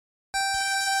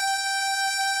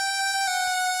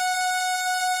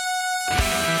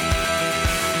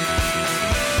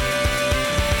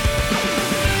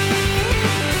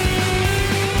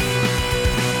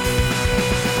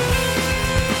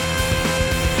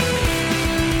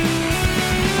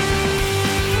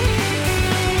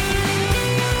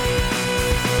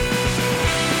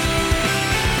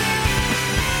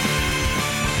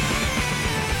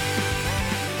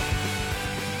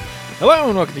Hello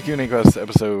and welcome to Q&A Quest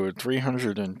episode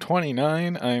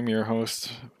 329. I'm your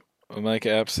host, Mike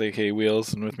Apps, aka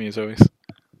Wheels, and with me as always.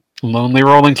 Lonely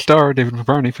Rolling Star, David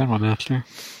McBurney, Fenway Master.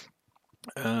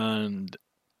 And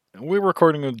we're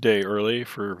recording a day early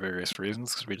for various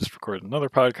reasons, because we just recorded another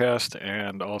podcast,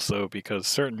 and also because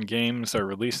certain games are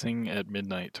releasing at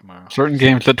midnight tomorrow. Certain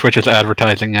games that Twitch is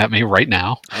advertising at me right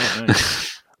now. Oh,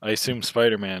 nice. I assume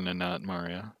Spider-Man and not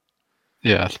Mario.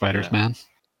 Yeah, Spider-Man.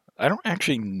 I don't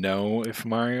actually know if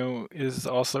Mario is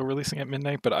also releasing at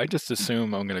midnight, but I just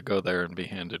assume I'm going to go there and be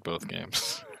handed both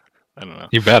games. I don't know.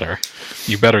 You better.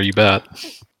 You bet.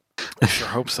 I sure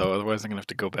hope so. Otherwise, I'm going to have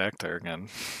to go back there again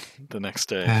the next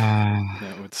day.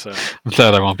 That would suck. I'm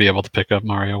sad I won't be able to pick up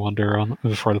Mario Wonder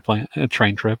before the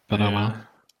train trip, but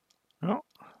well.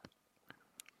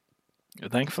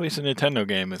 Thankfully, it's a Nintendo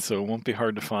game, so it won't be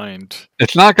hard to find.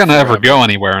 It's not going to ever go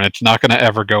anywhere, and it's not going to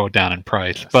ever go down in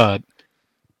price, Yes. but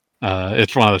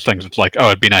it's one of those things. It's like, oh,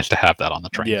 it'd be nice to have that on the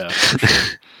train. Yeah, for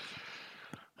sure.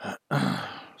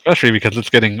 Especially because it's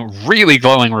getting really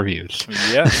glowing reviews.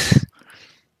 Yes.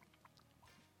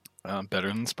 Better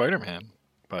than Spider-Man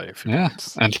by a few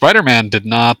points. And Spider-Man did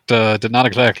not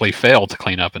exactly fail to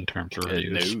clean up in terms of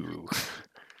reviews. No.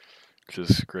 Which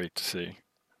is great to see.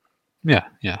 Yeah.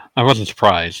 I wasn't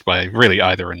surprised by really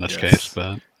either in this case,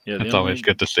 but it's always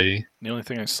good to see. The only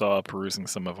thing I saw perusing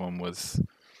some of them was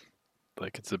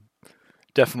like it's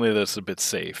definitely that's a bit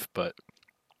safe, but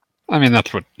I mean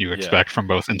that's what you expect from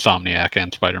both Insomniac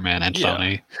and Spider-Man and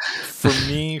Sony. For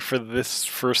me, for this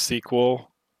first sequel,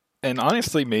 and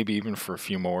honestly maybe even for a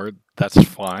few more, that's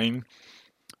fine.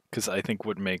 Because I think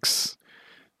what makes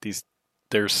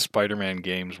their Spider-Man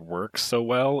games work so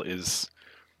well is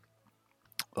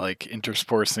like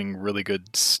interspersing really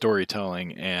good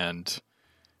storytelling and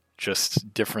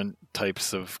just different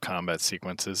types of combat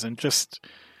sequences and just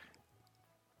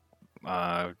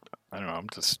I don't know, I'm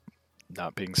just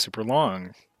not being super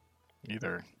long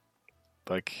either.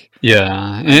 Like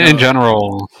in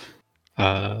general,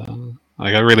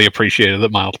 like I really appreciated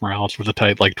that Miles Morales was a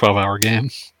tight 12-hour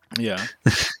game. Yeah.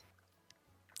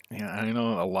 Yeah, I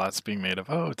know a lot's being made of,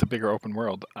 it's a bigger open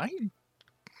world. I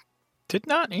did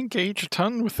not engage a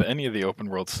ton with any of the open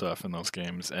world stuff in those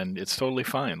games, and it's totally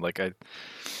fine. Like I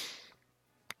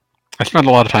spent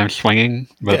a lot of time swinging,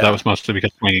 but that was mostly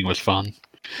because swinging was fun.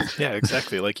 Yeah,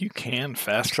 exactly. Like you can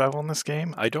fast travel in this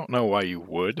game. I don't know why you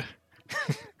would.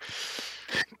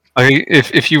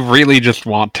 If you really just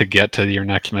want to get to your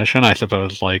next mission, I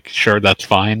suppose, sure, that's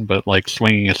fine, but,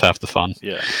 swinging is half the fun.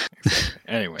 Yeah, exactly.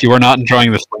 Anyway. If you are not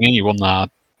enjoying the swinging, you will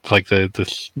not,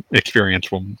 this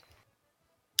experience will...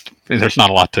 There's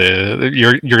not a lot to...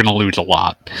 You're going to lose a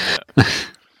lot. Yeah.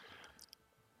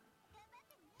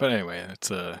 But anyway,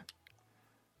 it's a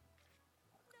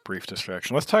brief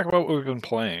distraction. Let's talk about what we've been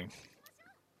playing.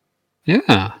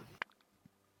 Yeah.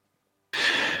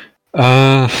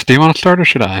 Do you want to start or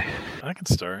should I? I can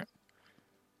start.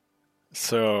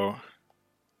 So,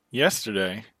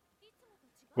 yesterday,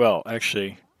 well,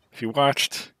 actually, if you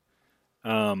watched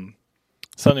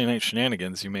Sunday Night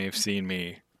Shenanigans, you may have seen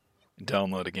me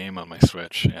download a game on my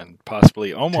Switch and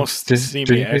possibly almost see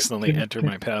me accidentally enter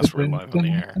my password live on the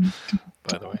air,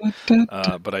 by the way.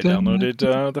 But I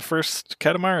downloaded the first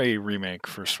Katamari remake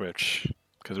for Switch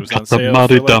because it was on sale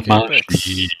for like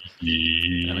 $8.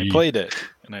 And I played it,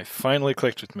 and I finally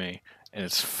clicked with me, and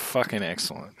it's fucking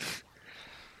excellent.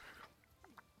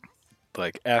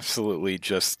 Like, absolutely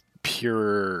just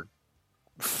pure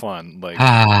fun. Like,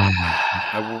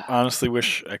 I honestly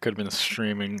wish I could have been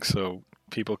streaming so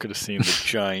people could have seen the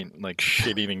giant,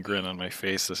 shit-eating grin on my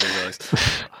face as I realized,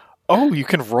 oh, you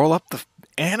can roll up the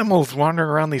animals wandering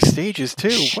around these stages,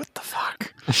 too. What the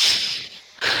fuck?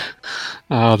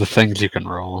 Oh, the things you can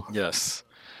roll. Yes.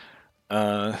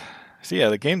 So yeah,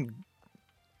 the game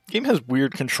has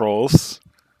weird controls,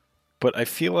 but I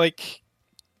feel like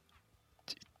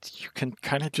you can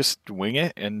kind of just wing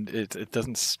it, and it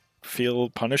doesn't feel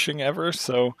punishing ever,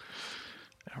 so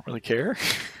I don't really care.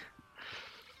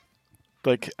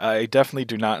 I definitely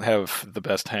do not have the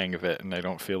best hang of it, and I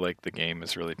don't feel like the game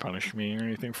is really punishing me or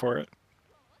anything for it.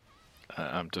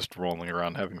 I'm just rolling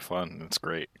around having fun, and it's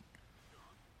great.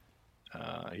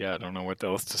 I don't know what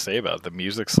else to say about it. The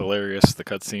music's hilarious. The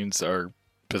cutscenes are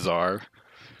bizarre.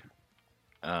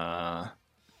 Yeah,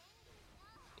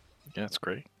 it's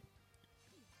great.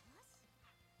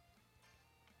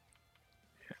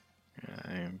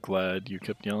 I'm glad you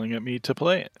kept yelling at me to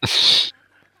play it.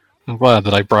 I'm glad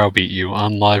that I browbeat you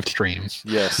on live stream.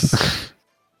 Yes.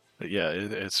 Yeah,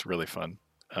 it's really fun.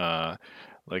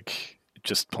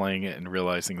 Just playing it and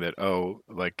realizing that,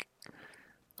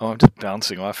 I'm just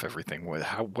bouncing off everything.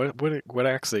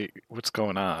 What's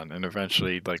going on? And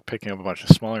eventually, like picking up a bunch of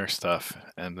smaller stuff,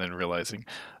 and then realizing,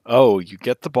 oh, you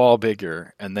get the ball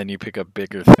bigger, and then you pick up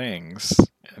bigger things.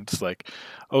 And it's like,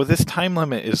 oh, this time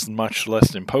limit is much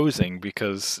less imposing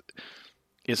because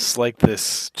it's like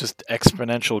this just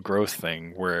exponential growth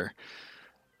thing where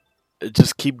it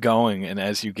just keep going, and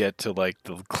as you get to like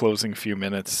the closing few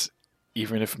minutes,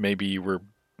 even if maybe you were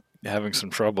having some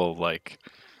trouble, like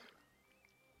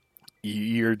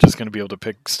you're just going to be able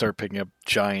to start picking up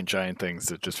giant things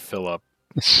that just fill up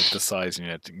the size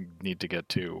you need to get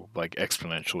to like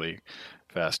exponentially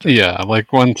faster. Yeah,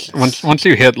 like once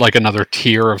you hit like another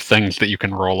tier of things that you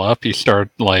can roll up, you start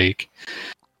like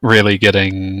really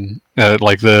getting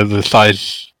like the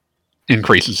size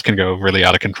increases can go really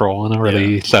out of control in a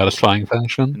really satisfying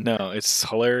fashion. No, it's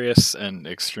hilarious and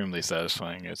extremely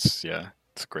satisfying. It's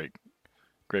great.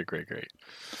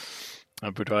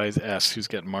 Budweiser asks who's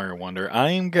getting Mario Wonder. I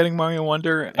am getting Mario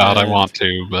Wonder. God, I want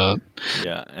to, but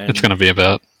it's going to be a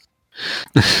bit.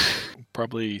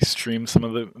 Probably stream some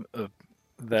of the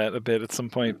that a bit at some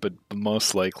point, but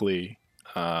most likely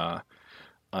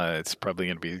it's probably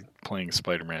going to be playing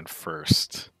Spider-Man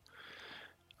first.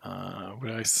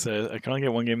 What I said, I can only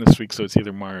get one game this week, so it's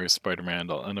either Mario or Spider-Man.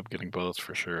 I'll end up getting both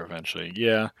for sure eventually.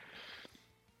 Yeah.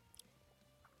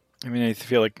 I mean, I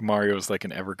feel like Mario is like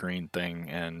an evergreen thing,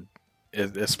 and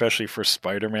especially for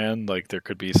Spider-Man, like there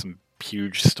could be some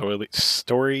huge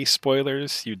story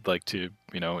spoilers you'd like to,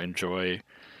 enjoy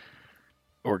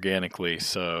organically.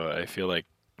 So I feel like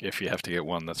if you have to get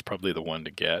one, that's probably the one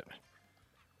to get.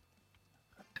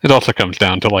 It also comes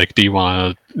down to like, do you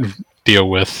want to deal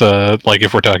with like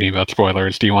if we're talking about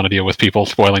spoilers, do you want to deal with people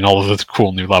spoiling all of this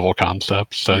cool new level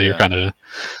concepts? So you're kind of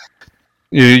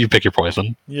you pick your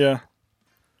poison. Yeah.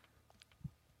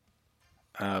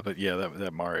 But yeah,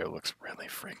 that Mario looks really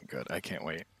freaking good. I can't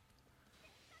wait.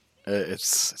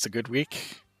 It's a good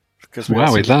week because we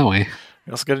also got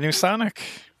a new Sonic.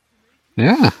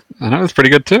 Yeah, I know it's pretty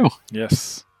good too.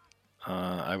 Yes.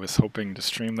 I was hoping to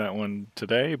stream that one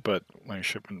today, but my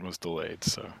shipment was delayed,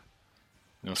 so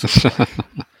no such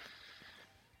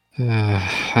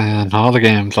and all the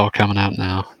games all coming out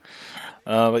now.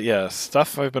 But yeah,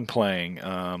 stuff I've been playing.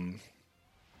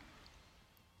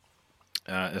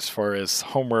 As far as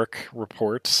homework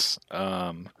reports,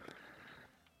 Dragon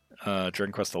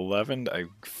Quest XI, I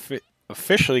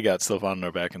officially got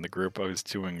Silvano back in the group. I was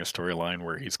doing a storyline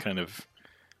where he's kind of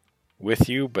with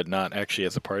you, but not actually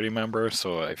as a party member,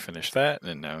 so I finished that,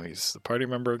 and now he's the party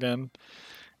member again,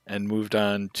 and moved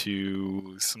on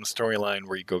to some storyline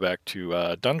where you go back to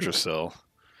Dundrasil,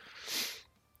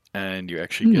 and you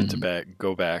actually get to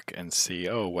go back and see,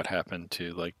 what happened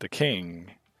to like the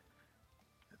king,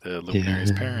 the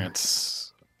Luminary's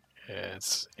parents.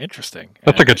 It's interesting.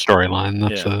 That's a good storyline.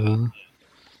 That's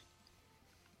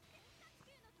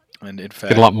and in fact,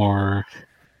 get a lot more.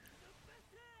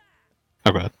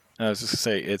 Oh, God. I was just gonna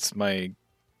say it's my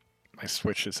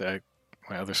Switch is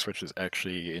my other Switch is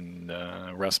actually in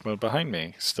rest mode behind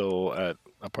me, still at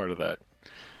a part of that.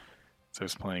 So I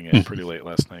was playing it pretty late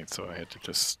last night, so I had to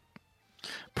just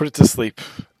put it to sleep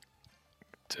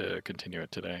to continue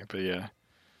it today. But yeah.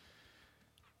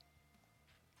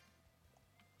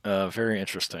 Very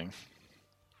interesting.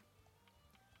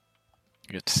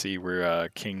 You get to see where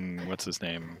King, what's his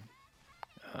name,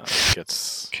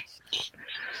 gets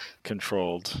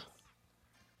controlled.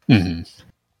 Mm-hmm.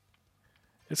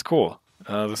 It's cool.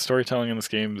 The storytelling in this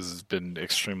game has been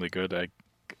extremely good. I'm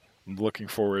looking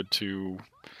forward to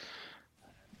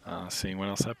seeing what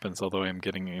else happens, although I'm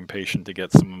getting impatient to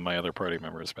get some of my other party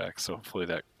members back, so hopefully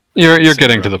that... You're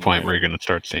getting to the point where you're going to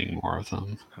start seeing more of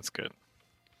them. That's good.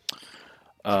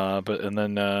 And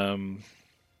then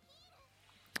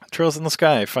Trails in the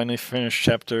Sky. I finally finished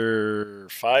chapter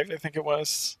 5, I think it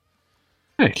was.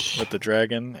 Nice. With the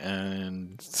dragon,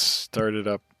 and started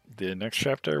up the next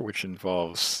chapter, which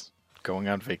involves going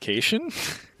on vacation.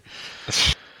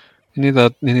 You need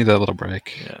that little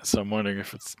break. Yeah, so I'm wondering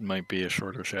if it might be a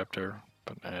shorter chapter,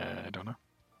 but I don't know.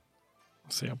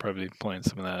 We'll see. I'll probably be playing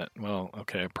some of that. Well,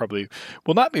 okay, I probably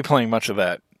will not be playing much of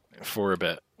that for a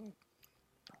bit.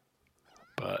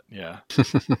 But yeah.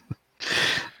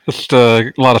 Just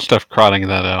a lot of stuff crowding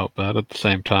that out, but at the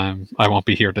same time, I won't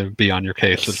be here to be on your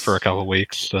cases for a couple of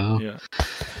weeks. So yeah.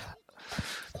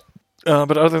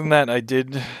 But other than that, I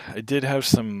did have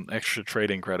some extra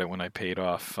trading credit when I paid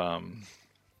off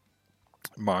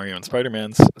Mario and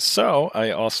Spider-Man's. So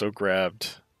I also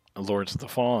grabbed Lords of the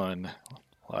Fallen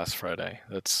last Friday.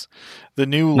 That's the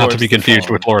new Lords. Not to be confused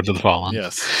with Lords of the Fallen.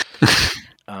 Yes.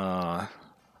 I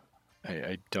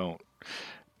don't.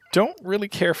 don't really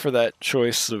care for that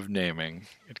choice of naming.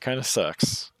 It kind of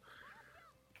sucks.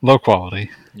 Low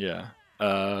quality. Yeah.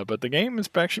 But the game is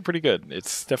actually pretty good.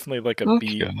 It's definitely like a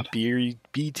That's good.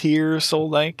 B tier Soul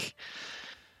like.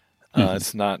 Mhm.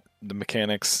 It's not the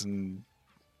mechanics and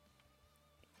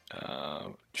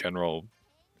general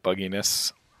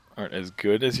bugginess aren't as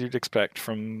good as you'd expect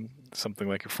from something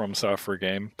like a From Software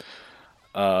game.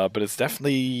 But it's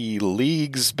definitely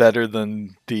leagues better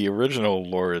than the original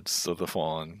Lords of the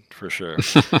Fallen for sure.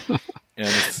 And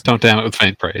it's Don't damn it with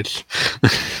faint praise.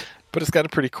 but it's got a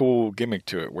pretty cool gimmick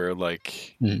to it where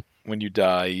like Mm. when you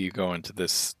die you go into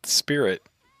this spirit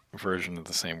version of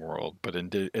the same world, but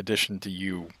in addition to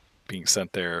you being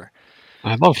sent there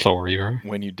I love Soul Reaver.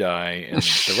 when you die in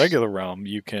the regular realm,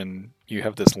 you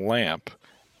have this lamp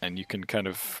and you can kind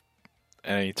of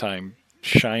at any time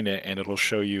shine it and it'll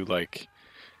show you like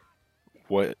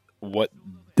what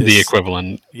The this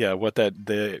equivalent. what that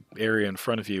the area in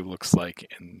front of you looks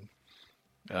like in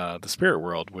the spirit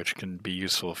world, which can be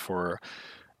useful for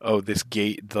this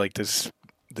gate like this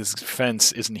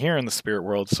fence isn't here in the spirit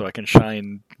world, so I can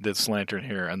shine this lantern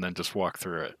here and then just walk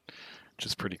through it, which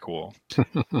is pretty cool.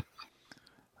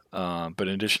 But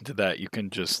in addition to that, you can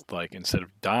just like instead of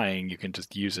dying, you can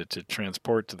just use it to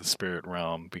transport to the spirit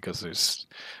realm because there's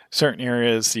certain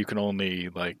areas you can only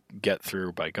like get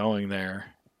through by going there.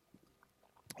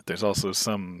 There's also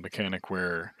some mechanic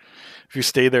where if you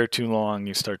stay there too long,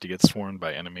 you start to get swarmed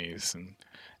by enemies, and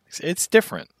it's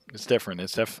different. It's different.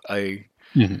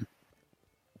 Mhm.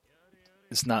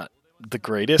 It's not the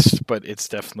greatest, but it's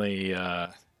definitely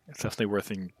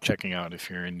worth checking out if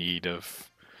you're in need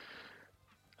of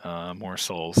more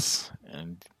souls.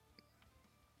 And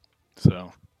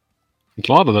so, There's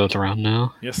a lot of those around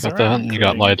now. yes, Got there are, that, and you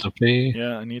got including Lights of P.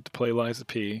 yeah, I need to play Liza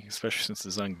P, especially since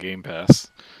it's on Game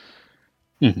Pass.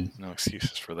 Mm-hmm. No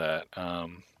excuses for that.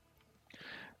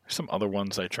 There's some other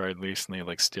ones I tried recently,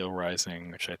 like Steel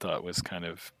Rising, which I thought was kind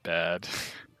of bad.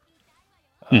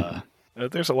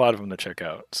 There's a lot of them to check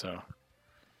out. So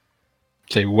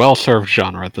It's a well-served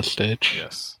genre at this stage.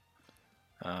 yes,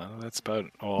 that's about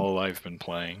all I've been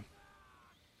playing.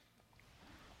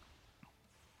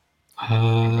 What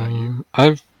about you?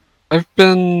 I've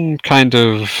been kind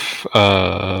of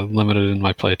limited in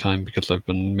my playtime because I've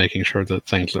been making sure that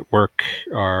things at work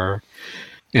are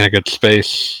in a good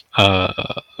space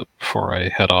before I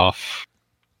head off.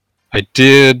 I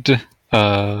did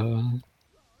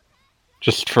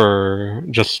just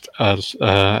as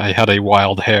I had a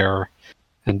wild hair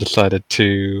and decided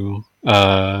to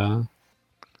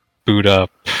boot up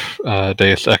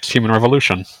Deus Ex Human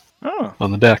Revolution Oh,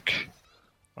 on the deck,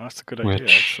 well, that's a good idea,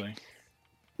 which actually.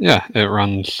 yeah, it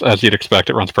runs as you'd expect.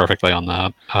 It runs perfectly on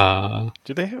that.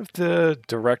 Do they have the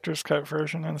director's cut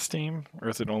version on Steam, or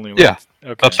is it only Yeah,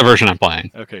 like okay? that's the version I'm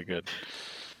playing, Okay, good.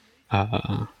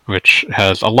 which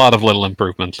has a lot of little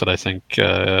improvements that I think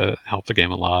help the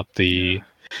game a lot. Yeah.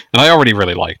 And I already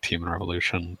really liked Human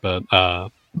Revolution, but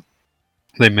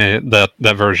they made that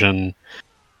version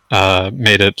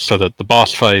made it so that the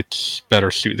boss fights better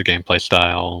suit the gameplay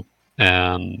style,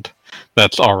 and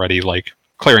that's already like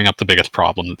clearing up the biggest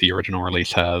problem that the original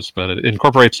release has. But it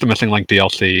incorporates the Missing Link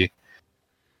DLC,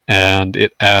 and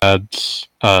it adds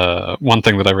one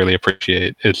thing that I really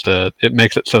appreciate is that it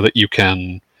makes it so that you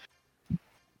can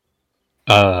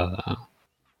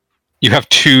you have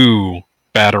two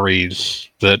batteries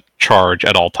that charge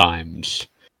at all times,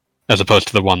 as opposed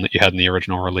to the one that you had in the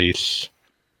original release,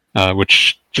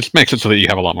 which just makes it so that you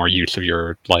have a lot more use of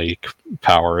your like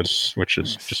powers, which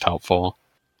is Nice. just helpful.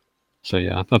 So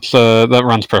yeah, that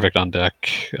runs perfect on deck.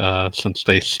 Since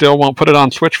they still won't put it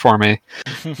on Switch for me,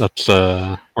 that's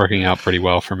working out pretty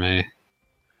well for me.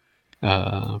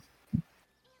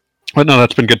 But no,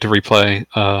 that's been good to replay.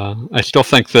 I still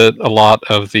think that a lot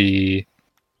of the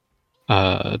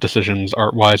decisions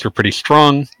art-wise were pretty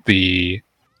strong. A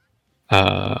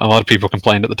lot of people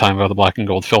complained at the time about the black and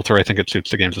gold filter. I think it suits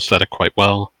the game's aesthetic quite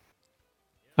well.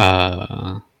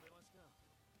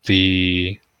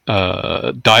 The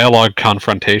dialogue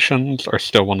confrontations are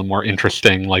still one of the more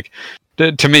interesting. Like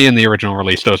to me, in the original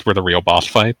release, those were the real boss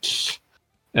fights,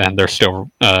 and they're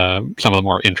still some of the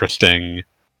more interesting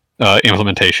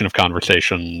implementation of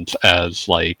conversations as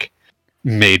like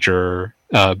major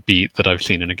beat that I've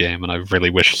seen in a game, and I really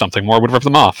wish something more would rip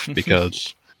them off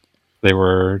because they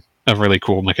were a really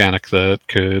cool mechanic that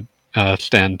could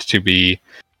stand to be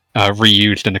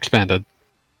reused and expanded.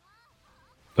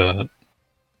 But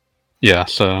yeah,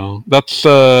 so that's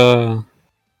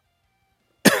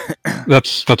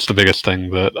That's the biggest thing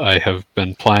that I have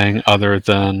been playing. Other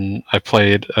than I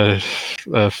played a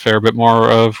fair bit more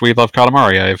of We Love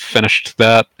Katamari. I've finished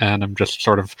that, and I'm just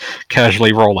sort of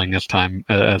casually rolling as I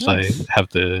Nice. have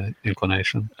the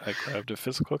inclination. I grabbed a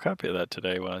physical copy of that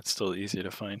today while it's still easy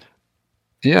to find.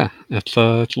 Yeah, it's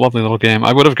a lovely little game.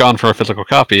 I would have gone for a physical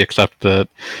copy, except that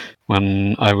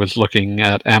when I was looking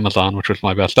at Amazon, which was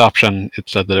my best option, it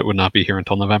said that it would not be here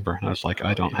until November. And I was like,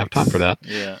 I don't have time for that.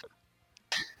 Yeah.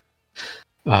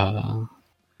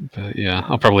 But yeah,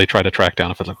 I'll probably try to track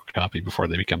down a physical copy before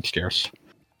they become scarce.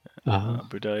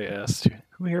 Budai asked,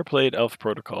 "Who here played Elf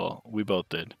Protocol?" We both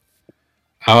did.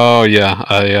 Oh yeah,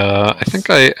 I think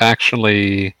I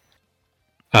actually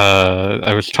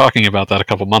I was talking about that a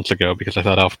couple months ago because I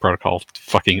thought Alpha Protocol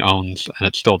fucking owns, and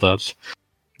it still does.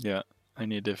 Yeah, I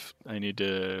need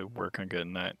to work on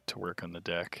getting that to work on the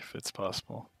deck if it's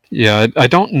possible. Yeah, I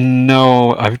don't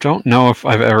know. I don't know if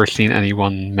I've ever seen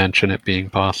anyone mention it being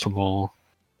possible.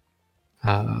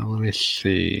 Let me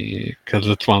see, because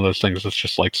it's one of those things that's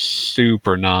just like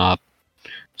super not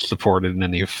supported in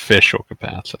any official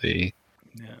capacity.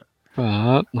 Yeah.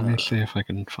 But let me see if I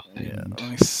can find. Yeah, let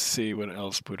me see what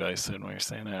else Budai said when you're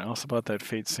saying that. Also about that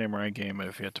Fate Samurai game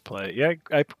I've yet to play. Yeah,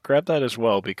 I grabbed that as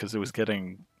well because it was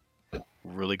getting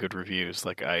really good reviews.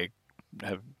 Like I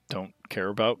don't care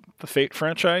about the Fate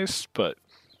franchise, but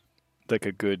like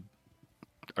a good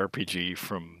RPG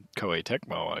from Koei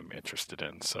Tecmo I'm interested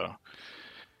in. So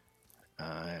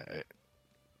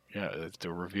yeah,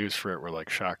 the reviews for it were like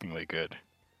shockingly good.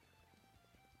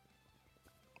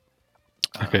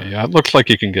 Okay, yeah, it looks like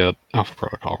you can get Alpha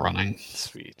Protocol running.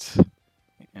 Sweet.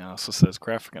 It also says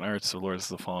graphic and arts of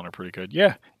Lords of the Fallen are pretty good.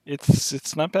 Yeah,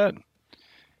 it's not bad.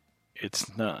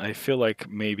 It's not. I feel like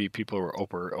maybe people were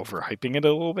overhyping it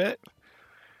a little bit,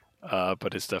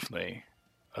 but it's definitely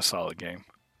a solid game.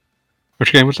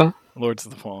 Which game was that? Lords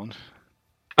of the Fallen.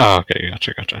 Oh, okay,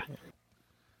 gotcha.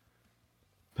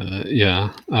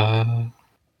 Yeah,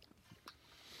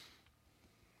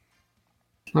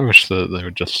 I wish that they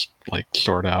would just like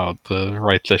sort out the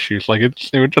rights issues. Like it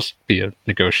would just be a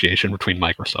negotiation between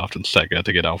Microsoft and Sega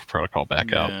to get Alpha Protocol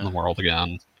back out in the world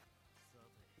again.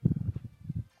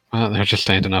 There just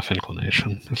ain't enough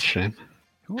inclination. It's a shame.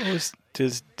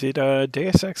 Did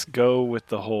Deus Ex go with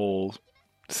the whole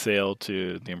sale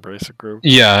to the Embracer Group?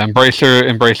 Yeah,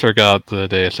 Embracer got the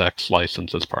Deus Ex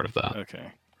license as part of that.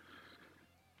 Okay.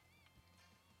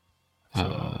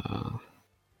 So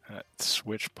that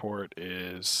Switch port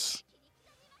is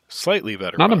slightly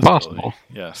better. Not impossible.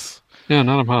 Yes. Yeah,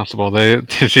 not impossible.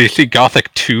 Did you see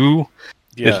Gothic 2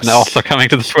 is also coming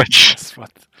to the Switch? That's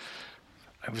what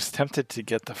I was tempted to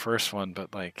get the first one,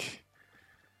 but like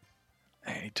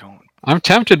I don't. I'm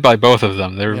tempted by both of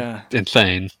them. They're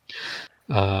insane.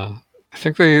 I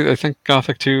think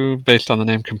Gothic 2, based on the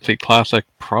name Complete Classic,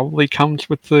 probably comes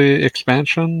with the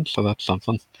expansion, so that's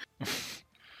something.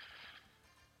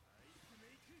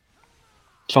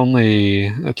 It's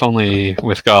only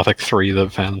with Gothic 3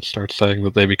 that fans start saying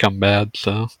that they become bad,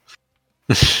 so.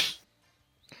 I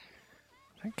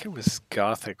think it was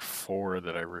Gothic 4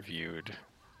 that I reviewed.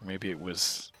 Maybe it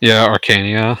was. Yeah,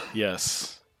 Arcania.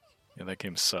 Yes. Yeah, that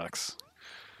game sucks.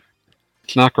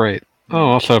 It's not great.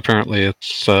 Oh, also apparently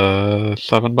it's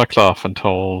 $7 off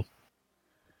until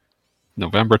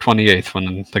November 28th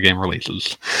when the game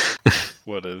releases.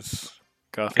 What is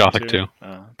Gothic 2?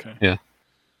 Oh, okay. Yeah.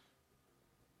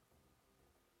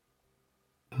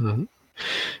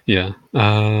 Yeah,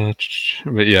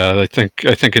 but yeah, I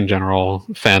think in general,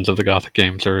 fans of the Gothic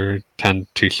games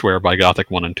tend to swear by Gothic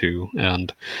 1 and 2,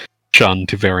 and shun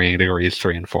to varying degrees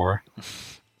 3 and 4.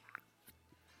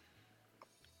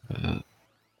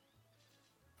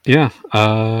 Yeah,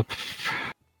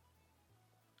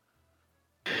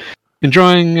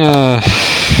 enjoying.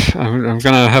 I'm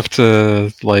gonna have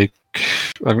to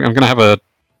I'm gonna have a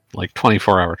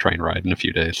 24-hour train ride in a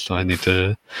few days, so I need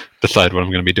to decide what I'm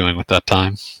going to be doing with that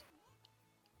time.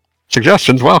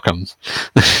 Suggestions welcome.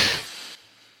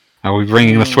 Are we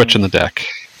bringing the Switch in the deck?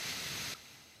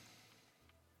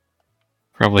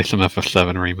 Probably some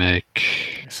FF7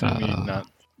 remake. So I mean, not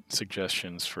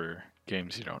suggestions for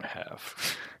games you don't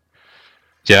have.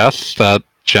 Yes, that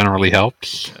generally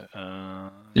helps.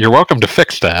 You're welcome to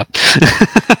fix that.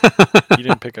 You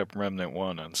didn't pick up Remnant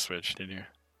 1 on Switch, did you?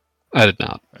 I did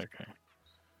not. Okay.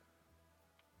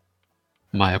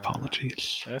 My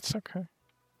apologies. That's okay.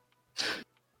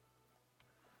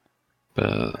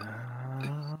 But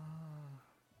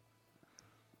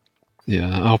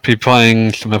yeah, I'll be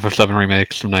playing some FF7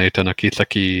 remakes tonight and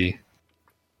Akisaki.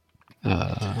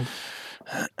 Some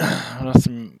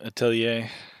Atelier.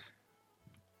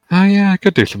 Oh yeah, I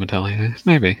could do some Atelier,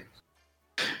 maybe.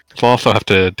 'Cause I'll also have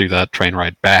to do that train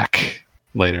ride back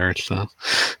later, so...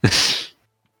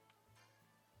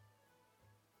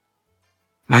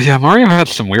 Yeah, Mario has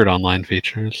some weird online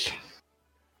features.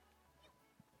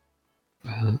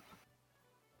 Yeah.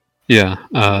 Yeah,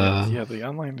 the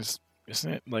online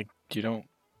isn't it like you don't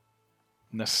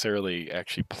necessarily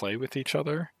actually play with each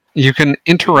other? You can But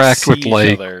you interact see with, each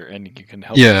like... other and you can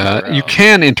help each Yeah, other you out.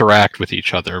 can interact with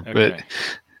each other, but Okay.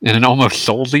 in an almost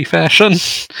Soulsy fashion.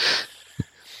 It's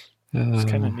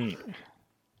kind of neat.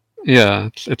 Yeah,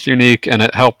 it's unique, and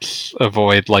it helps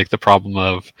avoid like the problem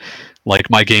of like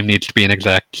my game needs to be in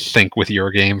exact sync with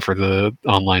your game for the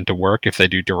online to work if they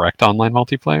do direct online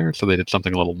multiplayer. So they did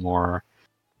something a little more,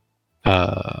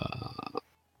 a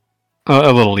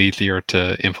little easier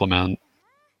to implement.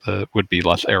 That would be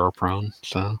less error prone.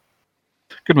 So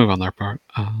good move on their part.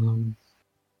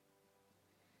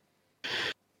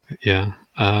 Yeah,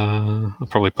 I'll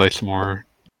probably play some more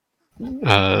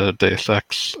Deus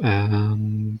Ex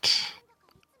and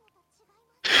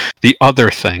the other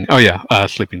thing. Oh yeah,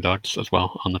 Sleeping Dogs as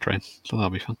well on the train. So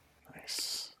that'll be fun.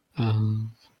 Nice.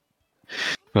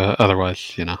 But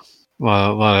otherwise, a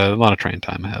lot of train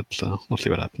time ahead. So we'll see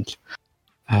what happens.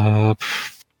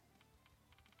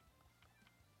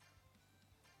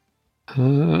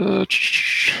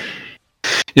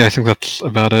 Yeah, I think that's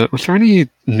about it. Was there any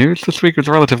news this week? It was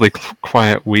a relatively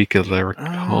quiet week, as I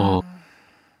recall.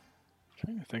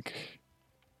 Trying to think.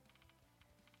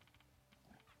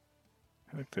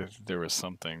 I think there was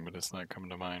something, but it's not coming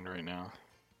to mind right now.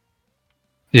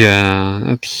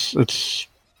 Yeah, it's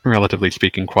relatively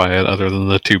speaking quiet, other than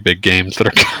the two big games that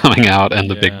are coming out and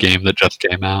the big game that just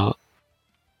came out.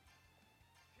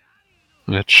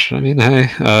 Which, I mean, hey,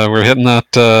 we're hitting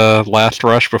that last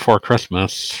rush before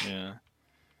Christmas. Yeah.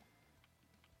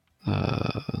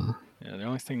 Yeah, the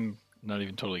only thing, not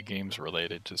even totally games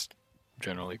related, just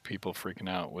generally people freaking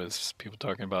out, was people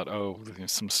talking about,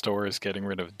 some stores getting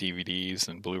rid of DVDs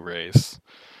and Blu-rays.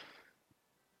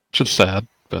 Which is sad,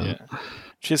 but... Yeah.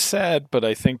 Which is sad, but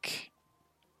I think,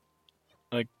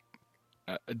 like,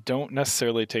 don't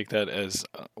necessarily take that as,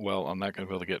 well, I'm not going to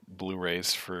be able to get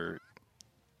Blu-rays for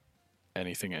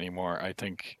anything anymore. I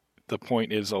think the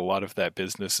point is a lot of that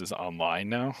business is online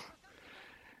now.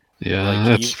 Yeah,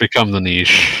 like, it's become the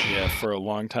niche. Yeah, for a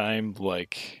long time,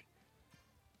 like,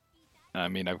 I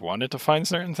mean, I've wanted to find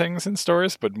certain things in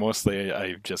stores, but mostly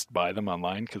I just buy them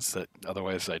online because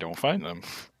otherwise I don't find them.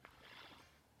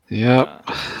 Yep.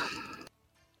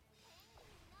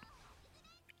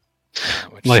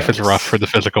 Life is rough for the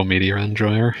physical media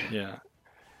enjoyer. Yeah.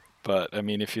 But, I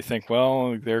mean, if you think,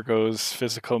 well, there goes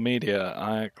physical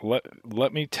media,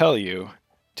 let me tell you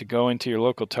to go into your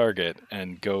local Target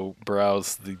and go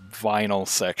browse the vinyl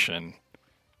section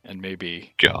and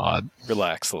maybe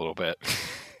relax a little bit.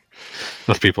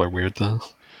 Those people are weird, though.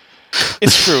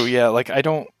 It's true, yeah. Like, I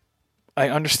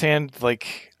understand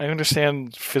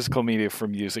physical media for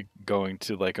music going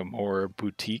to, like, a more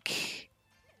boutique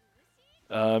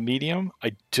medium.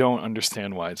 I don't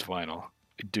understand why it's vinyl.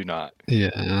 I do not.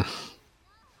 Yeah.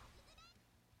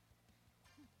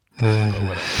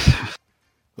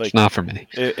 Like, it's not for me.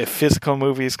 If physical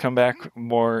movies come back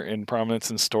more in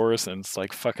prominence in stores and it's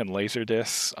like fucking laser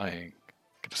discs, I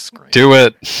could scream. Do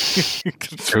it.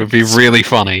 It would be really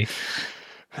funny.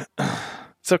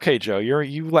 It's okay, Joe.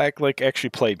 You like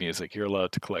actually play music. You're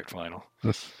allowed to collect vinyl.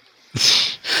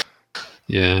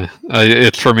 Yeah,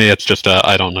 it's for me. It's just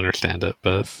I don't understand it,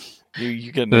 but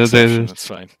you get an exception. That's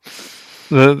fine.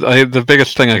 The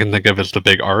biggest thing I can think of is the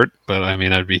big art, but I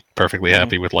mean, I'd be perfectly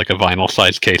happy with like a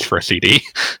vinyl-sized case for a CD.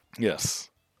 Yes.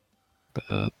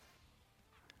 But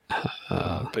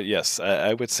yes,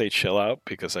 I would say chill out,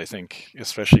 because I think,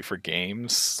 especially for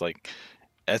games, like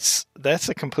that's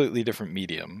a completely different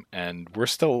medium, and we're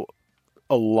still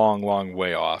a long, long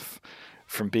way off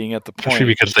from being at the point. Especially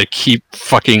because they keep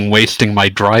fucking wasting my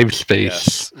drive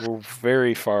space. Yes, we're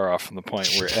very far off from the point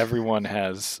where everyone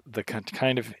has the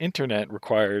kind of internet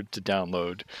required to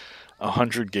download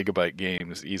 100 gigabyte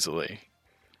games easily.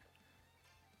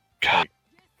 God,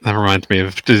 that reminds me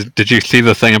of. Did you see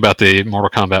the thing about the Mortal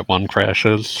Kombat 1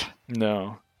 crashes?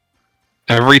 No.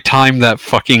 Every time that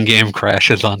fucking game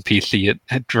crashes on PC,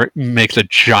 it makes a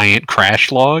giant crash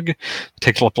log. It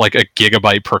takes up like a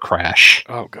gigabyte per crash.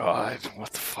 Oh god,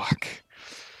 what the fuck?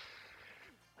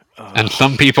 And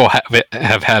some people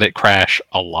have had it crash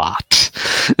a lot.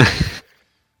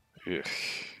 I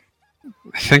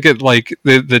think it like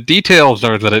the details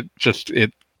are that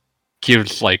it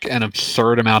gives like an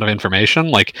absurd amount of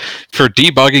information. Like for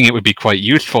debugging, it would be quite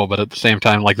useful, but at the same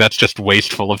time, like that's just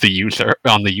wasteful of the user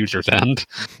on the user's end.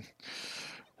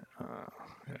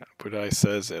 Budai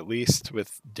says at least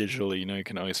with digital, you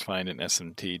can always find an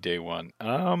SMT day one.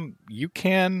 You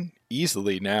can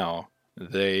easily now.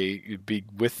 They be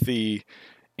with the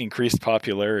increased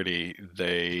popularity.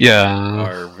 They Yeah,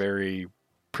 are very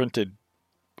printed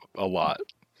a lot.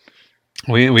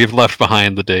 we've left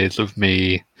behind the days of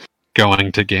me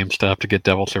going to GameStop to get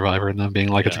Devil Survivor and then being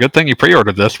like, "It's a Yeah. good thing you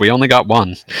pre-ordered this. We only got one."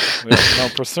 Yeah. Well, no,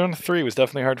 Persona 3 was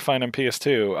definitely hard to find on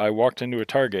PS2. I walked into a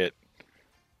Target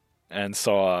and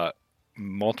saw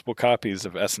multiple copies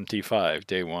of SMT5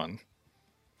 day one.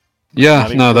 Like Yeah, not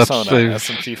even no, Persona,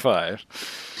 SMT5.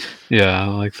 yeah,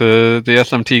 like the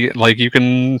SMT, like you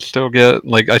can still get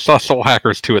like I saw Soul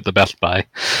Hackers 2 at the Best Buy.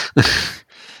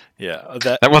 Yeah,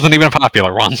 That wasn't even a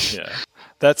popular one. yeah.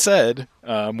 That said,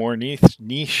 more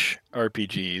niche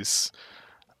RPGs.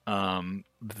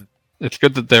 It's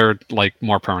good that they're like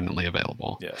more permanently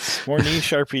available. Yes, more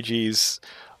niche RPGs.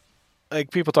 Like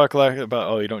people talk a lot about,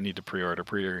 oh, you don't need to pre-order.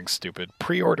 Pre-ordering's stupid.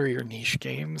 Pre-order your niche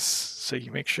games so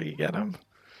you make sure you get them,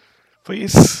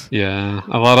 please. Yeah,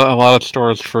 a lot of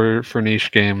stores for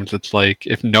niche games. It's like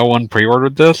if no one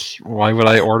pre-ordered this, why would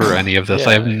I order any of this?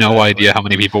 I have Yeah, no exactly. idea how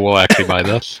many people will actually buy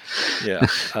this. Yeah,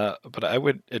 but I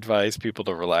would advise people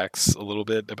to relax a little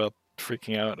bit about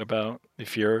freaking out about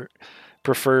if you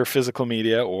prefer physical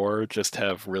media or just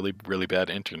have really really bad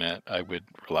internet. I would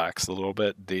relax a little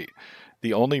bit.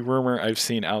 The only rumor I've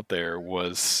seen out there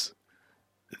was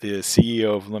the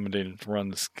CEO of Limited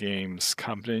Runs Games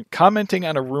commenting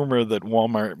on a rumor that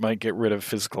Walmart might get rid of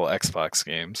physical Xbox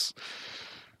games,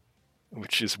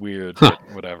 which is weird, Huh.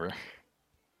 but whatever.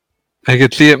 I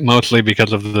could see it mostly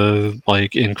because of the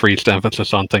like increased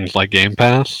emphasis on things like Game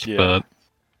Pass, Yeah, but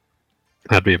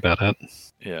that'd be about it.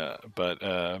 yeah, but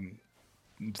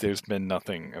there's been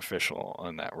nothing official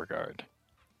in that regard.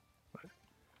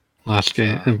 Last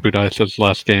game, Budai says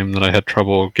last game that I had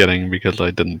trouble getting because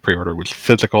I didn't pre-order was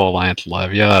Physical Alliance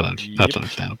Live. Yeah, that's Yep.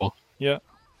 understandable. Yeah.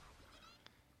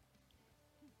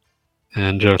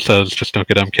 And Joe says just don't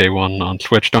get MK1 on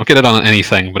Switch. Don't get it on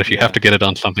anything, but if you Yeah. have to get it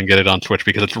on something, get it on Switch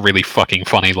because it's really fucking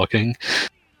funny looking.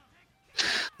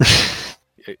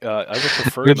 I would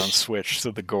prefer it on Switch,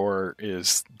 so the gore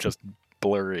is just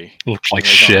blurry. Looks like and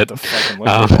I don't shit. have to fucking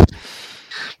look at it.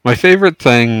 My favorite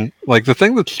thing, like the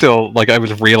thing that's still like I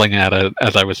was reeling at it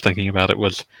as I was thinking about it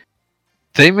was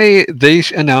they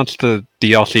announced the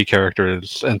DLC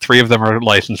characters and 3 of them are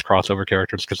licensed crossover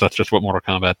characters because that's just what Mortal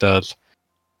Kombat does.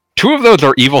 2 of those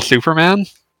are evil Superman,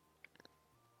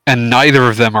 and neither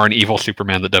of them are an evil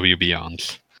Superman that WB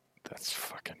owns. That's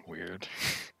fucking weird.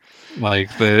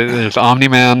 Like there's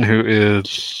Omni-Man who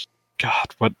is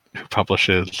who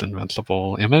publishes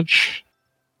Invincible Image?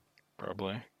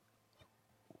 Probably.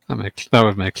 That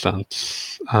would make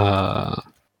sense. And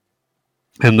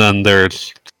then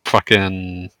there's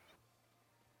fucking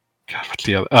what's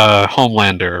the other?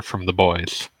 Homelander from The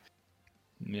Boys.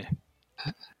 Yeah.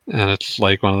 And it's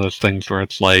like one of those things where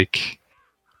it's like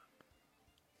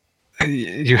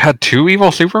you had 2 evil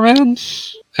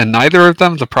Supermans, and neither of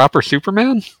them's a proper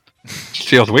Superman. It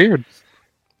feels weird.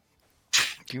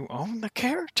 You own the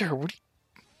character. What are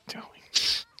you doing?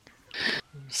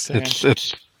 It's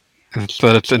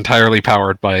that it's entirely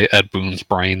powered by Ed Boon's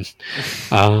brain.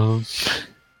 The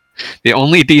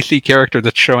only DC character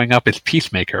that's showing up is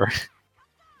Peacemaker,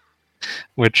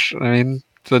 which I mean,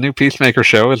 the new Peacemaker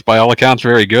show is by all accounts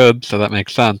very good, so that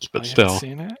makes sense. But still, haven't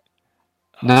seen it?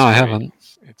 No, I haven't.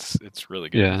 It's really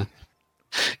good.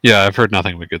 Yeah, I've heard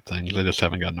nothing but good things. I just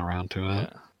haven't gotten around to it.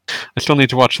 Yeah. I still need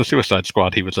to watch the Suicide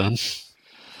Squad he was in.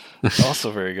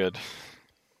 Also very good.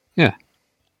 Yeah.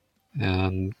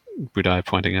 And Budai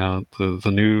pointing out the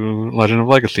new Legend of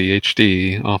Legacy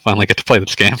HD. I'll finally get to play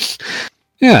this game.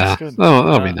 Yeah,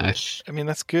 that'll be nice. I mean,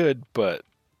 that's good, but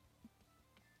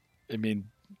I mean,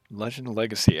 Legend of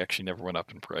Legacy actually never went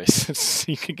up in price.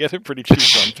 You can get it pretty cheap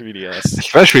on 3DS.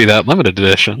 Especially that limited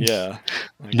edition. Yeah.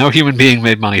 Like, no human being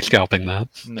made money scalping that.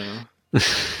 No.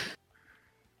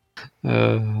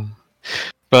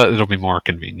 But it'll be more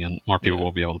convenient. More people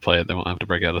will be able to play it. They won't have to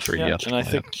break out a 3DS. Yeah, and I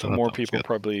think more people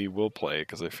probably will play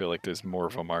because I feel like there's more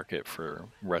of a market for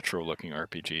retro-looking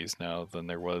RPGs now than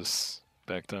there was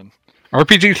back then.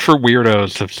 RPGs for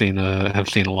weirdos have seen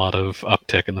a lot of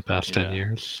uptick in the past 10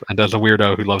 years. And as a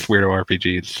weirdo who loves weirdo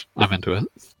RPGs, I'm into it.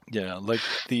 Yeah, like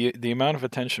the amount of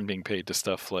attention being paid to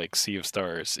stuff like Sea of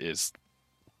Stars is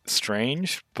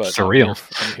strange, but surreal.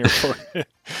 I'm here for it.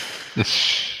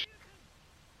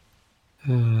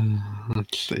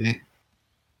 Let's see.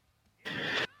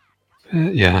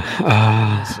 Yeah.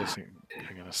 What was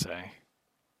I gonna say?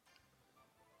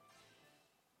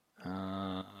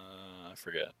 I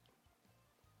forget.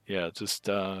 Yeah, just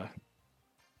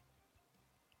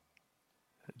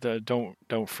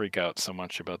don't freak out so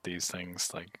much about these things.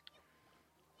 Like,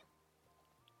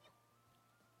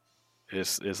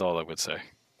 is all I would say.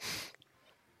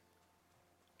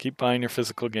 Keep buying your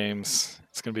physical games.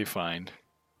 It's gonna be fine.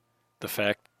 The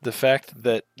fact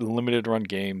that limited run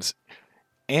games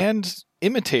and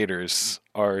imitators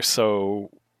are so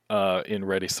in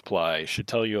ready supply should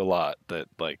tell you a lot that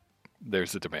like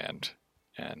there's a demand,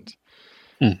 and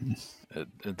Mhm.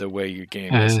 the way your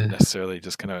game isn't Uh, necessarily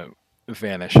just gonna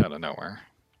vanish out of nowhere.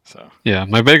 So yeah,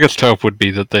 my biggest hope would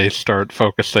be that they start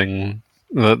focusing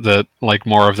that like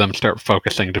more of them start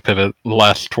focusing to pivot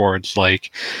less towards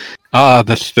like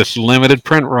this limited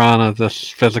print run of this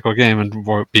physical game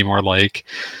and be more like,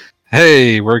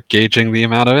 hey, we're gauging the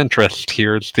amount of interest.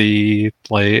 Here's the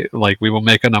like we will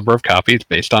make a number of copies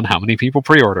based on how many people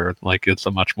pre-order. Like it's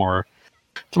a much nicer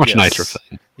yes,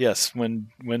 thing. yes. When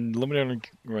limited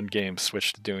run games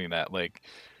switch to doing that, like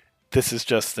this is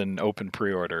just an open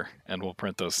pre-order and we'll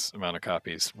print those amount of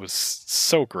copies was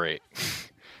so great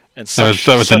and That was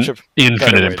such an a better infinite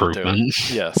way to do it. improvement.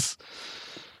 Yes,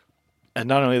 and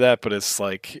not only that, but it's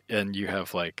like, and you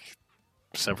have like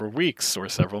several weeks or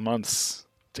several months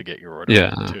to get your order in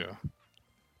Yeah. too.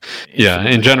 Yeah, in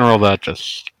Infinitely general, better. that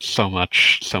just so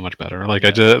much better. Like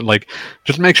I Yeah.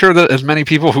 just make sure that as many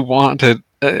people who want it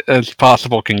as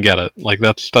possible can get it. Like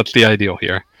that's the ideal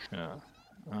here. Yeah.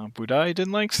 Budai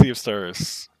didn't like Sea of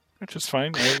Stars, which is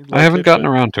fine. I I liked haven't it, gotten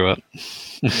but around to it.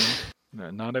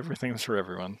 not everything's for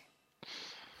everyone.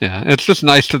 Yeah, it's just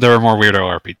nice that there are more weirdo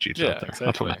RPGs out Yeah, there.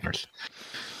 That's what exactly. matters.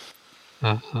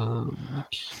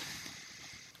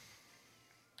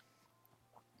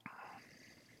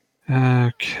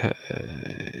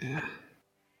 Okay.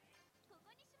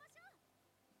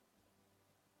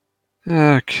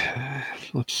 Okay.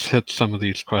 Let's hit some of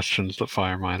these questions that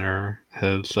Fireminer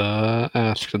has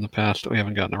asked in the past that we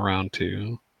haven't gotten around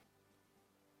to.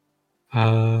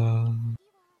 Okay,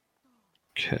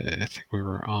 I think we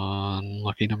were on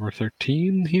lucky number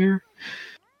 13 here.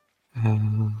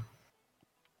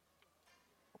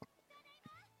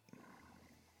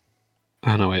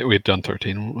 Oh no, wait, we had done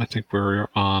 13. I think we were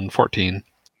on 14.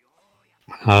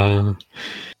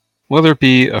 Will there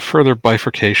be a further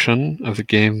bifurcation of the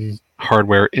game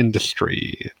hardware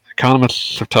industry?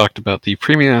 Economists have talked about the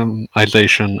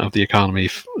premiumization of the economy.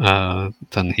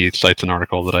 Then he cites an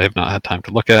article that I have not had time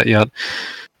to look at yet.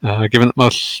 Given that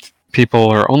most people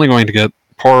are only going to get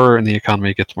poorer and the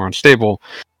economy gets more unstable,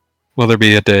 will there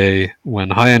be a day when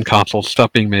high-end consoles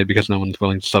stop being made because no one's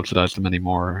willing to subsidize them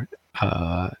anymore,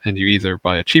 and you either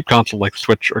buy a cheap console like the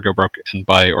Switch or go broke and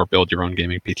buy or build your own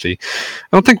gaming PC? I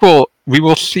don't think we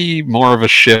will see more of a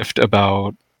shift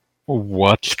about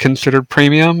what's considered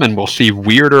premium, and we'll see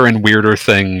weirder and weirder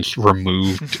things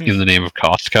removed in the name of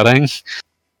cost cutting.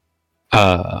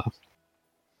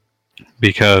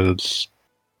 Because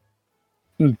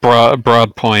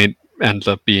broad point ends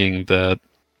up being that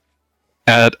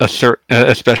at a certain,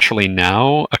 especially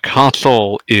now, a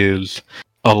console is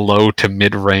a low to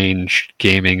mid-range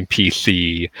gaming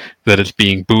PC that is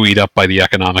being buoyed up by the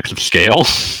economics of scale.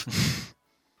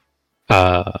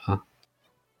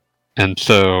 And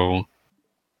so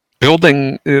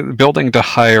building to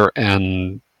higher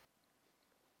end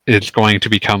is going to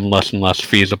become less and less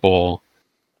feasible.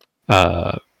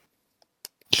 So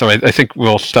I think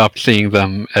we'll stop seeing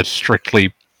them as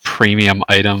strictly premium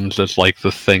items as like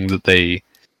the thing that they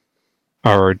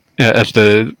are, as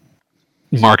the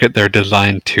market they're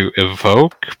designed to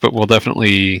evoke, but we'll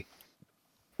definitely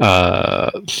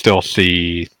still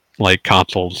see like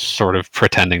consoles sort of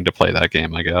pretending to play that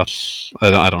game, I guess.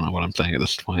 I don't know what I'm saying at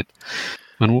this point.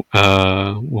 When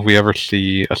will we ever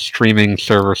see a streaming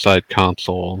server-side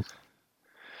console?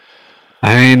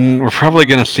 I mean, we're probably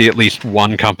going to see at least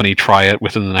one company try it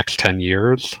within the next 10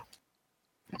 years.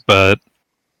 But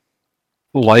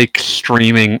like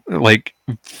streaming, like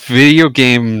video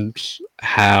games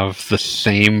have the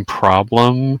same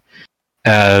problem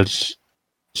as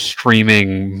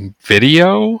streaming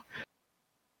video,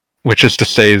 which is to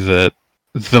say that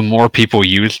the more people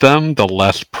use them, the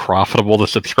less profitable the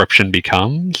subscription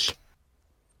becomes.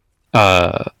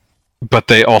 But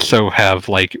they also have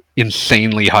like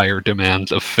insanely higher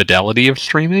demands of fidelity of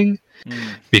streaming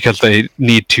because they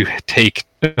need to take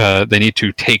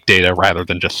data rather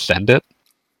than just send it.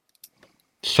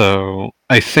 So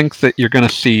I think that you're going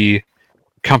to see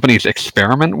companies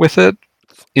experiment with it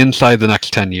inside the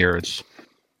next 10 years.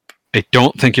 I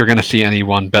don't think you're going to see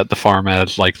anyone bet the farm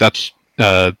as like that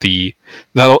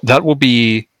will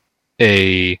be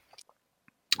a,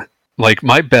 like,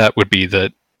 my bet would be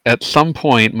that at some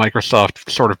point Microsoft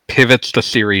sort of pivots to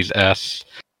Series S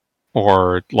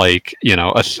or like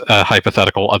a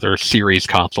hypothetical other series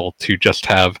console to just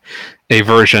have a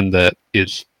version that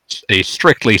is a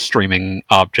strictly streaming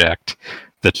object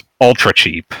that's ultra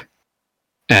cheap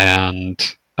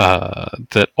and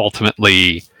that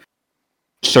ultimately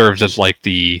serves as like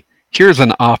the here's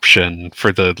an option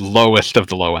for the lowest of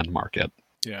the low end market.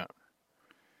 Yeah.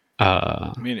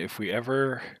 I mean, if we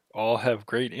ever all have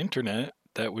great internet,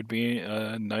 that would be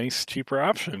a nice, cheaper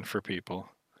option for people.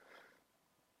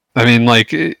 I mean, like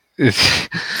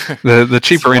the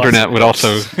cheaper internet would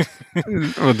also.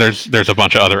 There's a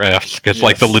bunch of other ifs because yes,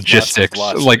 like the logistics,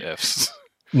 lots of ifs.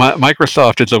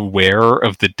 Microsoft is aware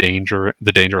of the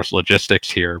dangerous logistics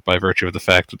here by virtue of the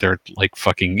fact that they're like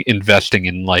fucking investing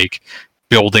in like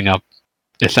building up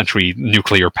essentially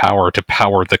nuclear power to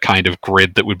power the kind of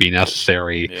grid that would be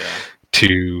necessary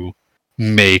to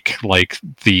make like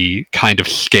the kind of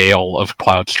scale of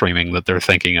cloud streaming that they're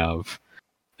thinking of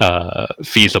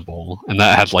feasible. And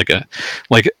that has like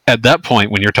at that point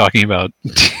when you're talking about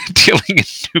dealing in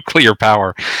nuclear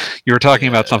power, you're talking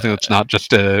about something that's not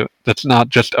just a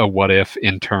what if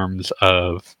in terms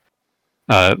of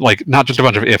like not just a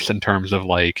bunch of ifs in terms of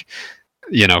like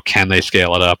can they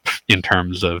scale it up in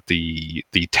terms of the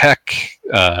tech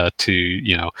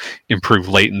to improve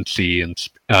latency and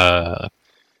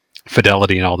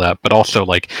fidelity and all that, but also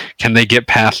like can they get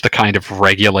past the kind of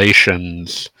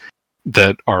regulations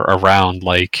that are around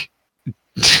like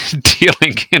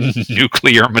dealing in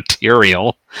nuclear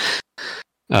material.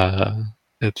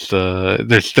 It's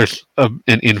there's an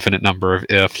infinite number of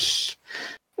ifs.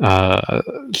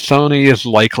 Sony is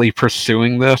likely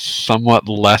pursuing this somewhat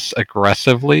less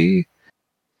aggressively.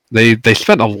 They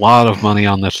spent a lot of money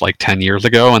on this like 10 years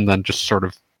ago and then just sort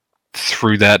of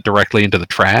threw that directly into the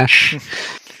trash.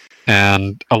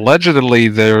 And allegedly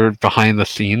they're behind the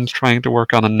scenes trying to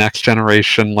work on a next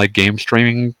generation like game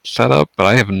streaming setup, but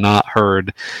I have not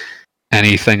heard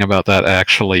anything about that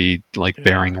actually like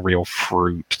bearing real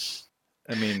fruit.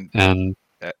 I mean, and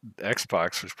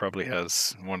Xbox, which probably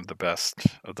has one of the best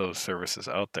of those services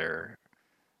out there,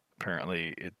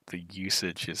 apparently the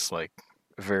usage is like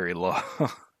very low.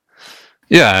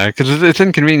 Yeah, because it's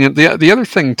inconvenient. The other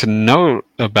thing to note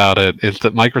about it is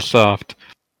that Microsoft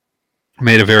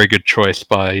made a very good choice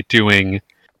by doing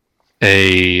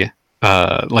a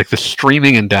like the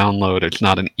streaming and download. It's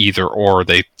not an either or;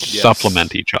 they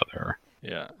supplement each other.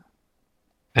 Yeah,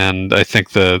 and I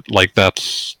think that like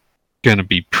that's going to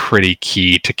be pretty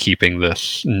key to keeping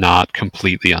this not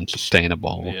completely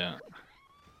unsustainable. Yeah.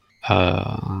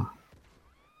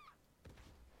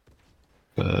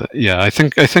 But yeah, I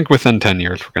think within 10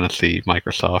 years we're going to see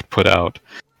Microsoft put out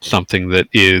something that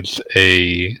is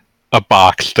a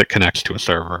box that connects to a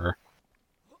server.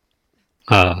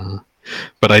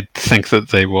 But I think that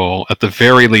they will, at the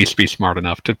very least, be smart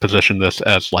enough to position this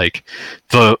as like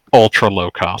the ultra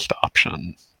low cost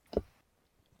option.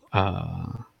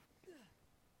 And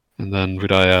then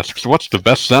Budai asks, "What's the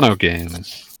best Xeno game?"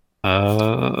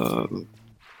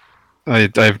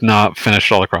 I've not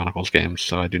finished all the Chronicles games,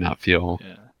 so I do not feel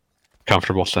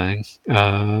comfortable saying.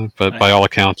 But by all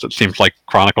accounts, it seems like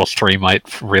Chronicles 3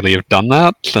 might really have done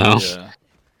that. So. Yeah.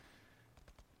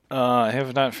 I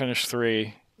have not finished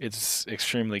 3. It's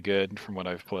extremely good from what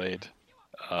I've played.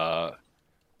 Although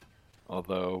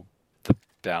the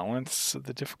balance of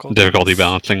the difficulty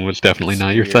balancing was definitely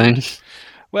not your thing.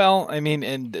 Well, I mean,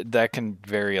 and that can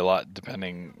vary a lot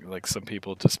depending. Like some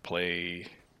people just play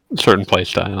certain play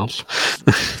styles,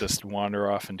 just wander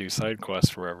off and do side quests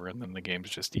forever, and then the game's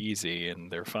just easy,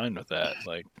 and they're fine with that.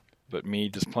 Like, but me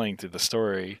just playing through the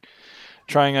story,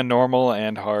 trying on normal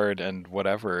and hard and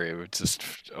whatever, it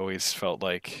just always felt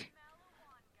like,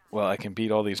 well, I can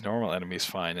beat all these normal enemies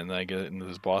fine, and then I get into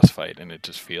this boss fight, and it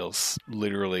just feels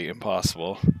literally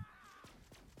impossible.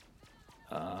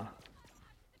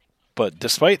 But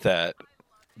despite that,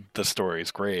 the story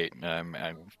is great. I'm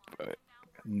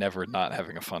never not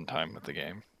having a fun time with the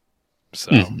game. So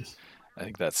I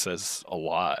think that says a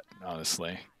lot,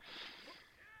 honestly.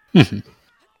 But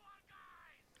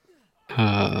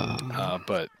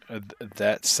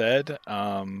that said,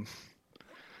 I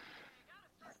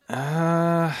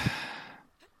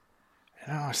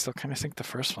still kind of think the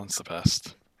first one's the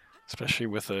best, especially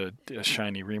with a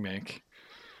shiny remake.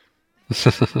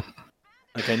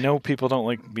 Like, I know people don't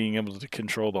like being able to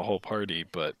control the whole party,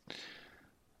 but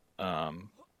I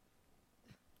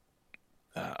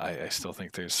still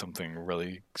think there's something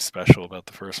really special about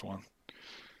the first one.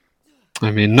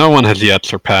 I mean, no one has yet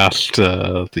surpassed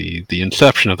the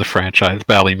inception of the franchise,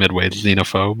 Bally Midway's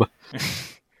Xenophobe.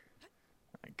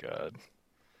 My God.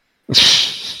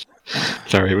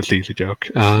 Sorry, it was an easy joke.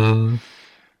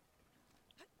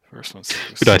 First one's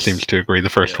Kudai seems to agree the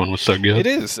first one was so good. It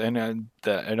is, and I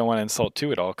don't want to insult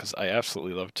 2 at all because I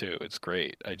absolutely love 2. It's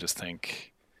great. I just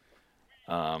think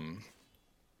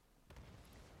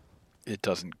it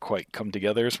doesn't quite come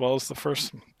together as well as the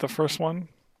first one.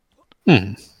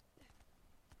 Hmm.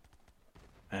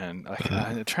 And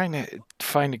I'm trying to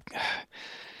find.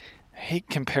 I hate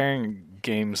comparing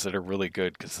games that are really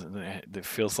good because it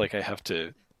feels like I have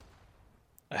to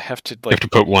like you have to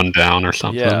put one down or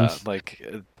something. Yeah, like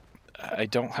I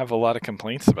don't have a lot of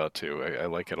complaints about 2. I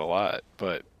like it a lot,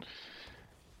 but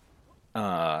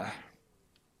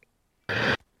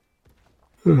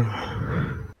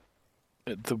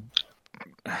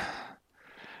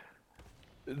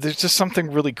there's just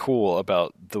something really cool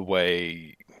about the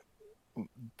way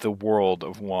the world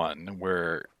of 1,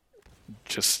 where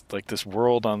just like this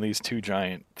world on these 2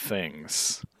 giant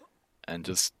things, and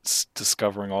just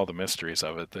discovering all the mysteries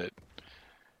of it.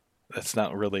 That's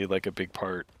not really like a big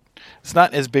part. It's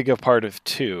not as big a part of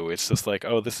 2. It's just like,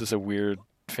 oh, this is a weird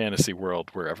fantasy world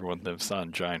where everyone lives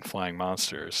on giant flying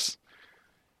monsters.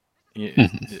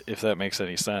 If that makes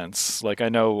any sense. Like I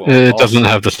know it doesn't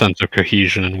have the sense of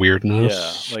cohesion and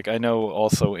weirdness. Yeah, like I know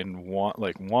also in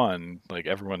one, like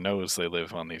everyone knows they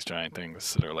live on these giant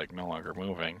things that are like no longer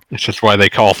moving. It's just why they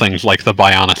call things like the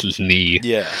Bionis' knee.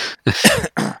 Yeah.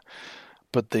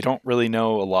 But they don't really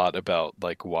know a lot about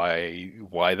like why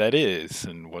that is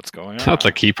and what's going on. That's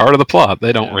a key part of the plot.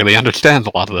 They don't really understand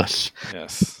a lot of this.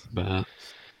 Yes. But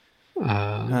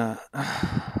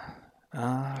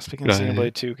speaking of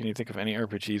Xenoblade 2, can you think of any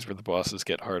RPGs where the bosses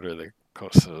get harder the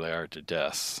closer they are to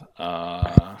death?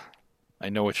 I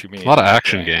know what you mean. A lot of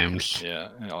action games. Yeah.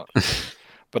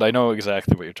 But I know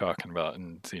exactly what you're talking about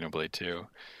in Xenoblade 2,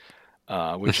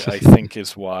 which I think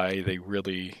is why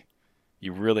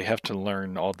you really have to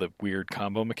learn all the weird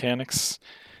combo mechanics.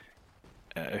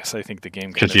 Because I think the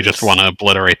game because you just want to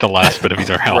obliterate the last bit of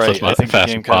either health as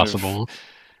fast as possible.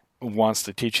 Wants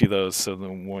to teach you those, so that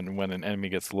when an enemy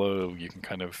gets low, you can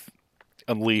kind of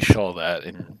unleash all that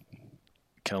and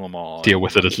kill them all. Deal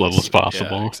with it as little as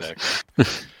possible. Yeah, exactly.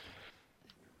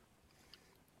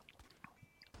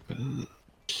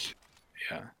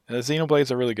 Yeah,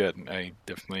 Xenoblades are really good. I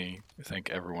definitely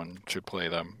think everyone should play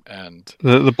them. And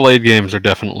the Blade games are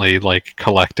definitely like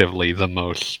collectively the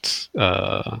most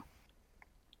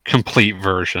complete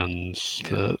versions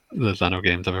the Xeno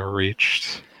games have ever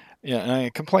reached. Yeah, and I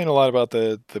complain a lot about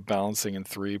the balancing in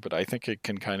 3, but I think it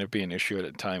can kind of be an issue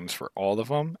at times for all of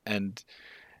them, and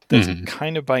that's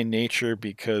kind of by nature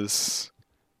because,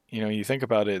 you think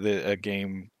about it, a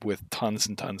game with tons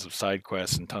and tons of side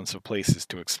quests and tons of places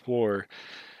to explore,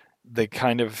 it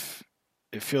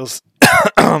feels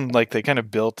like they kind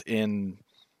of built in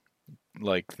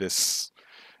like this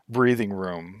breathing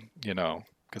room,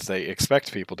 because they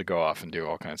expect people to go off and do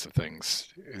all kinds of things.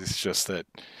 It's just that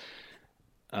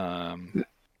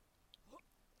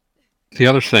the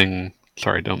other thing,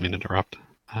 sorry, don't mean to interrupt.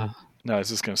 No, I was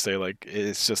just going to say, like,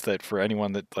 it's just that for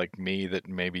anyone that, like me, that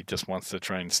maybe just wants to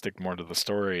try and stick more to the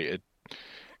story, it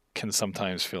can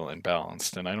sometimes feel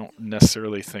imbalanced. And I don't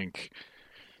necessarily think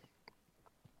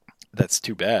that's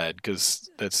too bad, because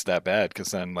that's that bad,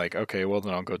 because then, like, okay, well,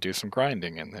 then I'll go do some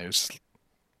grinding, and there's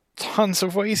tons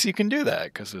of ways you can do that,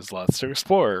 because there's lots to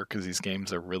explore, because these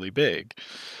games are really big.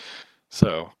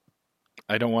 So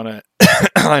I don't want to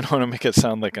I don't want to make it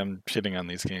sound like I'm shitting on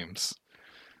these games.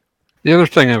 The other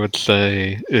thing I would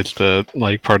say is that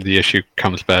like part of the issue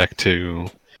comes back to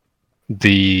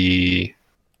the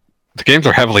games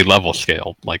are heavily level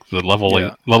scaled. Like the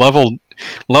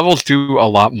levels do a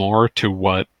lot more to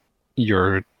what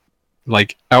you're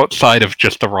like outside of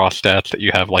just the raw stats that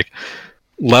you have. Like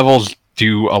levels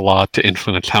do a lot to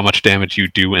influence how much damage you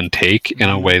do and take in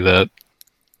a way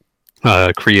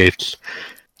that creates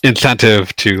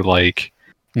incentive to like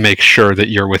make sure that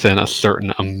you're within a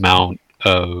certain amount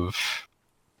of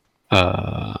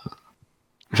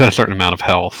within a certain amount of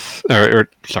health, or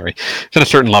sorry, within a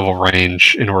certain level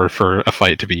range in order for a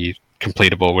fight to be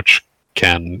completable, which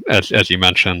can, as you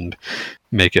mentioned,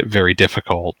 make it very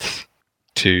difficult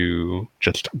to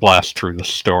just blast through the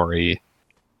story.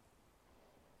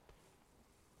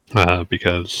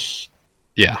 Because,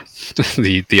 yeah,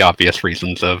 the obvious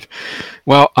reasons of,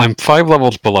 well, I'm 5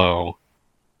 levels below,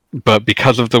 but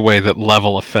because of the way that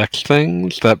level affects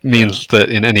things, that means that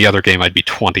in any other game I'd be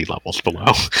 20 levels below.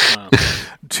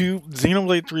 To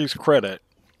Xenoblade 3's credit,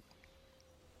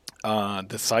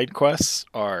 the side quests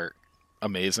are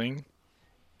amazing.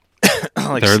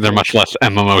 Like they're much less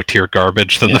MMO tier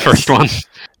garbage than the first one.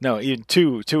 No, even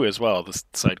 2 as well. The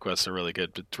side quests are really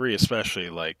good, but 3 especially,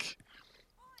 like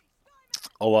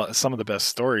some of the best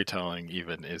storytelling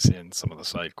even is in some of the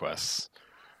side quests.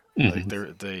 Like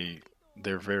Mhm.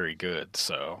 they're very good.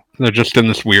 So They're just in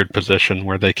this weird position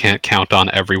where they can't count on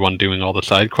everyone doing all the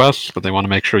side quests, but they want to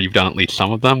make sure you've done at least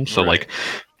some of them. So right. like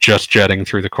just jetting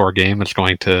through the core game is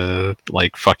going to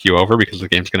like fuck you over because the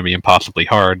game's going to be impossibly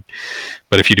hard.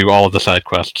 But if you do all of the side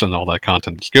quests and all that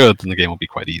content is good, then the game will be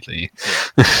quite easy.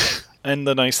 Yeah. And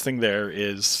the nice thing there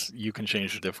is you can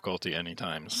change the difficulty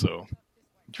anytime. So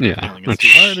if you're Yeah, feeling it's too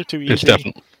hard which or too is easy,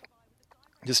 definitely.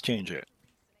 just change it.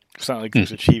 It's not like Hmm.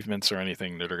 there's achievements or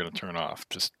anything that are going to turn off.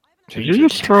 Just Did change you it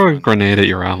just and have throw a fun. grenade at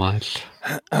your allies?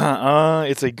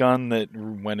 It's a gun that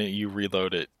when you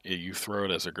reload it, you throw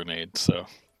it as a grenade. So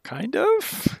kind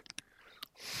of.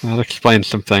 That explains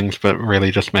some things, but really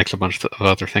just makes a bunch of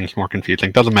other things more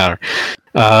confusing. Doesn't matter.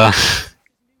 Uh,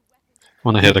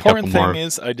 want to The hit a couple important thing more.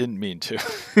 is I didn't mean to.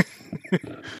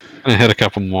 Gonna hit a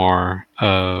couple more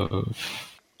of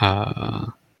uh,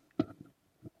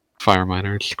 Fire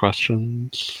Miners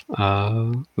questions.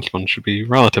 This one should be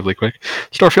relatively quick.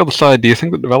 Starfield aside, do you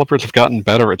think that developers have gotten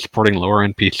better at supporting lower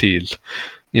end PCs?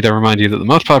 Need to remind you that the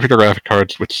most popular graphic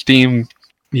cards with Steam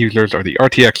users are the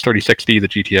RTX 3060, the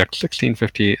GTX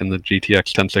 1650, and the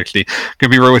GTX 1060. Gonna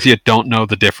be real with you, don't know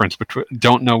the difference between,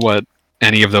 don't know what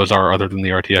any of those are other than the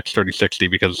RTX 3060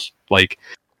 because like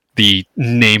the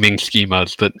naming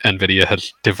schemas that NVIDIA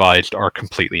has devised are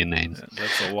completely inane.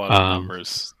 That's a lot of Um,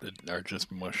 numbers that are just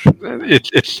mush.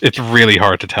 it's really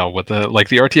hard to tell with the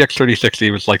RTX 3060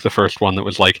 was like the first one that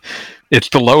was like it's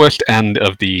the lowest end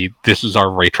of the this is our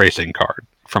ray tracing card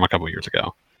from a couple years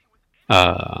ago.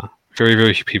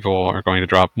 Very few people are going to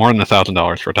drop more than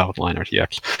 $1,000 for a top of the line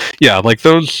RTX. Yeah, like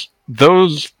those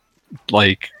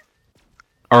like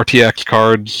RTX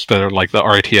cards that are like the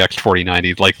RTX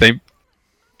 4090, like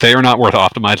they are not worth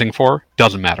optimizing for.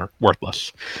 Doesn't matter,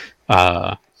 worthless.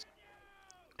 Uh,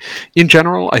 in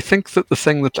general, I think that the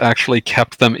thing that's actually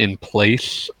kept them in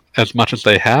place as much as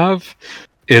they have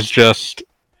is just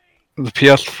the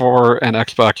PS4 and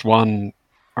Xbox One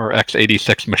are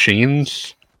x86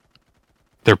 machines.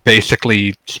 They're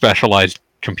basically specialized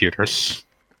computers.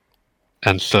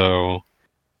 And so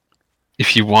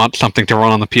if you want something to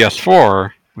run on the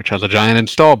PS4, which has a giant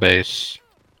install base,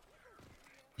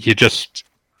 you just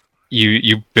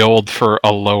you build for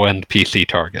a low end PC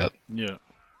target, Yeah.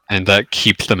 and that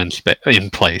keeps them in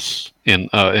place in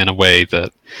a way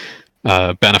that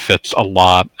benefits a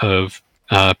lot of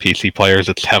PC players.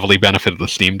 It's heavily benefited the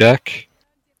Steam Deck.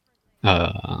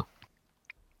 Uh,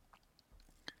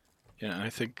 Yeah, I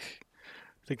think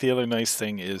the other nice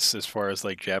thing is as far as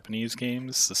like Japanese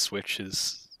games, the Switch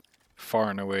is far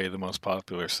and away the most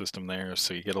popular system there,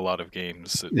 so you get a lot of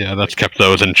games that yeah, that's like kept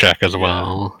those in check as yeah,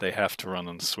 well. they have to run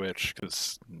on the Switch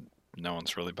cuz no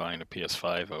one's really buying a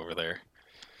PS5 over there.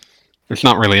 There's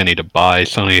not really any to buy.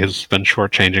 Sony has been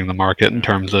shortchanging the market in Yeah.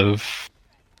 terms of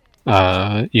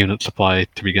unit supply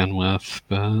to begin with,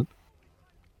 but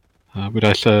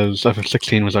Budai says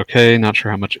FF16 was okay. Not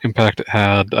sure how much impact it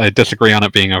had. I disagree on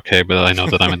it being okay, but I know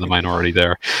that I'm in the minority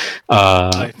there. I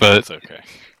think But it's okay.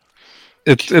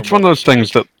 it's From it's one what of I those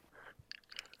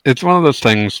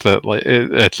things played. that like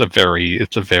it's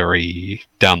a very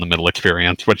down the middle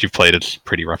experience. What you've played is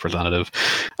pretty representative.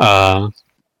 But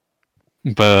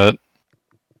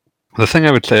the thing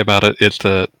I would say about it is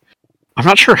that I'm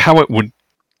not sure how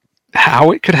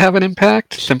it could have an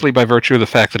impact simply by virtue of the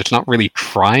fact that it's not really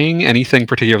trying anything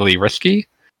particularly risky.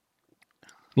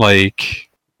 Like,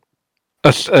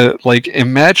 like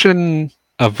imagine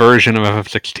a version of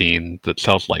FF16 that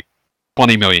sells like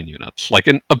 20 million units, like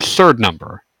an absurd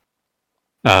number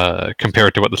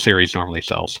compared to what the series normally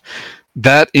sells.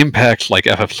 That impacts like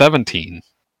FF17,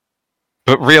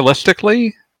 but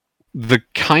realistically, the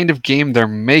kind of game they're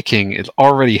making is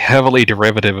already heavily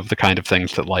derivative of the kind of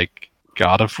things that like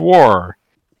God of War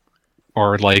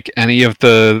or like any of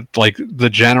the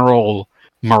general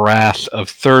morass of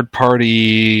third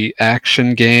party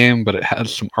action game, but it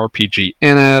has some RPG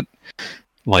in it,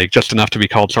 like just enough to be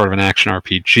called sort of an action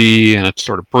RPG, and it's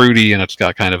sort of broody, and it's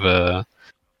got kind of a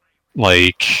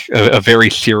very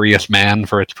serious man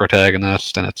for its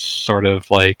protagonist, and it's sort of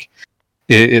like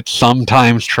it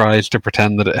sometimes tries to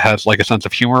pretend that it has like a sense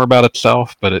of humor about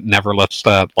itself, but it never lets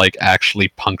that like actually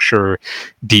puncture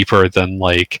deeper than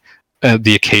like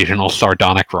the occasional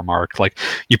sardonic remark. Like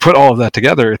you put all of that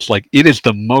together, it's like it is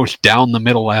the most down the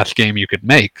middle ass game you could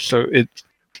make. So it's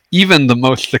even the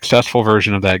most successful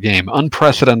version of that game,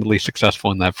 unprecedentedly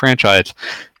successful in that franchise,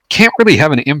 can't really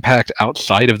have an impact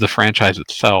outside of the franchise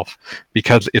itself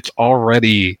because it's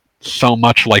already so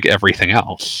much like everything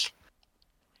else.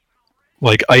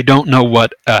 Like, I don't know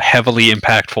what a heavily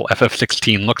impactful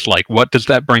FF16 looks like. What does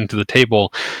that bring to the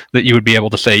table that you would be able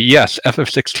to say, yes,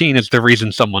 FF16 is the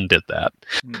reason someone did that?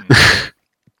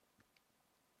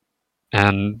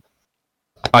 And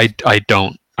I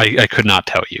could not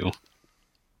tell you.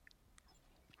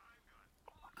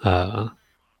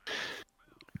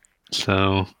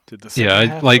 So did the second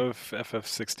half like of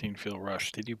FF16 feel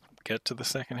rushed? Did you get to the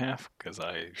second half? Because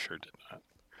I sure did not.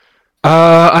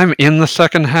 I'm in the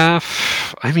second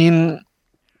half. I mean,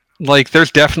 like,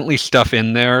 there's definitely stuff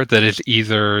in there that is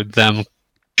either them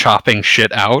chopping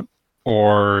shit out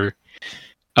or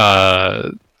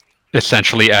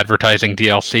essentially advertising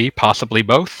DLC, possibly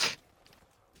both.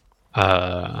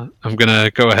 I'm gonna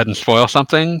go ahead and spoil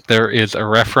something. There is a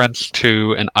reference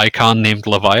to an icon named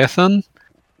Leviathan,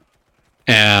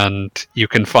 and you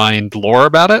can find lore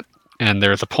about it. And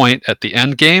there's a point at the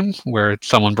end game where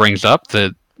someone brings up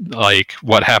that, like,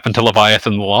 what happened to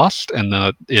Leviathan the Lost,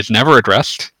 and it's never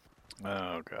addressed.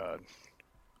 Oh god.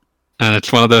 And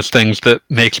it's one of those things that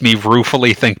makes me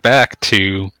ruefully think back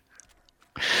to,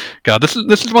 God, this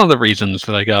is one of the reasons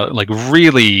that I got, like,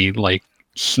 really, like,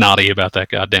 snotty about that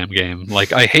goddamn game.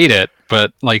 Like, I hate it,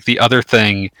 but, like, the other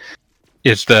thing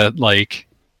is that, like,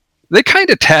 they kind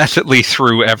of tacitly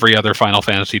threw every other Final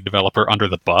Fantasy developer under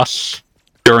the bus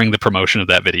during the promotion of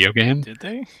that video game. Did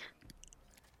they?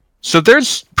 So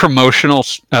there's promotional,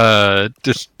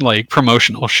 just like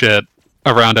promotional shit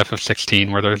around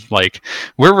FF16 where there's like,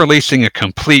 we're releasing a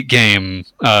complete game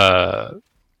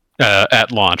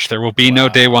at launch. There will be no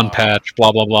day one patch.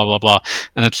 Blah blah blah blah blah.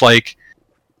 And it's like,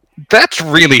 that's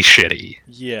really shitty.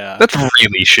 Yeah, that's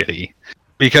really shitty.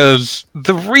 Because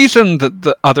the reason that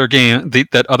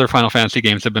that other Final Fantasy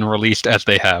games have been released as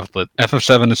they have, that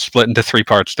FF7 is split into 3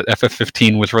 parts, that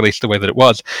FF15 was released the way that it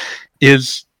was,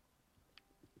 is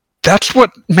that's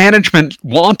what management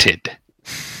wanted.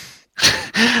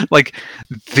 Like,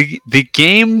 the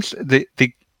games, the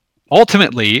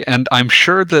ultimately, and I'm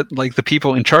sure that, like, the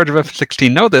people in charge of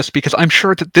FF16 know this, because I'm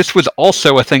sure that this was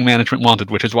also a thing management wanted,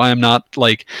 which is why I'm not,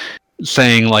 like,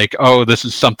 saying, like, oh, this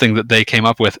is something that they came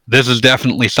up with. This is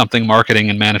definitely something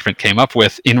marketing and management came up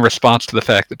with in response to the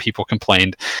fact that people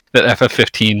complained that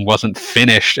FF15 wasn't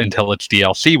finished until its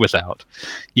DLC was out,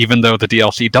 even though the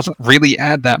DLC doesn't really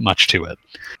add that much to it.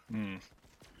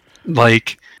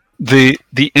 Like, the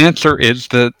answer is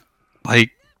that, like,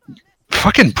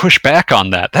 fucking push back on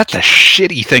that. That's a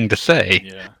shitty thing to say.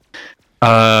 Yeah.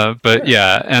 But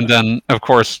yeah, and then, of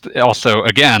course, also,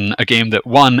 again, a game that,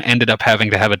 one, ended up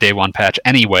having to have a day one patch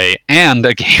anyway, and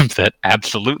a game that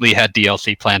absolutely had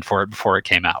DLC planned for it before it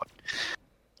came out.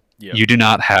 Yep. You do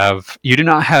not have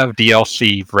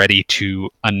DLC ready to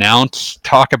announce,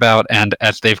 talk about, and,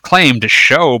 as they've claimed,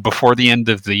 show before the end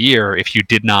of the year if you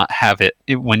did not have it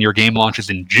when your game launches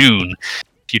in June,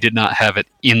 if you did not have it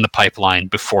in the pipeline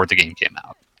before the game came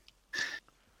out.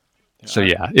 So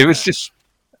yeah, it was just...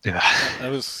 I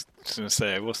was going to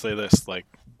say, I will say this, like,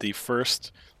 the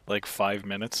first, like, 5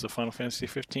 minutes of Final Fantasy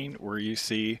 15, where you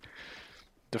see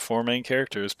the 4 main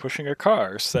characters pushing a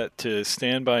car set to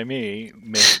Stand By Me,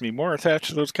 makes me more attached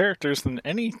to those characters than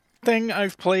anything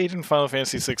I've played in Final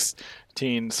Fantasy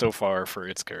 16 so far for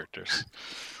its characters.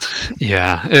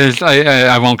 Yeah,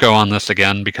 I won't go on this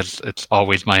again because it's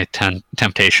always my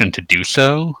temptation to do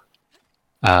so.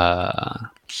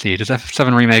 See, does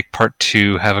FF7 Remake Part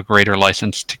 2 have a greater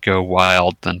license to go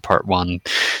wild than Part 1?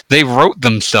 They wrote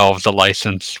themselves a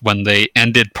license when they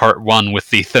ended Part 1 with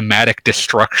the thematic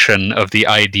destruction of the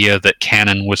idea that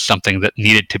canon was something that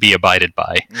needed to be abided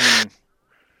by.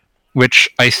 Which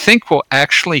I think will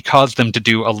actually cause them to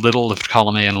do a little of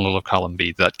Column A and a little of Column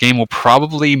B. That game will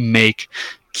probably make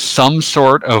some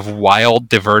sort of wild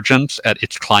divergence at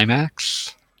its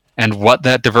climax, and what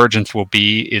that divergence will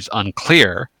be is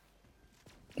unclear.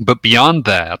 But beyond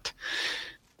that,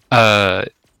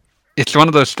 it's one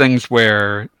of those things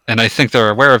where, and I think they're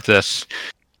aware of this,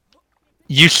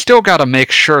 you still got to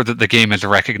make sure that the game is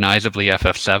recognizably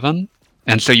FF7,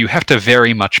 and so you have to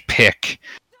very much pick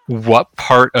what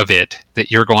part of it that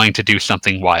you're going to do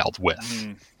something wild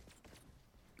with.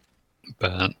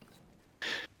 But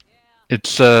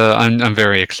it's I'm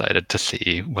very excited to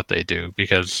see what they do,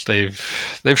 because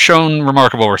they've shown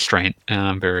remarkable restraint, and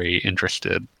I'm very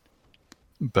interested.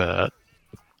 But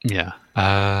yeah,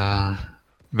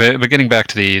 but getting back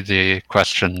to the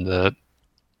question that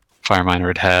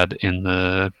Fireminer had in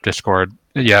the Discord,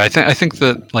 yeah, I think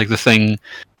that, like, the thing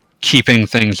keeping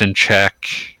things in check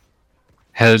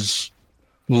has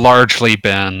largely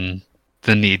been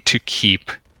the need to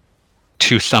keep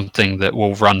to something that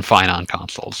will run fine on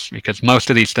consoles, because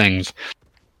most of these things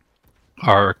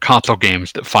are console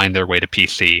games that find their way to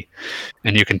PC.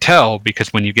 And you can tell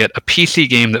because when you get a PC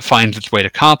game that finds its way to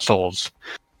consoles,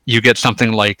 you get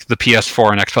something like the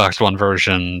PS4 and Xbox One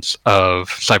versions of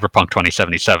Cyberpunk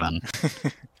 2077.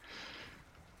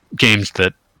 Games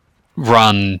that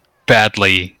run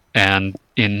badly and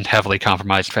in heavily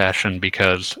compromised fashion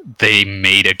because they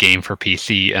made a game for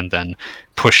PC and then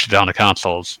pushed it onto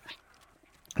consoles.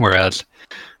 Whereas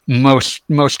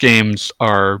most games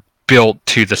are built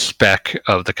to the spec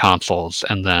of the consoles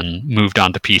and then moved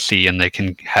onto PC, and they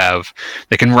can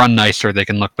run nicer, they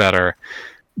can look better,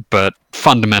 but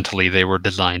fundamentally they were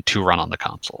designed to run on the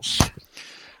consoles.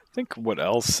 I think what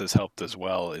else has helped as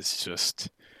well is just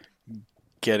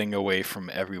getting away from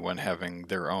everyone having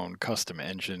their own custom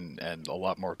engine and a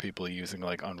lot more people using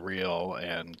like Unreal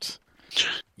and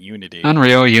Unity.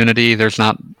 Unity, there's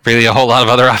not really a whole lot of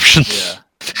other options. Yeah.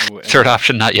 Third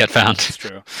option not yet found. That's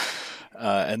true.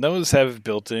 And those have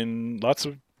lots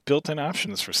of built-in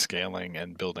options for scaling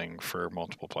and building for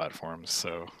multiple platforms.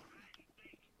 So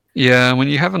yeah, when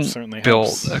you haven't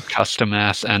built helps. a custom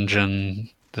ass engine,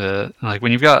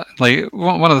 when you've got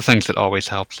one of the things that always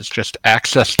helps is just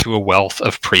access to a wealth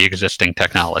of pre-existing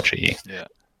technology. Yeah.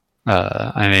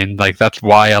 I mean, that's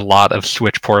why a lot of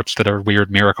Switch ports that are weird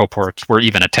miracle ports were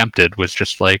even attempted. Was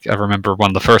just I remember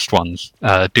one of the first ones,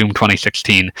 Doom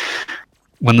 2016.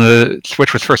 When the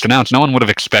Switch was first announced, no one would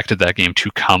have expected that game to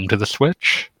come to the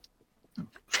Switch,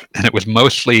 and it was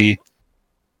mostly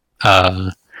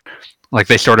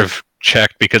they sort of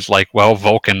checked because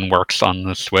Vulkan works on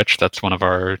the Switch. That's one of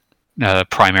our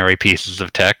primary pieces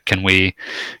of tech. Can we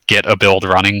get a build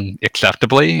running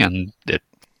acceptably? And it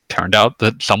turned out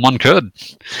that someone could.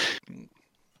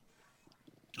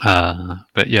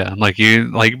 But yeah,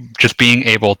 just being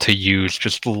able to use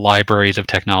just libraries of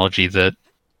technology that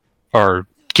are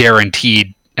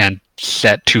guaranteed and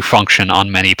set to function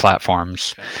on many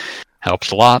platforms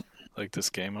helps a lot. Like this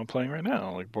game I'm playing right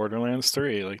now, like Borderlands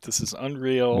 3. This is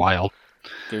Unreal. Wild.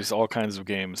 There's all kinds of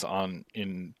games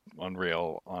in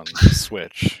Unreal on the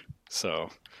Switch. So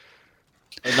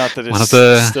not that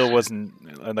it still wasn't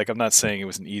I'm not saying it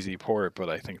was an easy port, but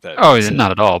I think that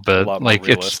not at all. But a lot more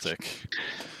realistic. It's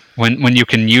when you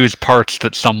can use parts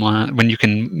that when you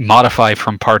can modify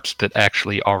from parts that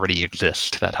actually already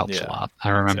exist, that helps a lot. I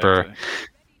remember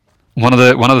one of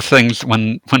the things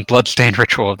when Bloodstained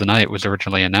Ritual of the Night was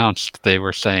originally announced, they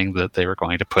were saying that they were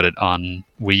going to put it on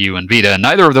Wii U and Vita, and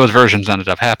neither of those versions ended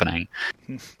up happening.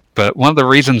 But one of the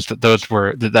reasons that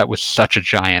that was such a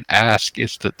giant ask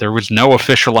is that there was no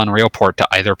official Unreal port to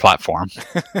either platform.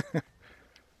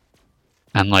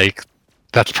 And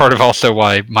that's part of also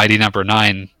why Mighty Number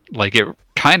 9, it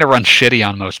kind of runs shitty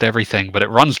on most everything, but it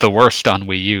runs the worst on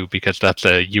Wii U because that's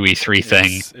a UE3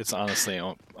 thing. It's honestly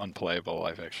unplayable.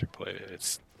 I've actually played it.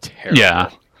 It's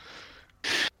terrible.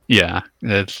 Yeah.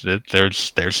 There's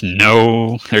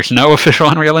no official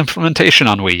Unreal implementation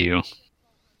on Wii U.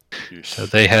 So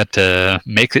they had to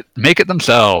make it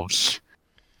themselves.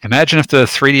 Imagine if the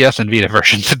 3DS and Vita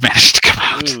versions had managed to come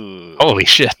out. Ooh. Holy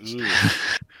shit. Ooh.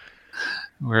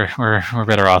 We're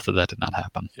better off that did not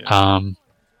happen. Yeah.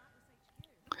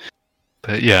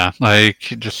 But yeah,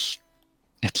 it's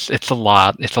a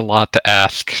lot. It's a lot to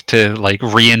ask to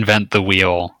reinvent the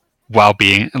wheel while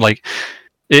being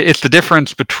it's the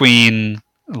difference between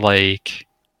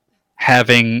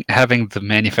having the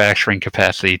manufacturing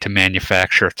capacity to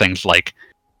manufacture things like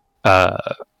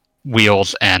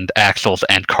wheels and axles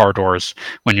and car doors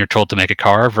when you're told to make a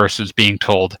car versus being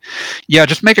told, yeah,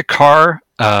 just make a car.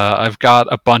 I've got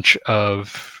a bunch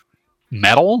of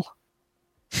metal.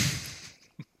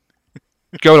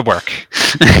 Go to work.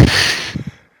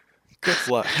 Good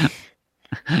luck.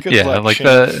 It's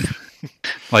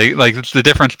the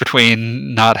difference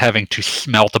between not having to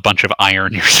smelt a bunch of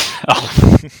iron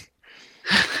yourself.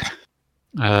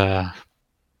 And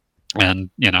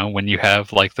when you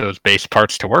have those base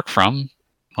parts to work from,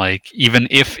 even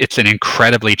if it's an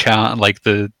incredibly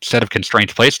the set of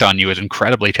constraints placed on you is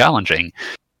incredibly challenging,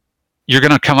 you're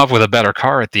going to come up with a better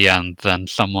car at the end than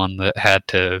someone that had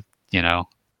to, you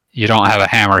don't have a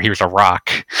hammer, here's a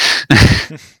rock.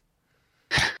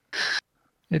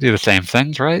 They do the same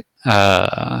things, right?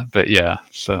 But yeah,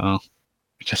 so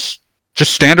just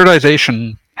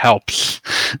standardization helps.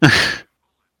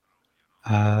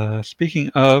 Speaking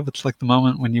of, it's like the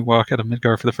moment when you walk out of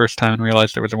Midgar for the first time and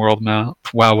realize there was a world map.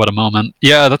 Wow, what a moment.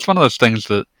 Yeah, that's one of those things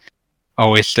that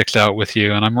always sticks out with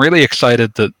you, and I'm really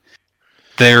excited that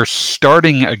they're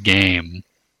starting a game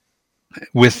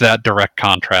with that direct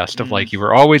contrast of you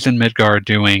were always in Midgar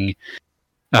doing,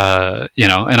 and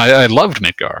I loved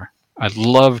Midgar. I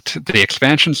loved the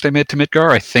expansions they made to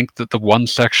Midgar. I think that the one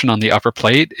section on the upper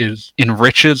plate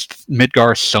enriches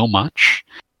Midgar so much.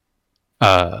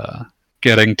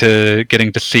 Getting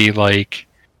to see like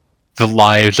the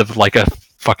lives of like a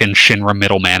fucking Shinra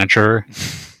middle manager,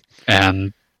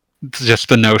 and just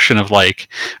the notion of like,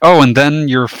 oh, and then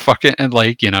you're fucking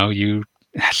like, you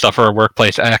suffer a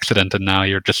workplace accident and now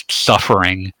you're just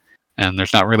suffering, and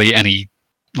there's not really any,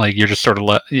 like, you're just sort of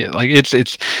like,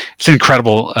 it's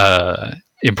incredible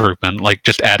improvement. Like,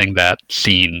 just adding that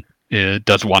scene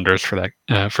does wonders for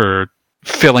that, for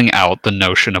filling out the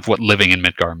notion of what living in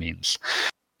Midgar means.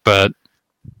 But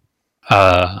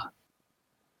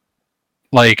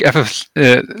like FF,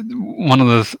 one of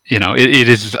the, it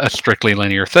is a strictly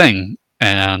linear thing,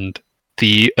 and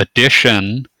the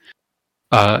addition,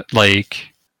 like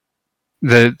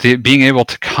the being able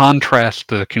to contrast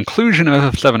the conclusion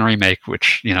of FF7 Remake,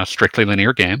 which, strictly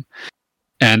linear game,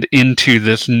 and into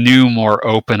this new, more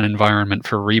open environment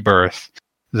for Rebirth.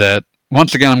 That,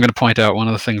 once again, I'm going to point out, one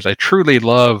of the things I truly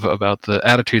love about the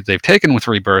attitude they've taken with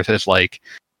Rebirth is like,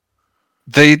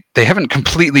 they haven't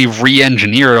completely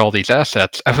re-engineered all these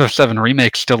assets. FF7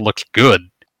 Remake still looks good.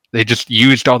 They just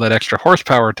used all that extra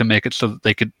horsepower to make it so that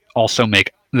they could also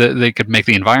make the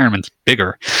environments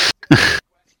bigger.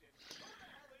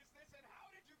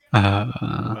 Wow,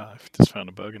 I've just found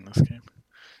a bug in this game.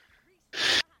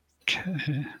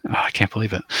 Okay. Oh, I can't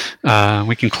believe it.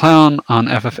 We can clown on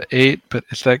FF8, but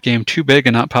is that game too big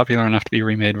and not popular enough to be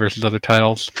remade versus other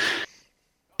titles?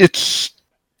 It's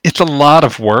a lot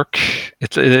of work.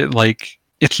 It's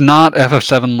not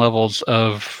FF7 levels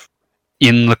of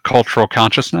in the cultural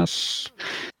consciousness.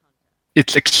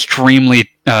 It's extremely.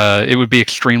 It would be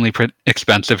extremely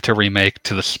expensive to remake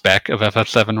to the spec of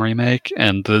FF7 Remake,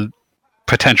 and the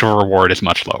potential reward is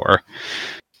much lower.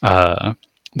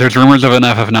 There's rumors of an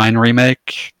FF9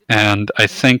 remake, and I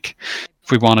think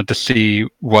if we wanted to see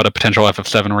what a potential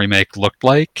FF7 remake looked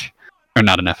like, or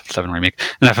not an FF7 remake,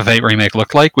 an FF8 remake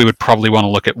looked like, we would probably want to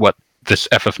look at what this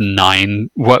FF9,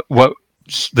 what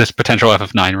this potential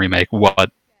FF9 remake,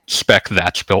 what spec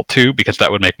that's built to, because that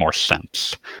would make more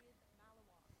sense.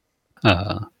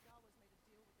 But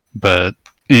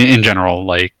in general,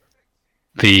 like,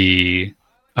 the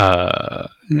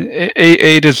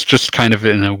 8 is just kind of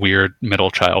in a weird middle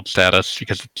child status,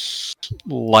 because it's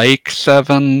like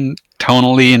 7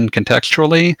 tonally and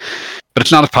contextually, but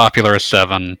it's not as popular as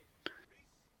 7.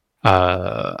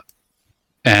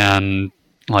 And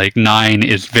like 9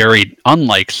 is very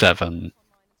unlike 7,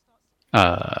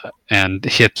 and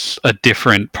hits a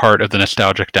different part of the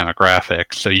nostalgic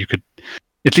demographic. So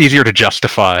it's easier to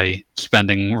justify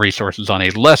spending resources on a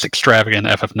less extravagant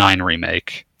FF9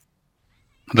 remake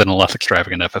than a less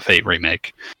extravagant FF8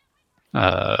 remake.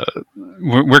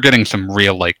 We're getting some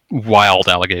real, like, wild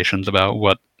allegations about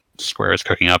what Square is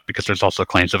cooking up, because there's also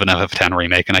claims of an FF10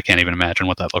 remake, and I can't even imagine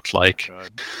what that looks like.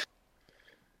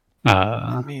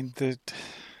 I mean, the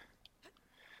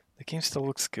game still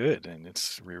looks good, and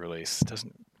it's re-released.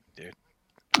 Doesn't it?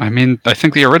 I mean, I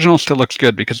think the original still looks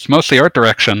good because it's mostly art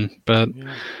direction, but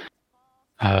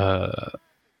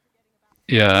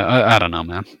yeah, I don't know,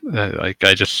 man. Like,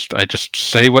 I just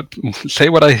say what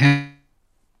I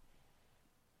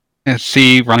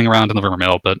see running around in the rumor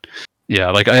mill, but yeah,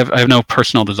 like, I have no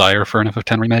personal desire for an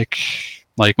FF10 remake.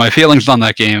 Like, my feelings on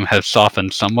that game have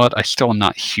softened somewhat. I still am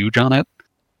not huge on it.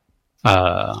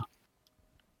 But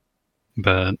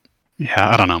yeah,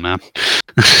 I don't know, man.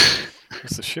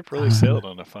 Has the ship really sailed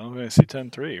on a Final Fantasy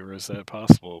X-3, or is that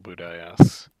possible? Budai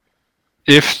asks.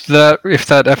 If that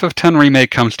FF10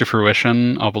 remake comes to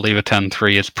fruition, I'll believe a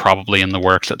 10.3 is probably in the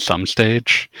works at some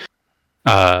stage.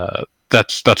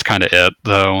 That's kind of it,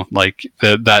 though. Like,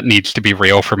 that needs to be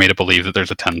real for me to believe that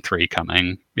there's a 10.3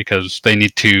 coming, because they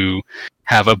need to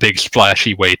have a big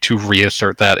splashy way to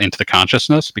reassert that into the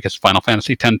consciousness, because Final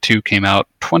Fantasy X-2 came out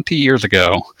 20 years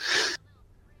ago.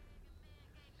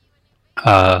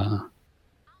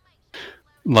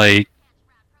 Like,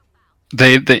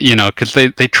 they because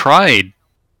they tried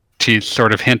to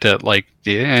sort of hint at, like,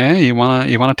 yeah, you want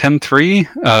a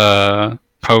 10.3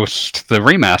 post the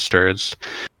remasters,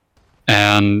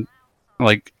 and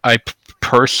like, I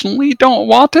personally don't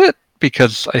want it,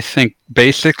 because I think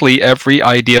basically every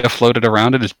idea floated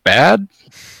around it is bad.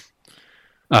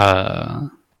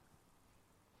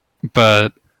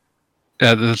 But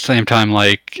at the same time,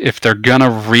 like, if they're gonna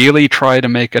really try to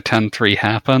make a 10.3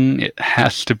 happen, it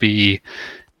has to be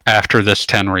after this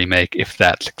 10 remake, if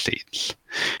that succeeds.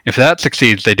 If that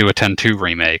succeeds, they do a 10.2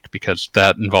 remake, because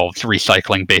that involves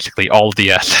recycling basically all of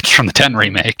the assets from the 10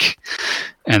 remake,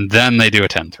 and then they do a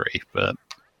 10.3. But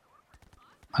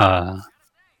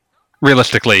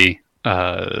realistically,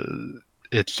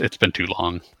 it's been too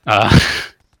long.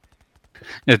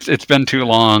 It's been too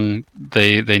long.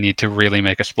 They need to really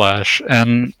make a splash,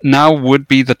 and now would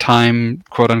be the time,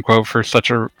 quote unquote, for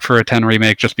a 10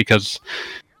 remake, just because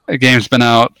a game's been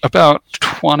out about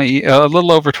a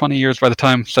little over 20 years. By the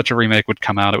time such a remake would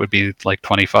come out, it would be like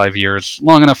 25 years,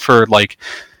 long enough for like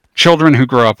children who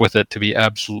grow up with it to be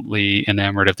absolutely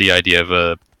enamored of the idea of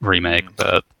a remake.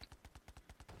 But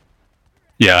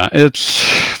yeah,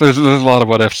 there's a lot of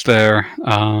what ifs there.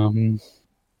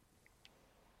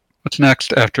 What's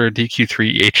next after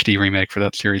DQ3 HD remake for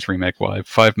that series remake? Why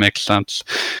 5 makes sense.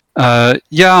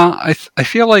 Yeah, I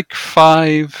feel like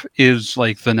 5 is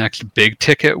like the next big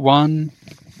ticket one.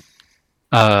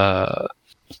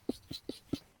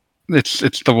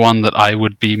 It's the one that I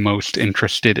would be most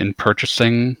interested in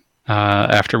purchasing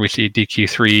after we see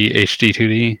DQ3 HD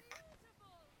 2D.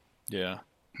 Yeah.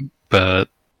 But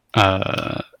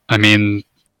I mean,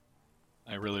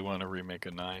 I really want to remake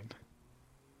a 9.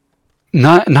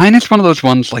 9 is one of those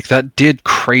ones like that did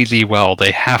crazy well.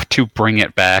 They have to bring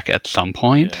it back at some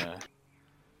point.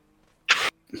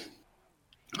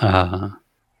 Yeah.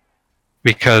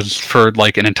 Because for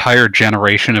like an entire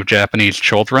generation of Japanese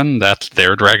children, that's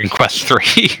their Dragon Quest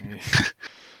 3.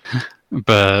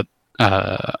 But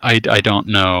I don't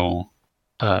know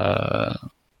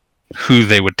who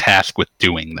they would task with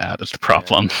doing that is the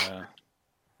problem. Yeah.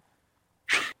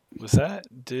 Was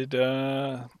that did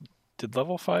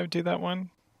level 5 do that one?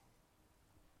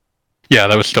 Yeah,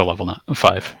 that was still level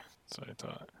 5. Okay. So I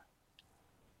thought.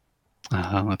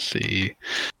 Let's see.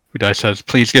 Udai says,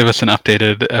 please give us an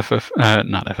updated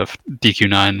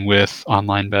DQ9 with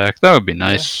online back. That would be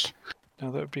nice. Yeah.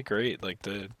 No, that would be great. Like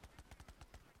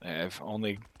I've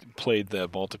only played the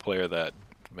multiplayer that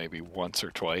maybe once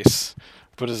or twice,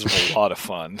 but it was a lot of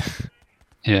fun.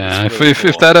 Yeah, really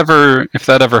if that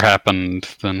ever happened,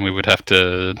 then we'd have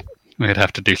to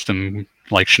do some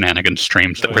like shenanigans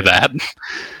streams that were that.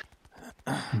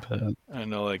 But I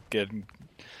know, like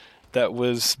that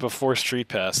was before Street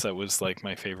Pass. That was like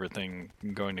my favorite thing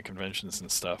going to conventions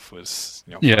and stuff. Was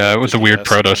yeah, it was a weird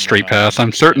proto Street Pass.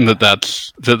 I'm certain that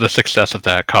the success of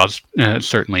that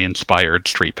certainly inspired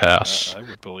Street Pass. I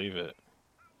would believe it,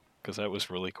 because that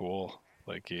was really cool.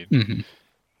 Like you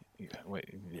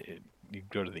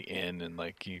go to the inn and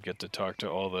like you get to talk to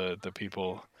all the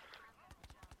people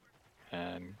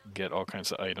and get all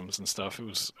kinds of items and stuff. It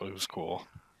was cool.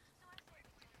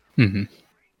 Mm-hmm.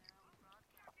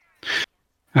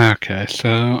 Okay,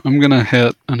 so I'm going to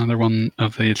hit another one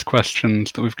of these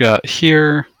questions that we've got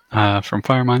here from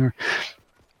Fireminer.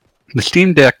 The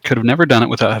Steam Deck could have never done it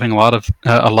without having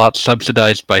a lot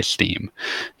subsidized by Steam,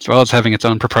 as well as having its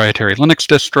own proprietary Linux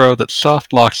distro that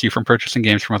soft locks you from purchasing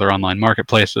games from other online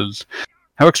marketplaces.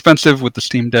 How expensive would the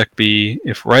Steam Deck be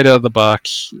if right out of the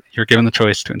box you're given the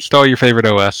choice to install your favorite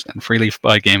OS and freely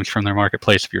buy games from their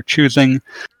marketplace of your choosing?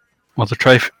 Will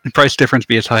the price difference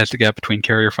be as high as the gap between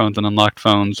carrier phones and unlocked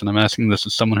phones? And I'm asking this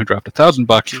as someone who dropped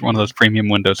 $1,000 for one of those premium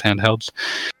Windows handhelds.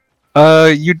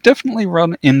 You definitely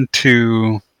run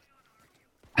into...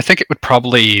 I think it would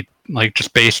probably, like,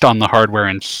 just based on the hardware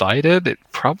inside it'd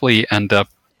probably end up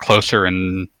closer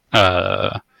in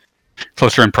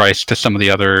price to some of the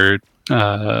other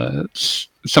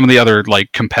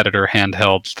like competitor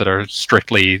handhelds that are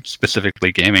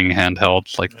specifically gaming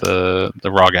handhelds, like the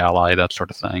ROG Ally, that sort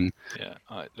of thing. Yeah.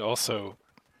 Also,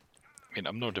 I mean,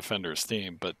 I'm no defender of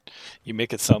Steam, but you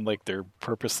make it sound like they're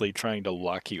purposely trying to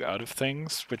lock you out of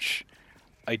things, which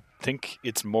I think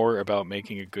it's more about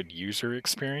making a good user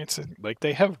experience. Like,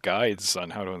 they have guides on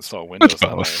how to install Windows. It's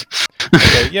both.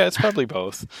 Okay, yeah, it's probably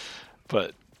both,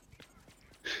 but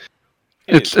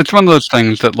it's one of those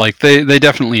things that like they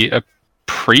definitely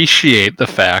appreciate the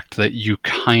fact that you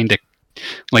kind of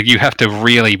like you have to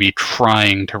really be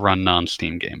trying to run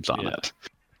non-Steam games on it.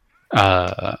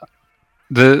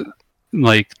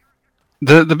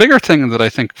 The bigger thing that I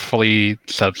think fully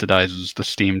subsidizes the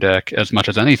Steam Deck as much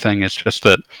as anything is just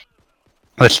that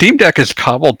the Steam Deck is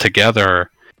cobbled together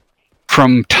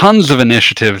from tons of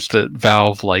initiatives that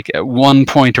Valve, like, at one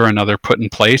point or another put in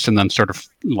place and then sort of,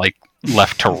 like,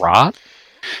 left to rot.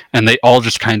 And they all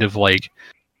just kind of, like,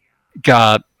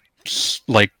 got,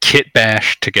 like, kit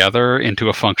bashed together into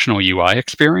a functional UI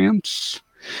experience.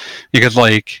 Because,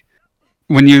 like,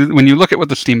 when you look at what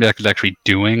the Steam Deck is actually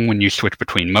doing when you switch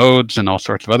between modes and all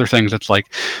sorts of other things, it's like,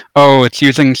 oh, it's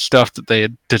using stuff that they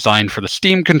had designed for the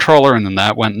Steam controller, and then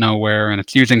that went nowhere, and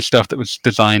it's using stuff that was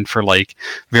designed for like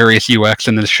various UX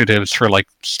initiatives for like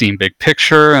Steam Big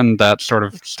Picture and that sort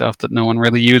of stuff that no one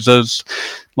really uses.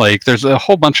 Like, there's a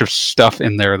whole bunch of stuff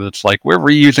in there that's like, we're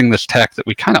reusing this tech that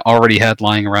we kind of already had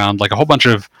lying around, like a whole bunch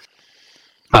of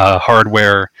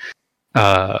hardware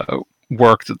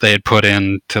work that they had put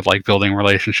into like building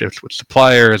relationships with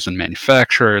suppliers and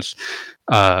manufacturers.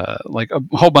 Like a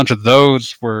whole bunch of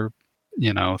those were,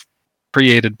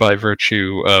 created by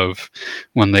virtue of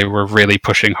when they were really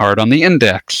pushing hard on the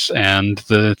index and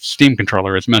the Steam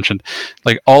controller, as mentioned.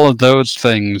 Like all of those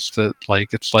things that,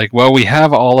 like, it's like, well, we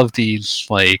have all of these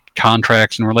like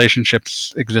contracts and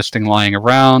relationships existing lying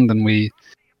around, and we,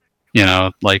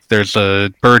 like there's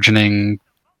a burgeoning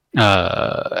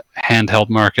handheld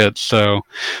market. So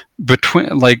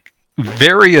between like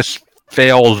various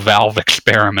failed Valve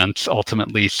experiments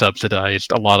ultimately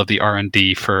subsidized a lot of the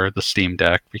R&D for the Steam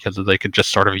Deck because they could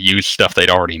just sort of use stuff they'd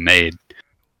already made.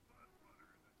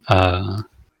 But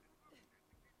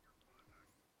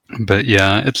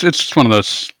yeah, it's just one of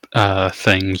those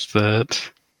things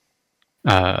that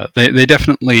they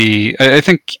definitely. I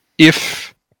think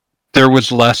if there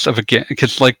was less of a game,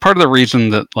 because like part of the reason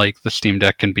that like the Steam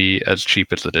Deck can be as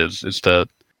cheap as it is that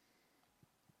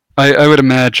I would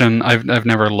imagine I've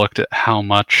never looked at how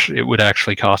much it would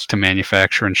actually cost to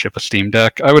manufacture and ship a Steam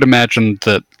Deck. I would imagine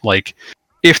that like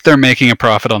if they're making a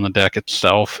profit on the deck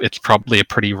itself, it's probably a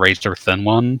pretty razor thin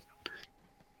one.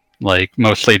 Like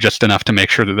mostly just enough to make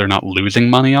sure that they're not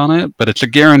losing money on it, but it's a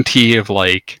guarantee of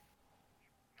like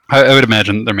I would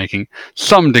imagine they're making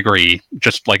some degree,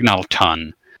 just like not a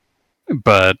ton,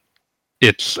 but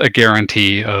it's a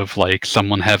guarantee of like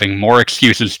someone having more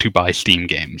excuses to buy Steam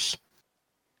games.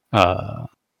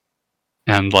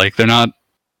 And like they're not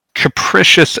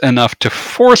capricious enough to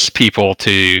force people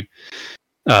to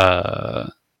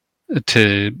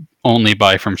only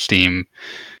buy from Steam,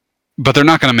 but they're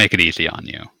not going to make it easy on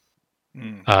you.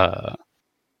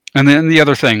 And then the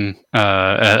other thing,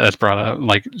 as brought up,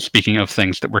 like speaking of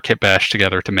things that were kit bashed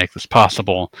together to make this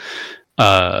possible,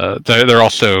 they're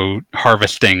also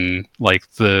harvesting like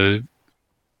the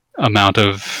amount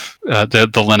of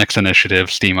the Linux initiative,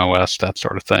 SteamOS, that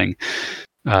sort of thing,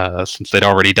 since they'd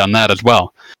already done that as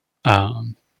well.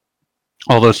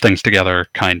 All those things together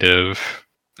kind of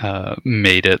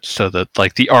made it so that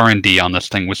like the R&D on this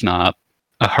thing was not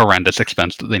a horrendous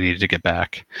expense that they needed to get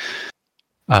back.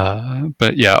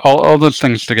 But yeah, all those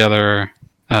things together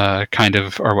kind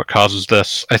of are what causes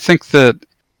this. I think that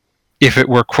if it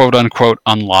were quote unquote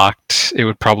unlocked, it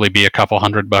would probably be a couple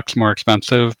 $100 more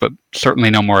expensive, but certainly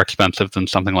no more expensive than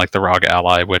something like the ROG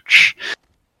Ally, which,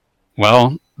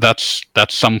 well, that's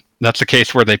a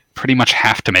case where they pretty much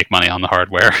have to make money on the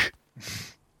hardware.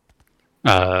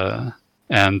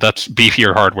 And that's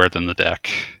beefier hardware than the deck.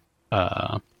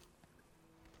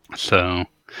 So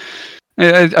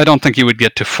I don't think you would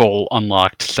get to full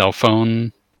unlocked cell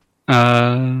phone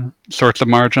sorts of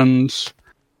margins.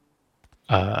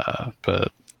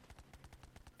 But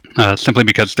simply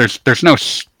because there's no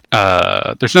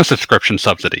subscription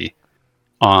subsidy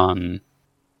on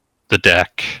the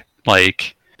deck.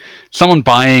 Like someone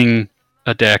buying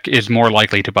a deck is more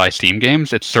likely to buy Steam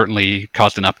games. It's certainly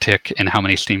caused an uptick in how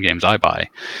many Steam games I buy.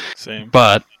 Same.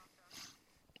 But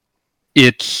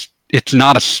it's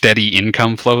not a steady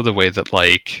income flow the way that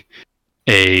like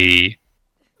a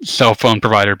cell phone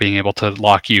provider being able to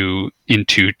lock you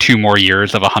into 2 more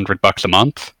years of $100 a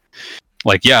month.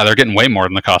 Like, yeah, they're getting way more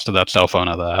than the cost of that cell phone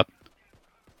of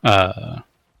that.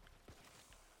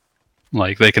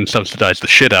 Like they can subsidize the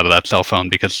shit out of that cell phone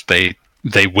because they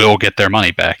will get their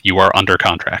money back. You are under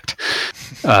contract.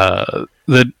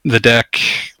 The deck,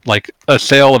 like a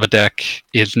sale of a deck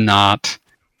is not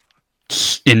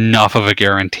enough of a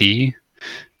guarantee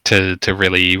to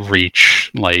really reach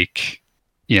like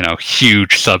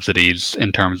huge subsidies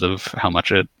in terms of how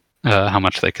much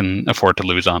they can afford to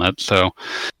lose on it. So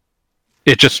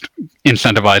it just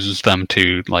incentivizes them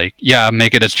to like, yeah,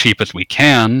 make it as cheap as we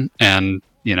can, and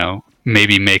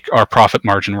maybe make our profit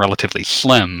margin relatively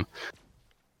slim.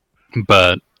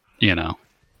 But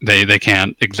they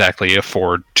can't exactly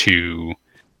afford to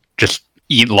just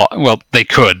eat well, they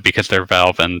could, because they're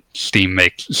Valve, and Steam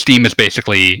is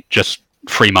basically just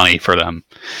free money for them.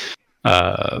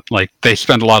 Like they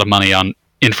spend a lot of money on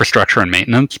infrastructure and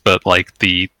maintenance, but like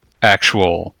the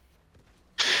actual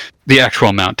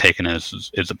amount taken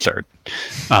is absurd.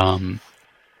 I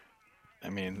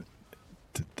mean,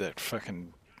 that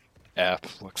fucking app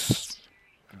looks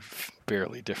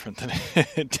barely different than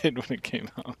it did when it came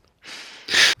out.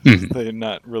 Mm-hmm. They're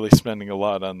not really spending a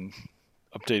lot on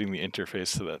updating the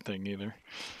interface to that thing either.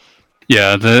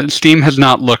 Yeah, the Steam has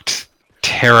not looked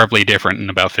terribly different in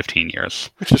about 15 years.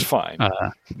 Which is fine.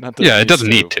 It doesn't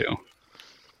need to.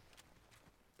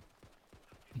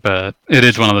 But it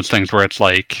is one of those things where it's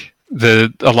like a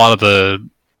lot of the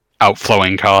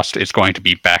outflowing cost is going to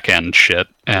be back-end shit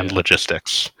and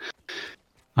logistics.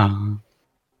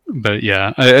 But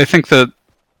yeah, I think that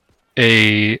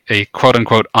a quote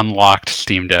unquote unlocked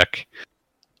Steam Deck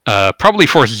probably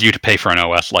forces you to pay for an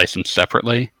OS license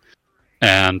separately,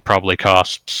 and probably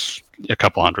costs a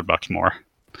couple $100 more.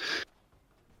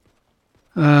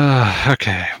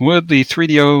 Okay. Would the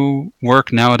 3DO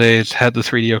work nowadays had the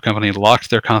 3DO company locked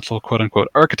their console quote unquote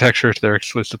architecture to their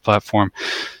exclusive platform?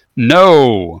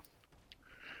 No.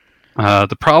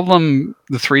 The problem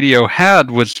the 3DO had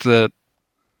was that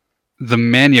the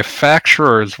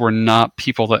manufacturers were not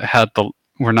people that had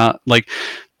were not like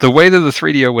the way that the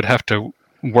 3DO would have to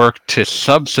work to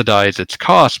subsidize its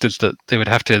cost is that they would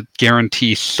have to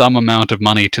guarantee some amount of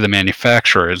money to the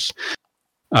manufacturers.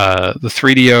 The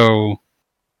 3DO,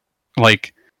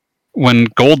 like when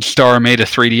Gold Star made a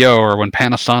 3DO or when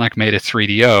Panasonic made a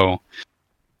 3DO,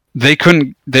 they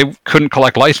couldn't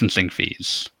collect licensing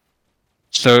fees.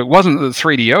 So it wasn't that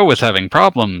 3DO was having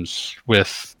problems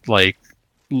with like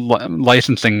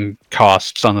licensing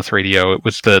costs on the 3DO. It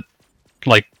was that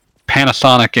like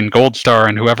Panasonic and Gold Star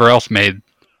and whoever else made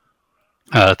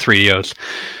 3DOs,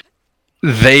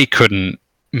 they couldn't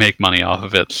make money off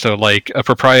of it. So like a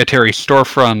proprietary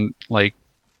storefront like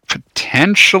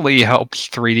potentially helps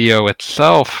 3DO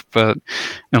itself, but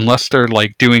unless they're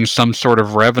like doing some sort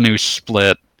of revenue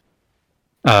split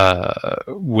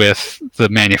with the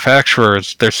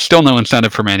manufacturers, there's still no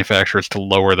incentive for manufacturers to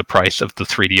lower the price of the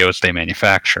 3DOs they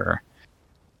manufacture.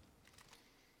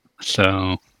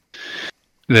 So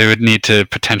they would need to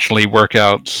potentially work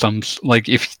out some, like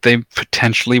if they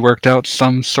potentially worked out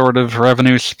some sort of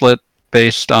revenue split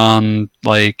based on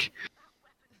like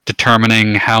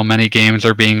determining how many games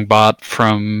are being bought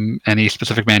from any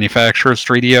specific manufacturer's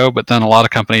 3DO, but then a lot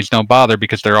of companies don't bother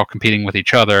because they're all competing with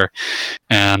each other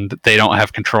and they don't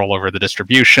have control over the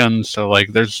distribution. So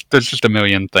like there's just a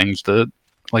million things that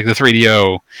like the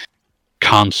 3DO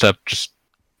concept just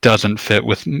doesn't fit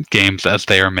with games as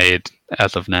they are made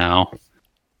as of now.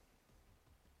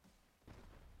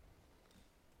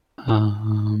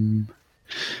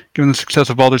 Given the success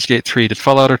of Baldur's Gate 3, did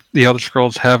Fallout or The Elder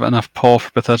Scrolls have enough pull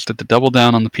for Bethesda to double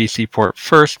down on the PC port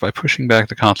first by pushing back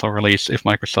the console release if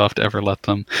Microsoft ever let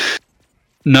them?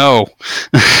 No.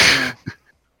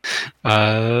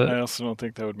 I also don't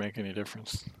think that would make any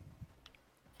difference.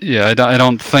 Yeah, I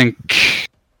don't think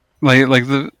like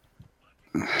the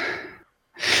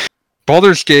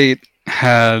Baldur's Gate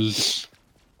has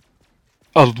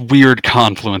a weird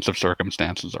confluence of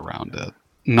circumstances around it.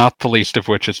 Not the least of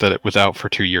which is that it was out for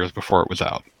 2 years before it was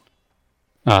out.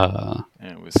 And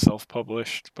it was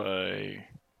self-published by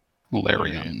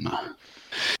Larian.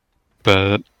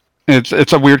 But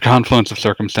it's a weird confluence of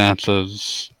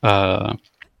circumstances. But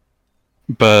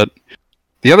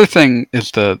the other thing is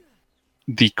that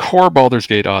the core Baldur's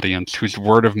Gate audience, whose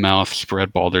word of mouth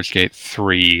spread Baldur's Gate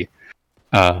 3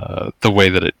 the way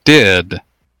that it did,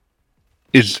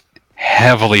 is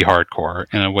heavily hardcore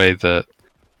in a way that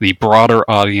the broader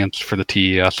audience for the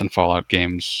TES and Fallout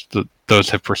games that those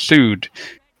have pursued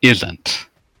isn't.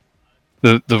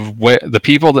 The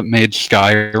people that made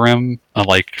Skyrim a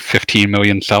like 15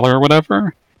 million seller or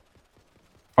whatever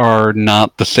are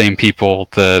not the same people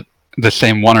that the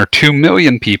same 1 or 2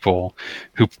 million people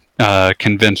who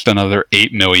convinced another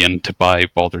 8 million to buy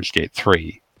Baldur's Gate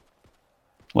 3.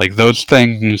 Like those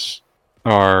things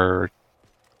are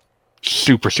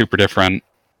super different.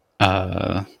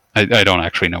 I don't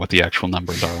actually know what the actual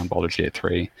numbers are on Baldur's Gate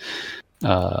 3.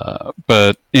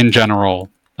 But in general,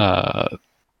 a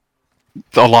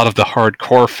lot of the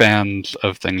hardcore fans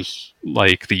of things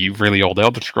like the really old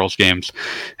Elder Scrolls games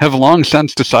have long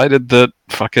since decided that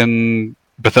fucking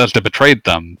Bethesda betrayed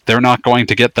them. They're not going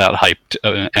to get that hyped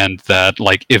and that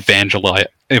like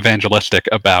evangelistic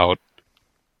about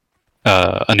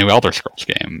a new Elder Scrolls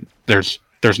game. There's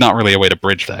not really a way to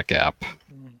bridge that gap.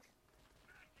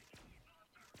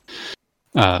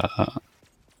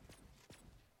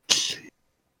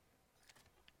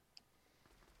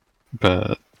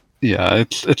 But yeah,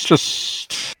 it's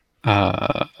just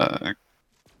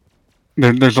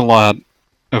there's a lot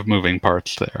of moving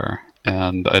parts there,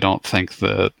 and I don't think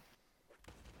that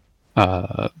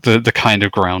the kind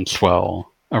of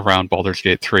groundswell around Baldur's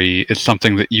Gate 3 is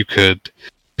something that you could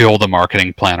build a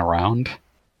marketing plan around.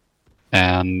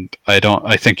 And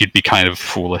I think you'd be kind of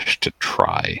foolish to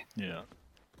try. Yeah.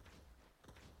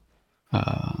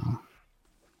 Let's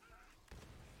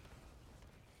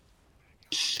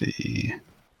see.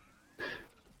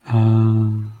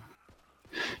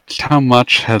 Just how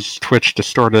much has Twitch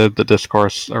distorted the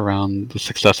discourse around the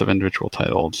success of individual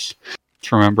titles?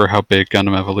 Just remember how big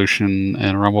Gundam Evolution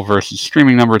and Rumbleverse's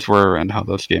streaming numbers were and how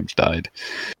those games died.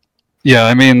 Yeah,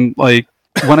 I mean, like,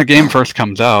 when a game first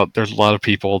comes out, there's a lot of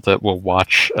people that will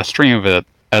watch a stream of it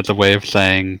as a way of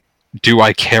saying, do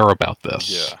I care about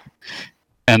this? Yeah.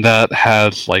 And that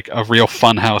has like a real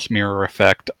funhouse mirror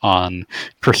effect on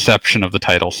perception of the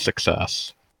title's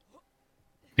success.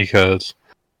 Because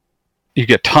you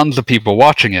get tons of people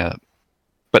watching it,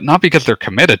 but not because they're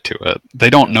committed to it. They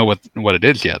don't know what it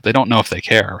is yet. They don't know if they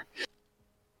care.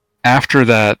 After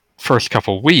that first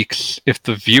couple weeks, if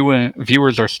the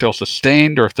viewers are still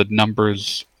sustained, or if the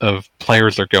numbers of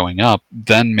players are going up,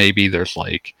 then maybe there's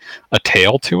like a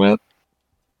tail to it.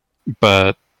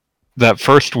 But that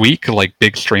first week, like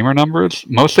big streamer numbers,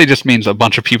 mostly just means a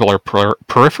bunch of people are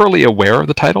peripherally aware of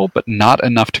the title, but not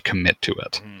enough to commit to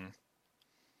it.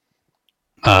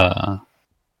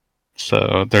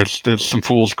 So there's some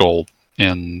fool's gold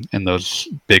in those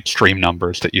big stream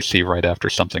numbers that you see right after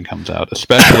something comes out,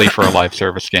 especially for a live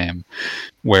service game,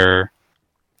 where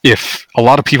if a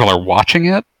lot of people are watching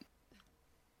it,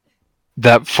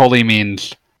 that fully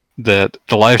means that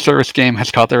the live service game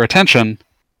has caught their attention.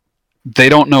 They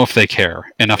don't know if they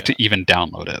care enough to even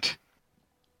download it.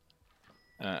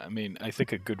 I mean, I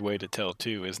think a good way to tell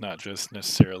too is not just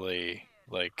necessarily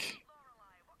like,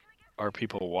 are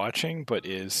people watching, but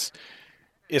is,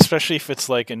 especially if it's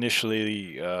like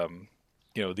initially,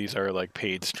 these are like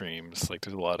paid streams. Like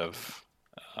there's a lot of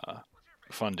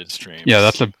funded streams. Yeah,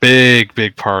 that's a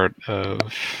big part of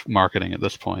marketing at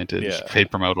this point, is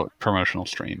paid promotional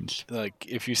streams. Like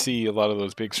if you see a lot of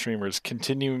those big streamers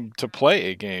continuing to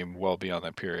play a game well beyond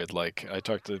that period, like I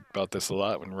talked about this a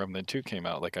lot when Remnant 2 came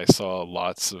out. Like I saw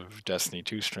lots of Destiny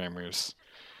 2 streamers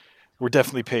were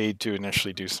definitely paid to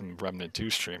initially do some Remnant 2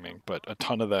 streaming, but a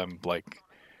ton of them like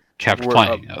kept were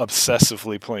playing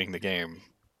obsessively playing the game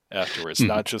afterwards,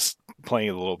 not just playing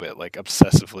it a little bit, like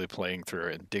obsessively playing through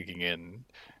it and digging in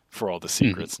for all the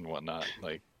secrets and whatnot.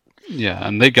 Like, yeah,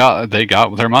 and they got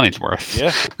their money's worth.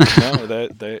 Yeah, no,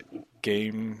 that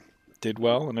game did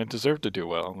well, and it deserved to do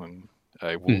well, and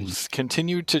I will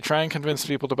continue to try and convince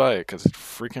people to buy it because it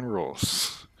freaking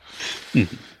rules.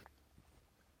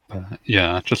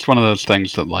 Yeah, just one of those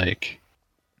things that like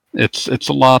it's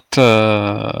a lot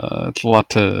to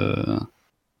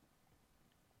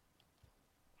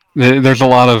there's a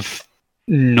lot of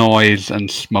noise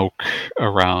and smoke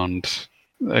around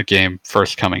a game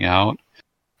first coming out,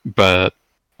 but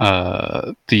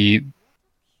the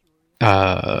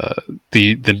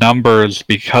numbers,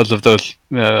 because of those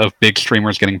of big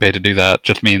streamers getting paid to do that,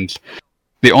 just means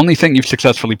the only thing you've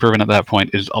successfully proven at that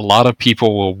point is a lot of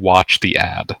people will watch the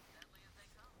ad.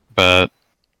 But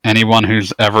anyone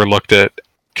who's ever looked at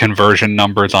conversion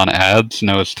numbers on ads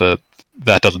knows that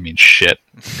doesn't mean shit.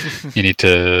 You need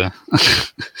to...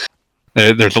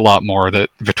 There's a lot more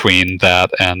between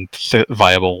that and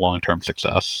viable long-term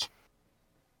success.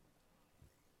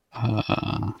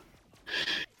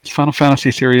 Is Final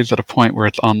Fantasy series at a point where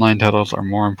its online titles are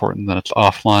more important than its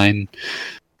offline?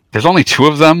 There's only 2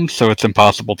 of them, so it's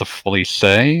impossible to fully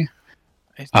say.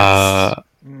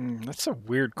 That's a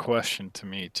weird question to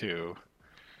me, too.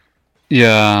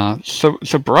 Yeah, so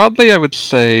broadly I would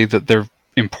say that they're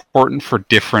important for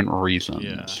different reasons.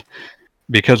 Yeah.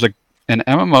 Because an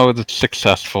MMO that's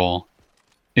successful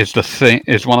is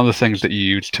one of the things that you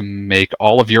use to make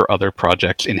all of your other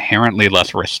projects inherently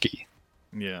less risky.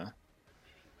 Yeah.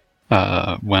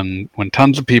 When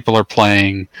tons of people are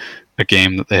playing a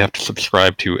game that they have to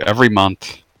subscribe to every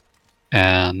month,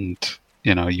 and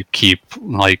you keep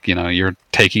you're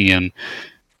taking in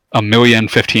 $1 million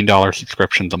 $15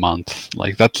 subscriptions a month.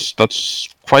 Like that's a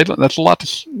lot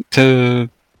to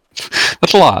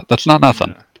that's a lot. That's not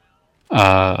nothing.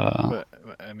 Yeah. But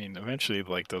I mean, eventually,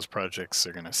 like those projects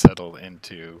are going to settle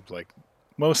into like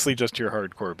mostly just your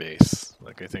hardcore base.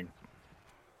 Like I think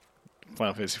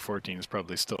Final Fantasy 14 is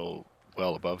probably still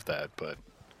well above that, but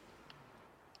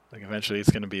like eventually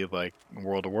it's going to be like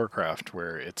World of Warcraft,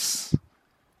 where it's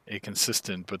a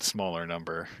consistent but smaller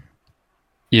number.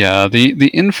 Yeah,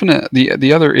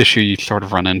 the other issue you sort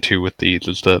of run into with these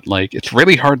is that like it's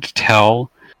really hard to tell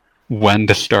when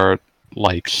to start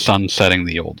like sunsetting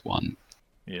the old one.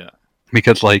 Yeah.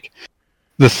 Because like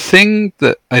the thing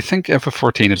that I think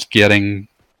FF14 is getting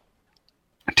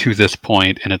to this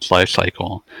point in its life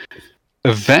cycle,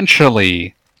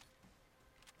 eventually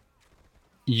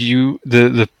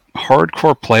the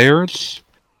hardcore players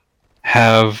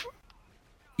have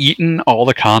eaten all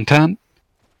the content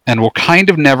and will kind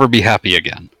of never be happy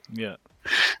again. Yeah.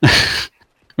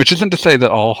 Which isn't to say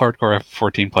that all hardcore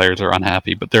F14 players are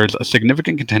unhappy, but there's a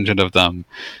significant contingent of them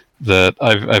that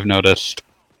I've noticed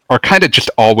are kind of just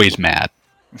always mad.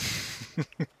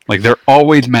 Like they're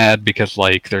always mad because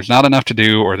like there's not enough to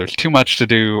do, or there's too much to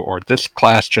do, or this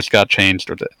class just got changed,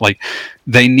 or like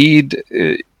they need.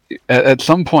 At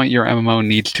some point, your MMO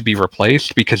needs to be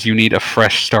replaced because you need a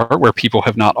fresh start where people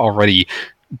have not already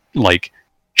like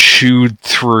chewed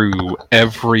through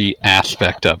every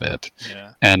aspect of it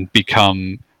Yeah. and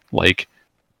become like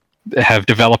have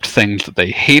developed things that they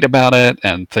hate about it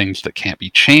and things that can't be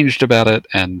changed about it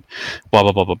and blah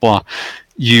blah blah blah blah.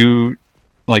 You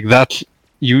like that's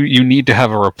you need to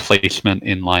have a replacement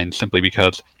in line simply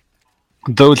because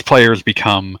those players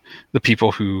become the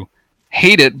people who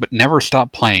hate it but never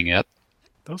stop playing it.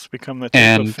 Those become the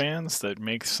type of And fans that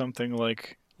make something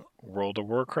like World of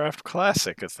Warcraft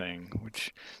Classic a thing,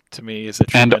 which to me is a and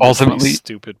tremendously ultimately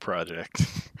stupid project.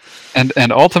 and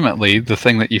ultimately the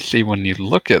thing that you see when you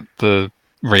look at the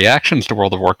reactions to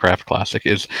World of Warcraft Classic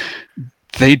is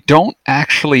they don't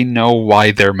actually know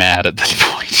why they're mad at this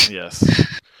point. Yes.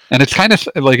 And it's kind of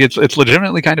like it's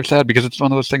legitimately kind of sad because it's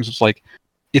one of those things. It's like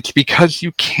it's because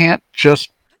you can't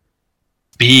just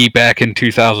be back in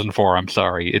 2004. I'm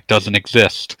sorry, it doesn't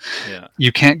exist. Yeah.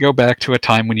 You can't go back to a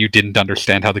time when you didn't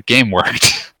understand how the game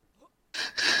worked.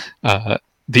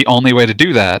 The only way to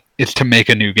do that is to make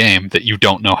a new game that you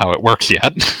don't know how it works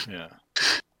yet.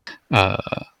 Yeah.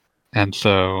 And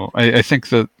so I think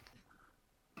that,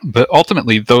 but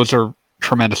ultimately those are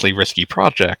tremendously risky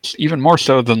projects, even more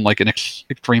so than like an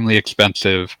extremely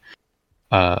expensive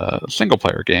single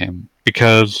player game,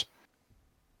 because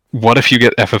what if you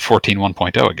get FF14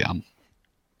 1.0 again?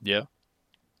 Yeah.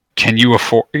 Can you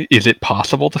afford? Is it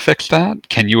possible to fix that?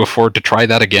 Can you afford to try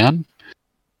that again?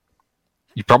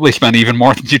 You probably spend even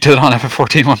more than you did on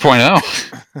FF14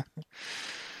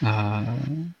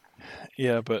 1.0.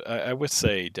 Yeah, but I would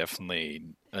say definitely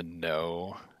a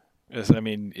no. As, I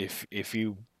mean, if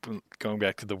you going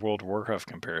back to the World of Warcraft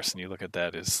comparison, you look at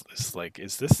that as like,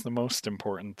 is this the most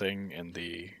important thing in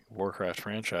the Warcraft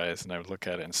franchise? And I would look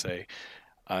at it and say,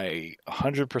 I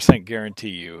 100% guarantee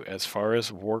you, as far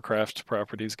as Warcraft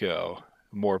properties go,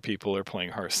 more people are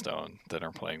playing Hearthstone than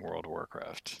are playing World of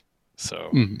Warcraft. So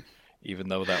Mhm. even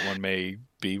though that one may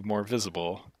be more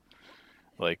visible,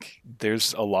 like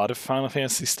there's a lot of Final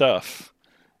Fantasy stuff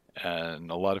and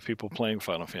a lot of people playing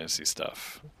Final Fantasy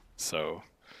stuff. So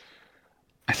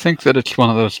I think that it's one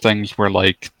of those things where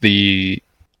like the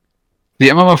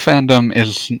MMO fandom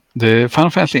is the Final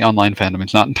Fantasy Online fandom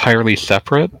is not entirely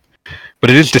separate, but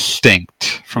it is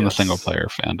distinct from the single yes, player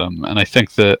fandom, and I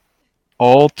think that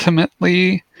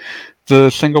ultimately the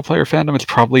single player fandom is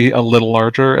probably a little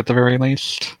larger at the very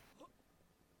least.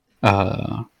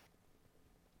 Uh,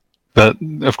 but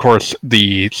of course,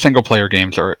 the single player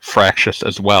games are fractious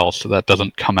as well, so that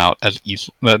doesn't come out as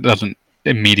easy. That doesn't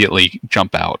immediately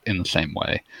jump out in the same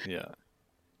way. yeah.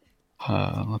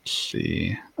 Let's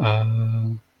see.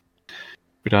 Budai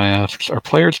asks, are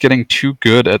players getting too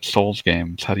good at Souls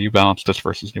games? How do you balance this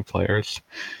versus new players?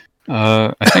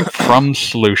 I think From's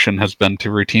solution has been to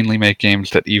routinely make games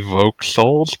that evoke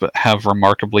Souls, but have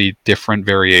remarkably different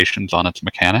variations on its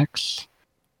mechanics.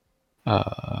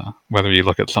 Whether you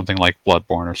look at something like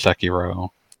Bloodborne or Sekiro.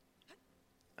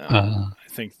 I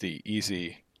think the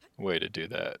easy way to do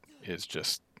that is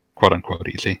just Quote unquote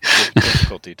easy.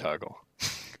 difficulty toggle.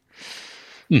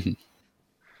 Mm-hmm.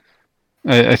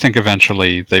 I think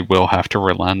eventually they will have to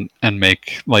relent and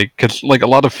make because a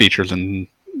lot of features in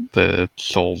the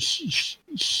Souls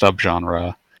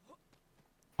subgenre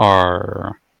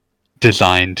are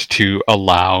designed to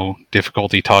allow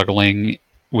difficulty toggling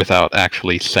without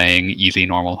actually saying easy,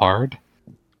 normal, hard.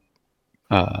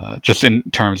 Just in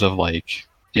terms of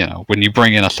when you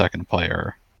bring in a second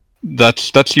player,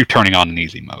 that's you turning on an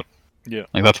easy mode. Yeah.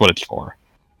 Like that's what it's for.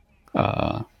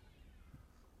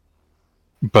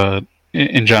 But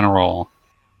in general,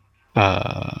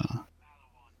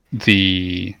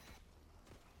 the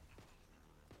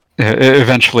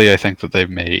eventually I think that they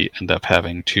may end up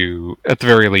having to, at the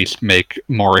very least, make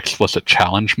more explicit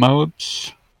challenge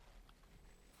modes.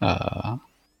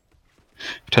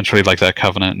 Potentially like that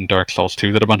Covenant in Dark Souls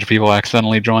 2 that a bunch of people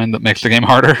accidentally joined that makes the game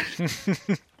harder.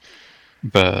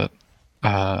 But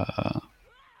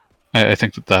I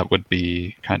think that would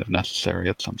be kind of necessary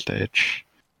at some stage.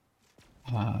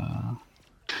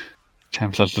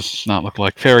 Tam says this does not look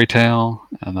like Fairy Tale,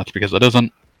 and that's because it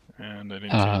doesn't. And I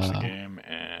didn't change the game,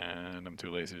 and I'm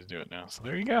too lazy to do it now. So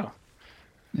there you go.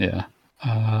 Yeah.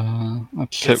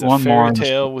 Let's It's hit a one more. fairy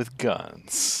tale with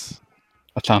guns.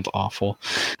 That sounds awful.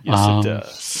 Yes, it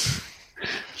does.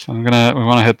 So we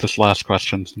want to hit this last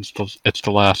question since it's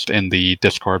the last in the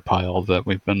Discord pile that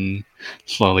we've been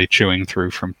slowly chewing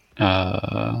through from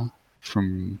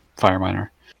Fireminer.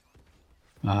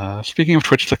 Speaking of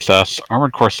Twitch success,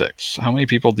 Armored Core 6. How many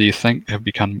people do you think have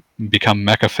become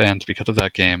mecha fans because of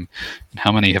that game? And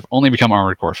how many have only become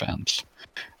Armored Core fans?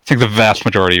 I think the vast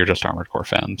majority are just Armored Core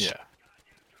fans. Yeah.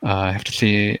 I have to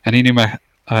see any new mecha.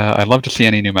 I'd love to see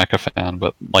any new mecha fan,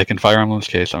 but like in Fire Emblem's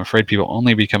case, I'm afraid people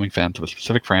only becoming fans of a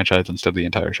specific franchise instead of the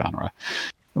entire genre.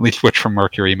 At least Witch from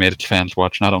Mercury made its fans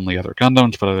watch not only other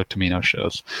Gundams but other Tomino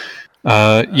shows.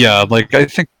 Yeah, like I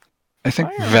think Fire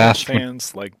Emblem vast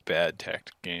fans like bad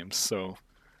tactic games, so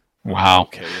I'm Wow.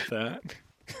 okay with that.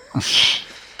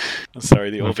 I'm sorry,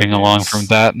 the older Moving along games- from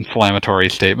that inflammatory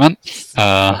statement.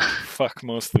 Fuck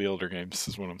most of the older games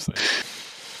is what I'm saying.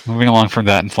 Moving along from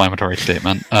that inflammatory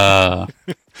statement.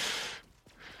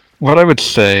 What I would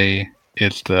say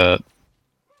is that,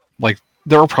 like,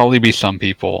 there will probably be some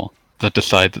people that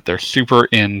decide that they're super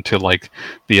into, like,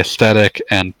 the aesthetic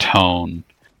and tone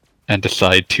and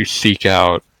decide to seek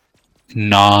out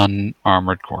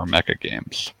non-Armored Core mecha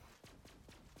games.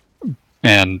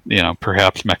 And, you know,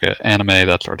 perhaps mecha anime,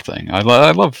 that sort of thing. I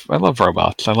love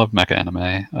robots. I love mecha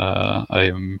anime. I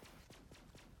am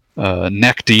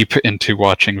neck deep into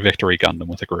watching Victory Gundam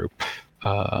with a group.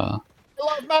 I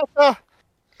love mecha.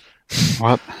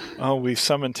 What? Oh, we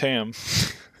summoned Tam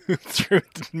through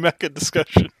the mecha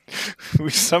discussion. We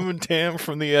summoned Tam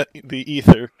from the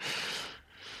ether.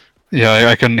 Yeah,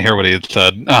 I couldn't hear what he had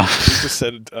said. He just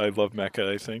said, "I love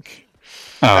mecha." I think.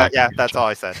 Oh, Yeah, okay, that's all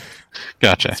I said.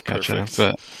 Gotcha. That's perfect.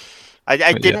 But I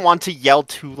But didn't yeah. want to yell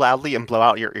too loudly and blow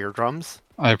out your eardrums.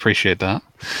 I appreciate that.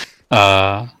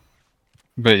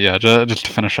 But yeah, just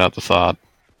to finish out the thought,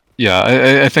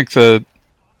 yeah, I think that,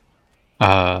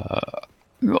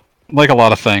 like a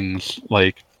lot of things,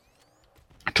 like,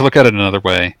 to look at it another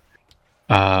way,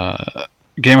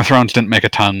 Game of Thrones didn't make a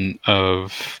ton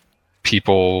of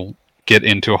people get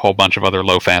into a whole bunch of other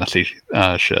low fantasy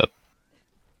shit.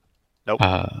 Nope.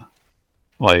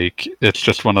 Like, it's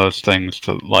just one of those things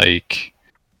that, like,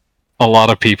 a lot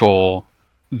of people,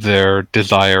 their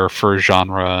desire for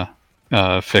genre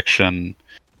fiction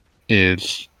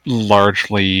is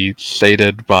largely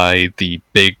sated by the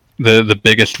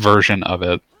biggest version of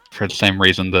it, for the same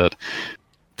reason that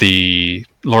the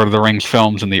Lord of the Rings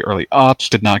films in the early aughts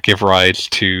did not give rise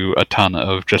to a ton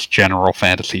of just general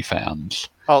fantasy fans.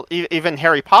 Well, even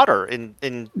Harry Potter in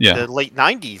Yeah. the late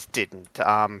 90s didn't.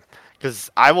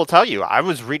 Because I will tell you, I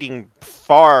was reading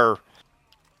far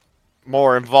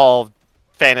more involved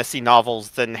fantasy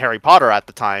novels than Harry Potter at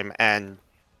the time, and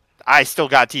I still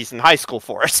got teased in high school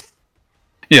for it.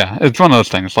 Yeah, it's one of those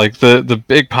things. Like, the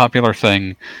big popular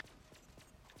thing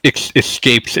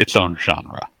escapes its own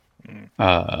genre.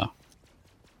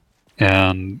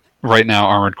 And right now,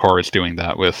 Armored Core is doing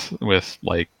that with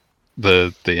like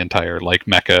the entire like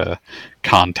mecha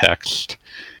context.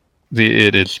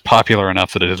 It is popular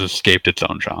enough that it has escaped its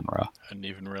own genre. I didn't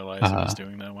even realize it was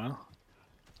doing that well.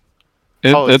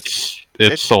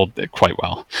 It's sold quite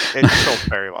well. It sold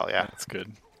very well, yeah. That's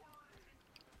good.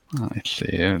 Let's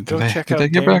see. Go check did out they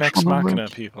give Game actual Next Machina,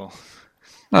 numbers? people.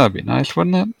 That'd be nice,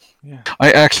 wouldn't it? Yeah.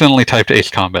 I accidentally typed Ace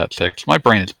Combat 6. My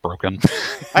brain is broken.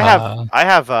 I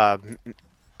have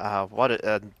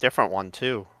a different one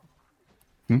too.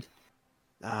 Hmm?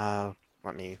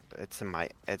 It's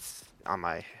on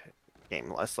my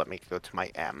game list. Let me go to my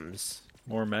M's.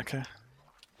 More mecha.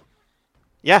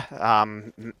 Yeah,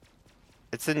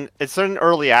 it's in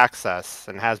early access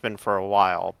and has been for a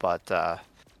while, but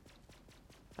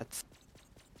that's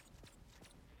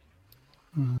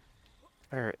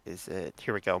where is it?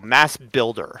 Here we go. Mass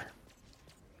Builder.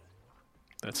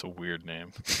 That's a weird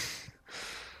name.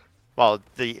 Well,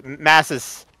 the mass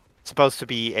is supposed to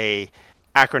be a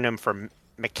acronym for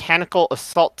Mechanical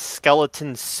Assault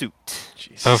Skeleton Suit.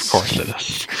 Jesus. Of course it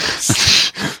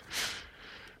is.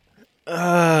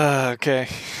 Okay.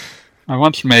 I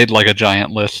once made like a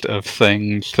giant list of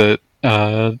things that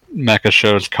mecha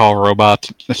shows call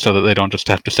robots so that they don't just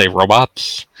have to say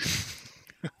robots.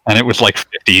 And it was like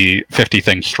 50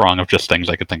 things strong of just things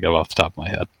I could think of off the top of my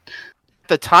head.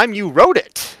 The time you wrote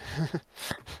it.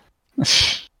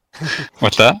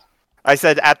 What's that? I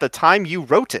said at the time you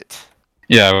wrote it.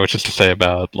 Yeah, which is to say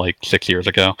about like 6 years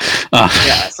ago.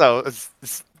 Yeah, so it's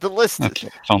the list. It's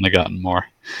only gotten more.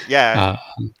 Yeah.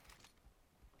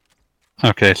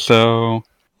 Okay, so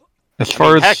as I far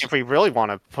mean, as heck, if we really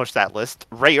want to push that list,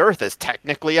 Ray Earth is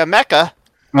technically a mecha.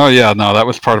 oh yeah, no, that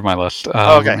was part of my list.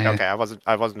 Okay,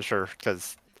 I wasn't sure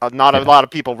because not a lot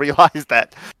of people realized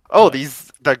that. Oh,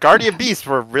 the Guardian Beasts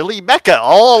were really mecha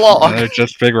all along. They're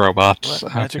just big robots.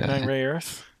 What? Magic Okay. Knight Ray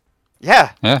Earth?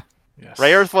 Yeah, Yes.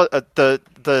 Ray Earth was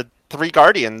the three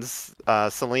Guardians,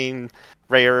 Selene,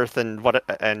 Ray Earth, and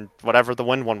whatever the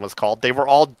Wind one was called. They were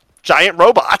all giant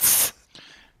robots.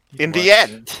 in the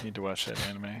end. Need to watch that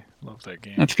anime. Love that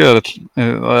game. It's good.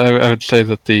 I would say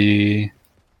that the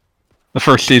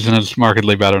first season is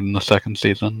markedly better than the second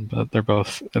season, but they're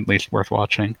both at least worth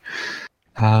watching.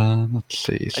 Let's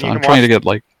see. So I'm trying to get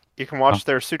like You can watch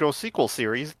their pseudo sequel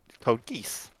series, Code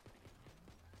Geass.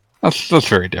 that's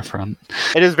very different.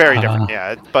 It is very different,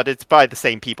 yeah, but it's by the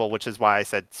same people, which is why I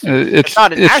said it's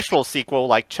not an actual sequel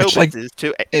like Chobits is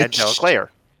to Angelic Layer.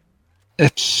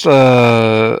 It's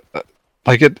like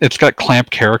it's got Clamp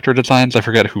character designs. I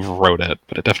forget who wrote it,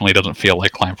 but it definitely doesn't feel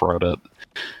like Clamp wrote it.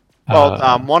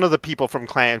 Well, one of the people from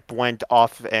Clamp went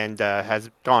off and has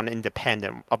gone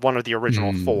independent of one of the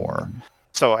original 4.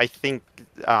 So I think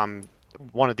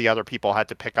one of the other people had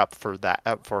to pick up for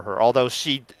that for her. Although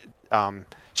she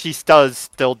does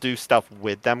still do stuff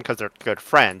with them because they're good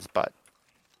friends, but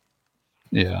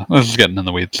yeah, this is getting in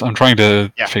the weeds. I'm trying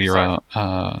to figure out.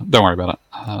 Don't worry about it.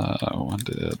 When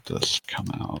did this come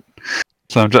out?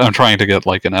 So I'm trying to get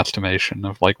like an estimation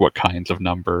of like what kinds of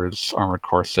numbers Armored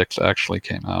Core 6 actually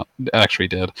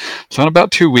did. So in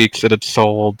about 2 weeks, it had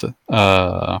sold.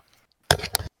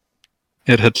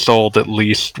 It had sold at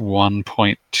least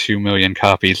 1.2 million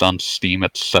copies on Steam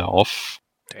itself.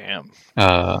 Damn.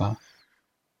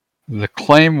 The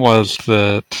claim was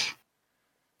that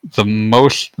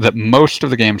most of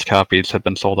the game's copies had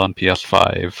been sold on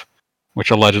PS5,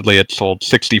 which allegedly had sold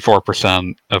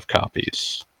 64% of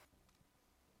copies.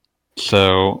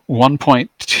 So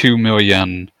 1.2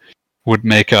 million would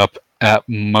make up at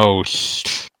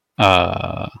most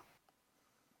about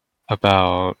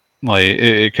like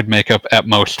it could make up at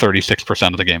most 36%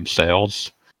 of the game's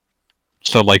sales.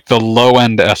 So like the low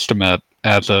end estimate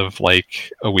as of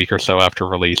like a week or so after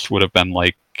release would have been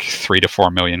like 3 to 4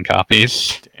 million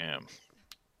copies. Damn.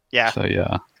 Yeah. So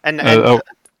yeah, and a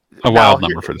wild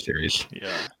number for the series.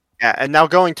 Yeah. Yeah, and now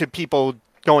going to people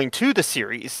going to the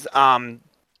series,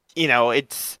 you know,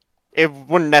 it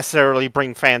wouldn't necessarily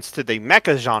bring fans to the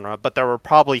mecha genre, but there were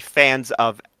probably fans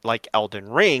of like Elden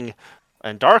Ring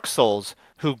and Dark Souls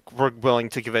who were willing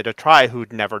to give it a try,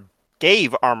 who'd never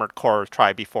gave Armored Core a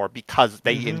try before because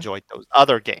they enjoyed those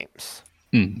other games.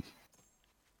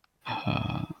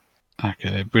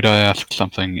 Okay, Buddha asked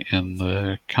something in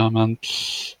the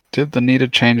comments. Did the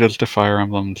needed changes to Fire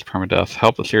Emblem's permadeath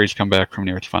help the series come back from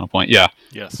near its final point? Yeah.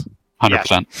 Yes.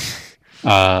 100%.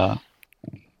 Yes.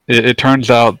 It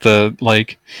turns out that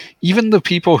like even the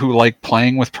people who like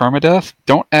playing with permadeath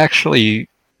don't actually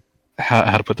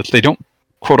how to put this. They don't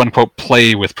quote unquote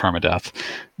play with permadeath.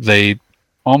 They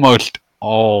almost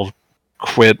all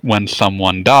quit when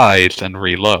someone dies and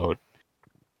reload.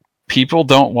 People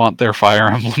don't want their Fire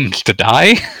Emblems to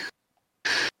die.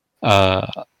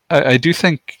 I do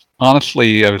think,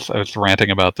 honestly, I was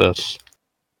ranting about this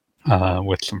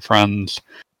with some friends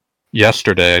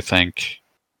yesterday. I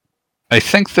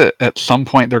think that at some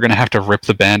point they're going to have to rip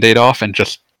the Band-Aid off and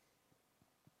just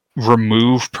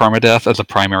remove permadeath as a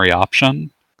primary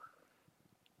option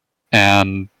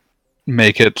and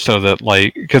make it so that,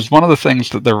 like, because one of the things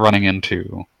that they're running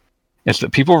into is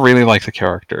that people really like the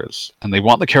characters and they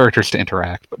want the characters to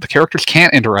interact, but the characters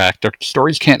can't interact. Their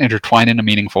stories can't intertwine in a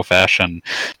meaningful fashion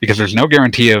because there's no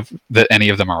guarantee that any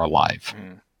of them are alive.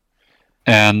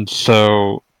 And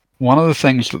so one of the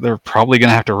things that they're probably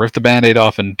going to have to rip the Band-Aid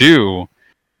off and do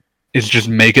is just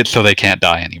make it so they can't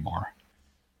die anymore.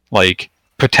 Like,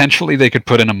 potentially they could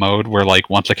put in a mode where, like,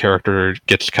 once a character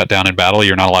gets cut down in battle,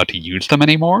 you're not allowed to use them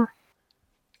anymore.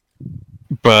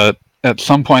 But at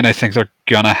some point, I think they're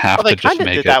gonna have to just make it. They kind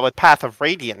of did that with Path of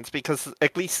Radiance, because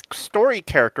at least story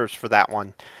characters for that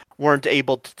one weren't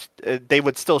able to. They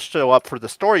would still show up for the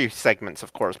story segments,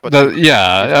 of course. But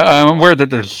I'm aware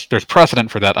that there's precedent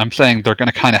for that. I'm saying they're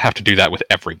gonna kind of have to do that with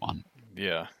everyone.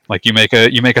 Yeah. Like you make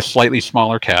a slightly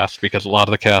smaller cast because a lot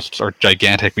of the casts are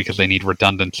gigantic because they need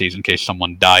redundancies in case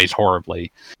someone dies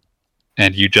horribly,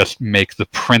 and you just make the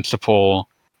principal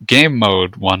game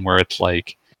mode one where it's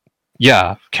like,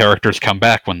 yeah, characters come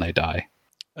back when they die.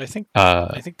 I think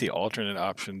the alternate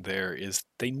option there is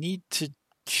they need to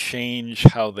change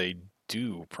how they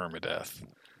do permadeath.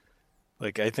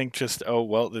 Like, I think just, oh,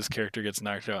 well, this character gets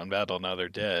knocked out in battle, now they're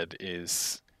dead,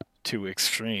 is too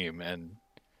extreme. And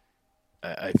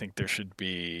I think there should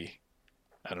be,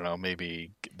 I don't know,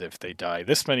 maybe if they die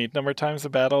this many number of times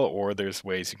in battle, or there's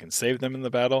ways you can save them in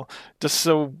the battle,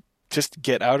 just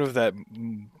get out of that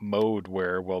mode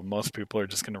where, well, most people are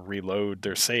just going to reload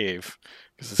their save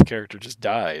because this character just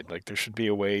died. Like, there should be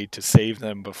a way to save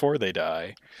them before they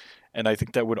die. And I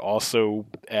think that would also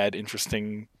add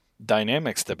interesting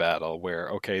dynamics to battle where,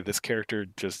 okay, this character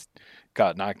just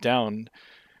got knocked down.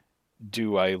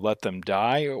 Do I let them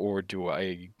die, or do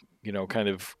I, kind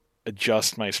of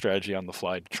adjust my strategy on the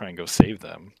fly to try and go save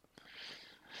them.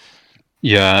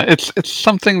 Yeah, it's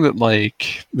something that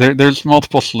like there's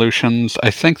multiple solutions. I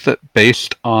think that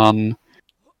based on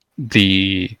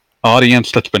the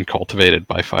audience that's been cultivated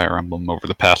by Fire Emblem over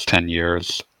the past 10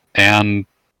 years and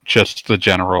just the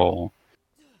general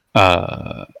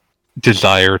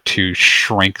desire to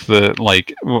shrink the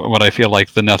what I feel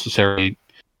like the necessary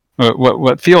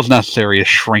what feels necessary is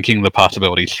shrinking the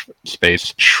possibility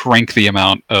space, shrink the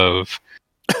amount of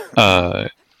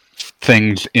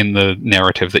things in the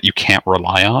narrative that you can't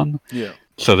rely on,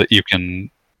 so that you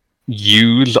can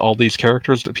use all these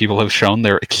characters that people have shown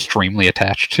they're extremely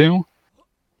attached to.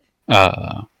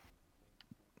 I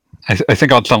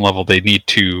think on some level they need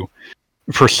to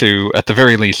pursue, at the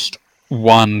very least,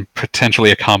 one, potentially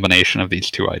a combination of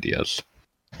these two ideas.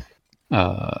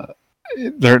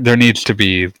 There needs to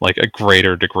be like a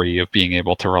greater degree of being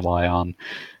able to rely on,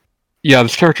 yeah,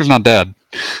 this character's not dead.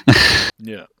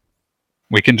 Yeah.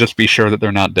 We can just be sure that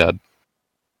they're not dead.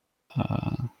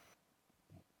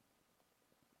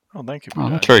 Oh, thank you, Oh,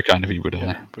 Budai. that's very kind of you, Budai.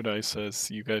 Yeah, Budai says,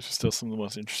 you guys are still some of the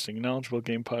most interesting and knowledgeable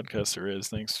game podcasts there is.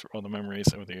 Thanks for all the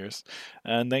memories over the years.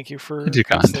 And thank you for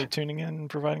constantly tuning in and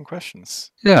providing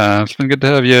questions. Yeah, it's been good to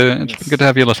have you. It's been good to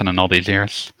have you listening all these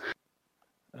years.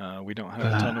 We don't have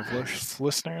a ton of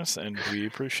listeners, and we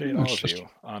appreciate all of you,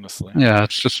 honestly. Yeah,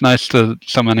 it's just nice that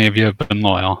so many of you have been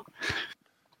loyal.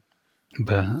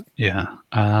 But yeah,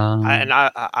 and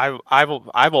I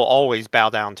will always bow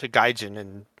down to Gaijin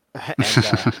and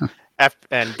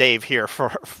and Dave here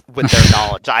with their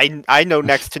knowledge. I know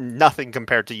next to nothing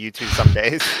compared to you two some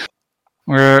days.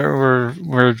 We're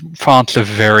fonts of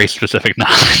very specific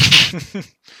knowledge.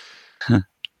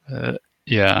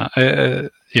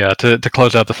 To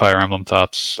close out the Fire Emblem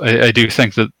thoughts, I do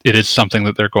think that it is something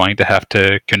that they're going to have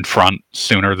to confront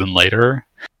sooner than later.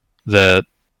 That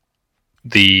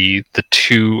the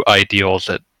two ideals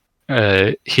that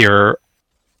here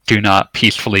do not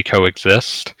peacefully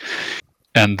coexist,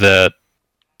 and that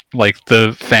like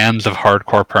the fans of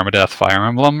hardcore permadeath Fire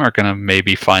Emblem are going to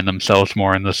maybe find themselves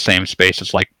more in the same space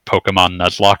as like Pokemon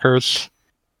Nuzlockers,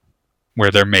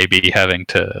 where they're maybe having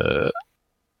to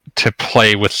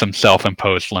play with some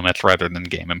self-imposed limits rather than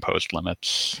game-imposed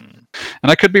limits.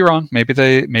 And I could be wrong. Maybe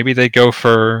they go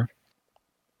for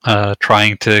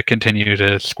trying to continue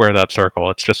to square that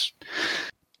circle. It's just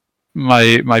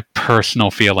my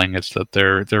personal feeling is that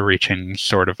they're reaching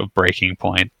sort of a breaking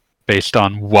point based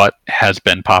on what has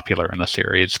been popular in the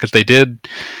series, because they did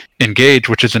Engage,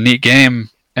 which is a neat game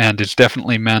and is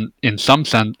definitely meant in some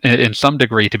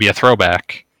degree to be a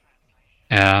throwback,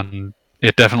 and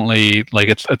it definitely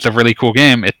it's a really cool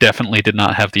game. It definitely did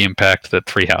not have the impact that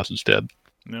Three Houses did.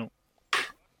 No.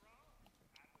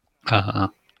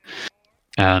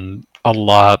 And a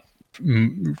lot,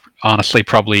 honestly,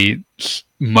 probably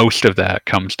most of that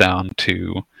comes down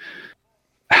to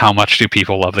how much do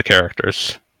people love the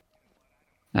characters.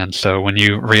 And so when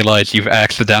you realize you've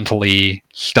accidentally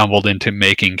stumbled into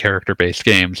making character-based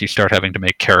games, you start having to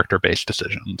make character-based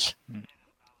decisions.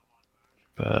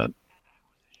 But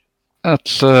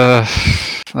that's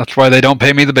why they don't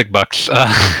pay me the big bucks.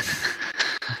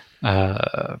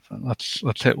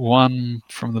 Let's hit one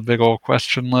from the big old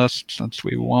question list, since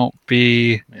we won't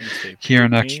be here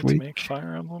next week. To make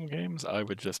Fire Emblem games, I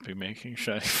would just be making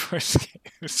Shining Force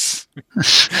games.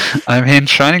 I mean,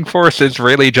 Shining Force is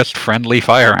really just friendly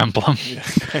Fire Emblem. Yeah,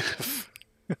 kind of.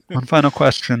 One final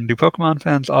question: do Pokemon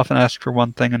fans often ask for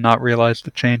one thing and not realize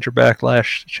the change or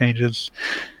backlash changes,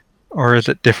 or is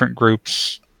it different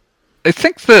groups? I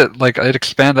think that I'd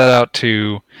expand that out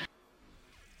to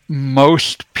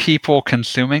most people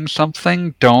consuming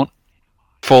something don't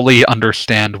fully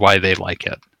understand why they like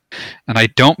it. And I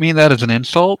don't mean that as an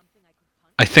insult.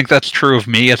 I think that's true of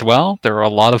me as well. There are a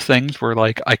lot of things where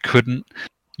I couldn't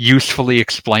usefully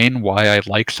explain why I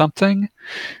like something.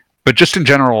 But just in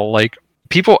general,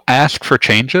 people ask for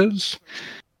changes.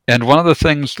 And one of the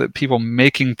things that people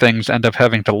making things end up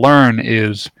having to learn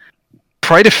is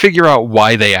try to figure out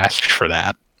why they asked for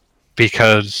that.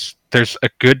 Because there's a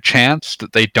good chance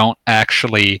that they don't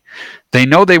actually... They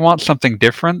know they want something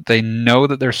different. They know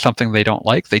that there's something they don't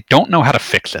like. They don't know how to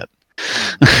fix it.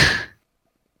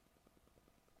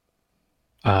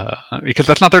 Because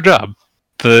that's not their job.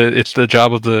 It's the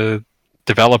job of the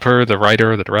developer, the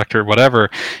writer, the director, whatever.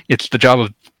 It's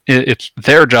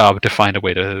their job to find a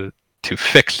way to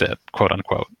fix it, quote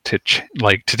unquote,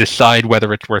 to decide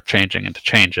whether it's worth changing and to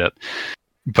change it.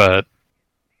 But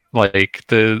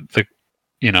the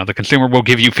consumer will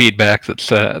give you feedback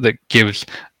that gives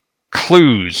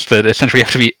clues that essentially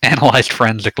have to be analyzed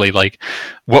forensically.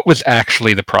 What was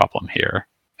actually the problem here?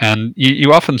 And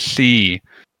you often see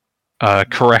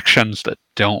corrections that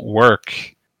don't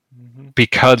work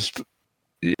because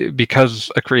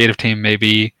a creative team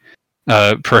maybe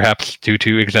perhaps due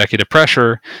to executive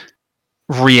pressure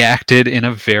reacted in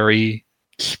a very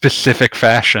specific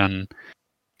fashion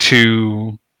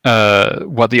to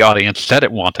what the audience said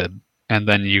it wanted, and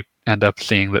then you end up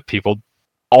seeing that people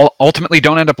ultimately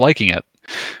don't end up liking it.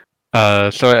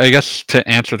 So I guess to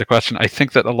answer the question, I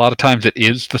think that a lot of times it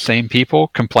is the same people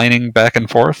complaining back and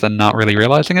forth and not really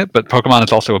realizing it, but Pokemon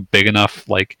is also a big enough,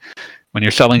 like, when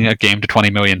you're selling a game to 20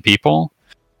 million people,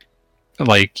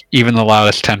 like, even the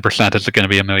loudest 10% is going to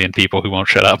be a million people who won't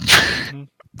shut up.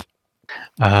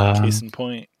 Case in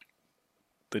point,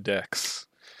 the Dex.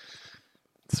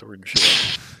 Sword and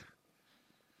Shield.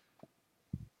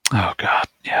 Oh god,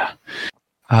 yeah.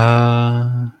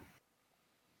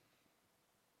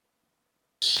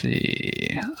 Let's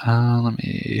see. Let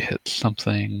me hit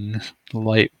something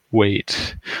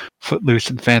lightweight, footloose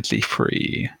and fancy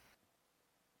free.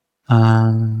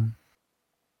 Goddamn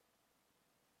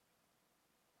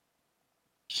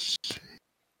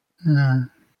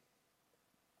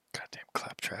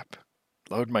claptrap.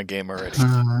 Load my game already.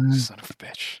 Son of a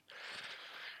bitch.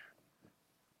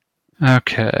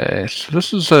 Okay, so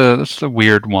this is a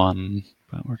weird one,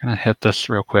 but we're gonna hit this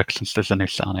real quick since there's a new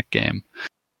Sonic game.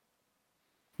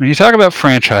 When you talk about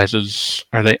franchises,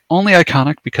 are they only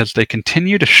iconic because they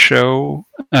continue to shove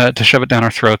it down our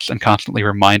throats and constantly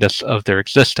remind us of their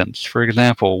existence? For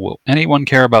example, would anyone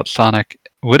care about Sonic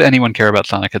if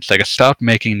Sega stopped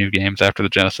making new games after the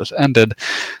Genesis ended,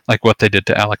 like what they did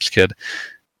to Alex Kidd?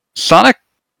 Sonic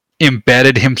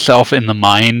embedded himself in the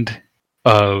mind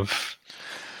of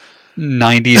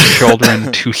 90s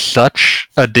children to such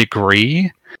a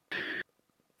degree,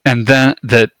 and then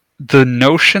that the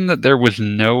notion that there was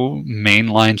no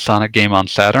mainline Sonic game on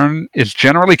Saturn is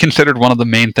generally considered one of the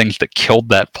main things that killed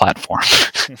that platform.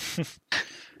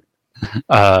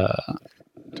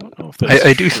 Don't know if that's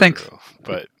I do think,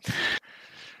 but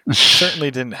it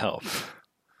certainly didn't help.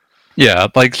 Yeah,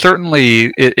 like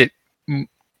certainly it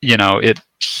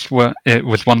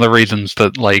was one of the reasons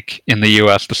that, like, in the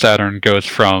US the Saturn goes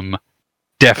from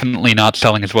definitely not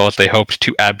selling as well as they hoped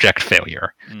to abject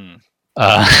failure.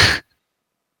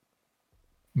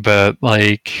 But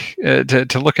like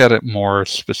to look at it more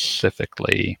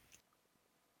specifically,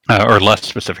 or less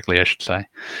specifically, I should say,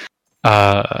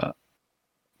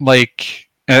 like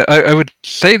I would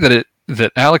say that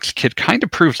Alex Kidd kind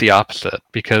of proves the opposite,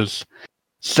 because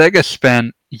Sega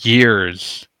spent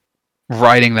years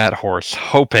riding that horse,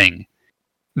 hoping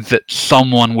that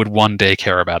someone would one day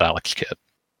care about Alex Kidd,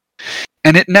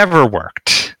 and it never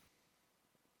worked.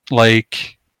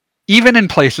 Like, even in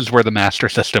places where the Master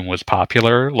System was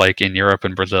popular, like in Europe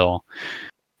and Brazil,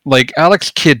 like,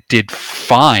 Alex Kidd did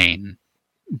fine,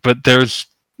 but there's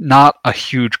not a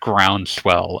huge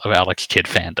groundswell of Alex Kidd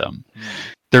fandom.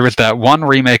 There was that one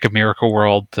remake of Miracle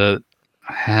World that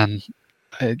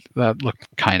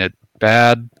looked kind of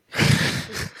bad,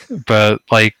 but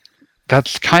like,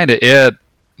 that's kind of it.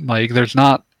 Like, there's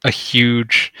not a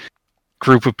huge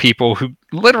group of people who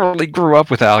literally grew up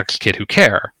with Alex Kidd who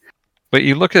care. But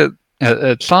you look at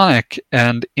Sonic,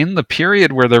 and in the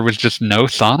period where there was just no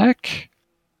Sonic,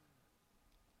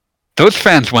 those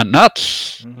fans went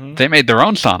nuts. They made their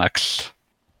own Sonics.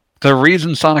 The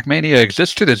reason Sonic Mania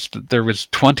existed is that there was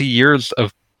 20 years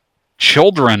of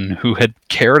children who had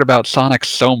cared about Sonic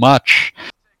so much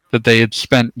that they had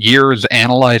spent years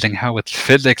analyzing how its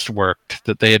physics worked,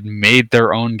 that they had made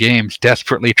their own games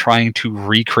desperately trying to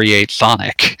recreate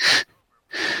Sonic.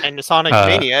 And the Sonic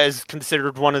Mania is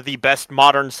considered one of the best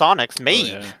modern Sonics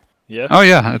made. Oh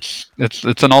yeah,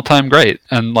 it's an all-time great,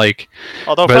 and like,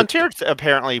 although Frontiers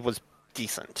apparently was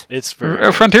decent. It's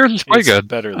very Frontiers is quite good.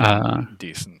 Better than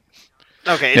decent.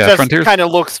 Okay, it just kind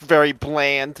of looks very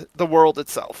bland. The world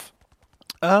itself.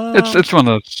 It's one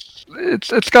of those.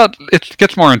 It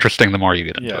gets more interesting the more you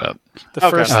get into it. The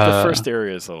first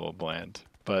area is a little bland,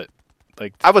 but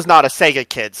like, I was not a Sega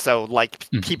kid, so like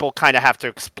people kind of have to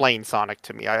explain Sonic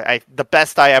to me. I the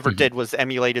best I ever did was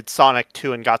emulated Sonic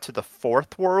 2 and got to the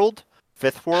fifth world.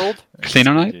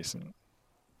 Casino Night.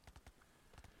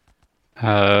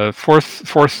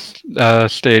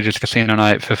 Fourth stage is Casino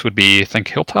Night. Fifth would be, I think,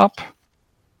 Hilltop.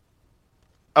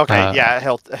 Okay, yeah,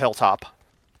 Hilltop.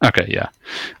 Okay, yeah.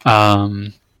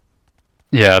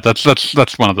 Yeah, that's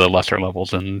one of the lesser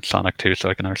levels in Sonic 2, so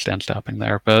I can understand stopping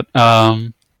there. But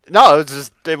no,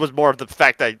 it was more of the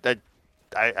fact that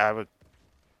I would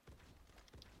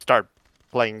start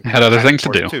playing. Had other things to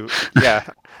do. Too. Yeah,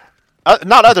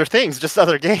 not other things, just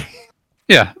other games.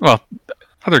 Yeah, well,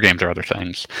 other games are other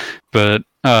things, but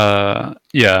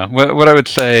Yeah. What I would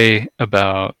say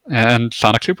about, and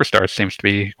Sonic Superstars seems to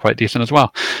be quite decent as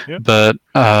well. Yep. But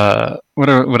what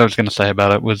I was going to say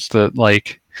about it was that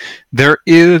like there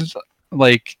is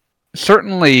like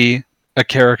certainly a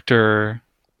character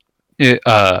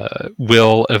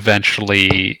will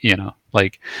eventually,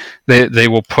 like they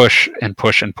will push and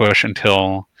push and push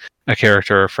until a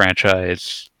character or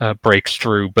franchise breaks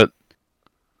through. But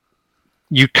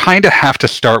you kind of have to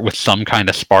start with some kind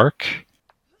of spark.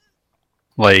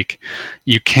 Like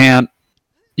you cannot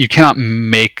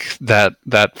make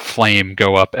that flame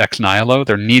go up ex nihilo.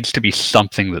 There needs to be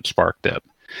something that sparked it,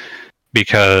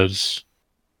 because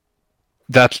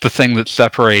that's the thing that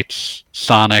separates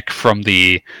Sonic from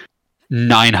the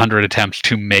 900 attempts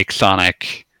to make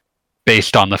Sonic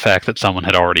based on the fact that someone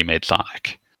had already made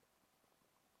Sonic.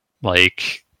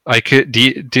 Like, I could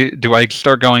do I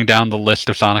start going down the list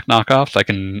of Sonic knockoffs? I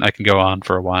can go on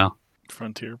for a while.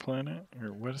 Frontier Planet,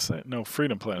 or what is that? No,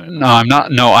 Freedom Planet. No, I'm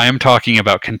not. No, I am talking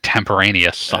about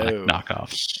contemporaneous Sonic Oh.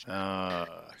 knockoffs. Man,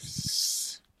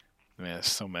 there's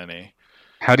so many.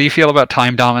 How do you feel about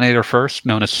Time Dominator First,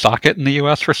 known as Socket in the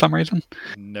US for some reason?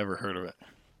 Never heard of it.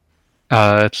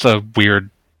 It's a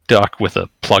weird duck with a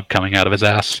plug coming out of his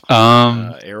ass.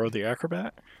 Arrow the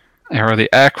Acrobat? Arrow the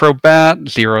Acrobat,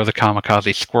 Zero the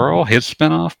Kamikaze Squirrel, his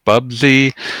spinoff,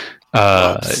 Bubsy.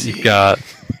 Bubsy.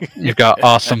 You've got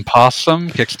Awesome Possum,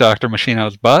 kicks Dr.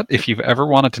 Machino's butt. If you've ever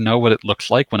wanted to know what it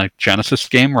looks like when a Genesis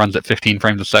game runs at 15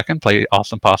 frames a second, play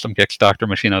Awesome Possum kicks Dr.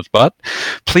 Machino's butt.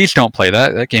 Please don't play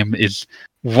that. That game is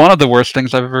one of the worst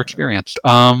things I've ever experienced.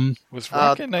 Was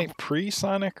Rocket Knight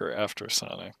pre-Sonic or after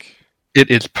Sonic? It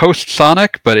is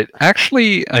post-Sonic, but it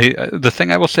actually, the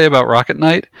thing I will say about Rocket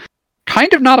Knight,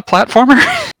 kind of not a platformer.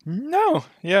 No,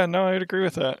 I'd agree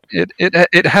with that.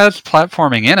 It has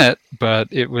platforming in it, but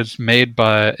it was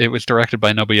directed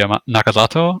by Nobuya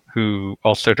Nakazato, who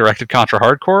also directed Contra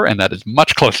Hardcore, and that is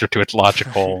much closer to its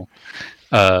logical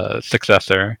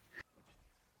successor.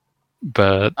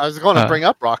 But I was going to bring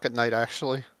up Rocket Knight,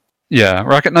 actually. Yeah,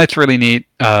 Rocket Knight's really neat,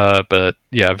 but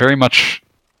yeah, very much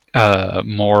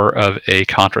more of a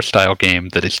Contra-style game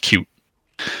that is cute.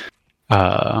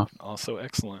 Also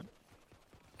excellent.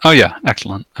 Oh yeah,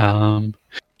 excellent.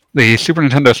 The Super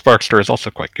Nintendo Sparkster is also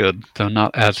quite good, though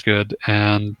not as good,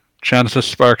 and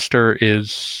Genesis Sparkster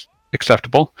is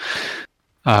acceptable.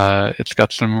 It's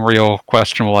got some real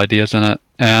questionable ideas in it,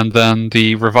 and then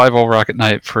the Revival Rocket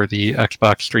Knight for the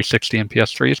Xbox 360 and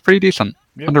PS3 is pretty decent.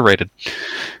 Yep. Underrated.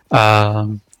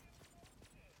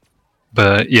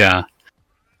 But yeah.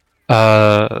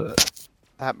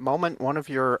 That moment one of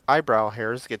your eyebrow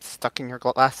hairs gets stuck in your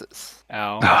glasses.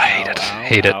 Ow. Oh, I hate it.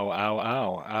 Hate it.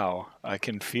 Ow. I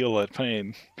can feel that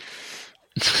pain.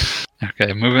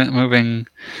 Okay, moving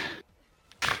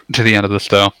to the end of this,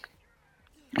 though.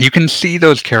 You can see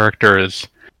those characters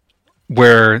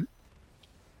where,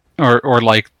 or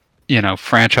like,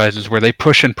 franchises where they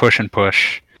push and push and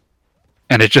push,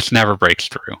 and it just never breaks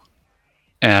through.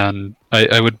 And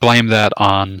I would blame that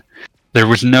on, there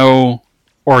was no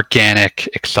organic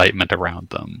excitement around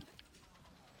them.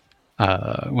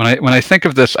 When I think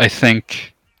of this, I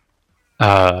think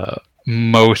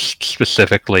most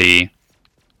specifically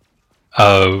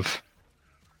of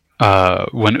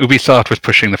when Ubisoft was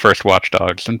pushing the first Watch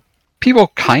Dogs, and people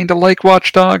kind of like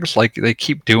Watch Dogs, like they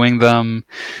keep doing them,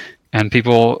 and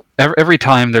people every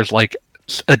time there's like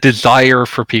a desire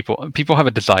for people have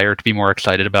a desire to be more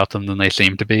excited about them than they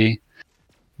seem to be,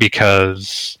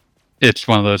 because it's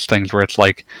one of those things where it's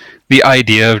like the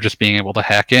idea of just being able to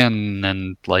hack in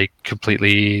and like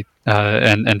completely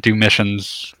and do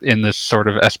missions in this sort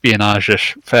of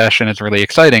espionage-ish fashion is really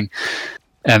exciting.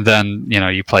 And then,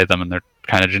 you play them and they're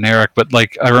kind of generic. But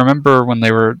like, I remember when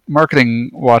they were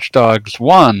marketing Watch Dogs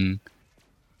 1,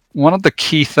 one of the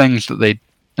key things that they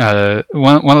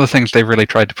one of the things they really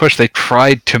tried to push, they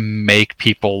tried to make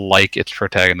people like its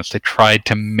protagonist. They tried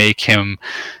to make him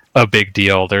a big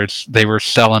deal. They were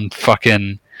selling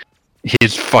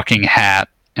his fucking hat,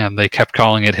 and they kept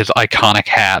calling it his iconic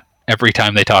hat every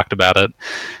time they talked about it.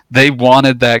 They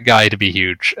wanted that guy to be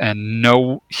huge, and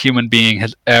no human being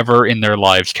has ever in their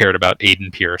lives cared about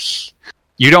Aiden Pierce.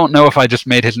 You don't know if I just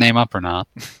made his name up or not.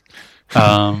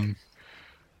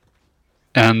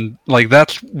 And like,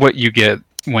 that's what you get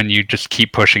when you just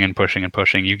keep pushing and pushing and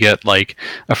pushing. You get like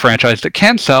a franchise that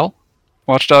can sell.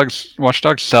 Watch Dogs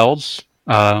sells.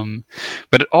 But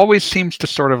it always seems to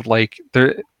sort of like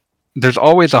there's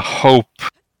always a hope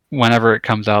whenever it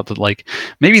comes out that like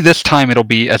maybe this time it'll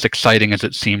be as exciting as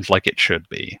it seems like it should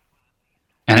be,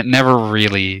 and it never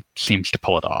really seems to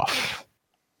pull it off.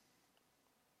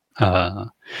 And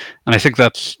I think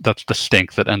that's the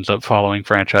stink that ends up following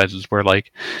franchises where,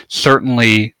 like,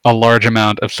 certainly a large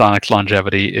amount of Sonic's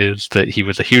longevity is that he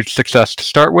was a huge success to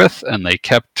start with, and they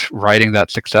kept riding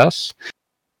that success.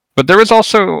 But there was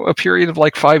also a period of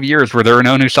like 5 years where there were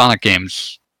no new Sonic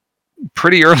games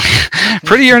pretty early,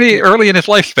 early in his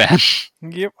lifespan.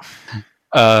 Yep.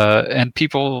 And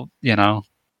people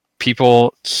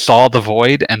saw the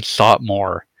void and sought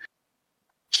more.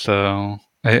 So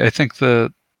I think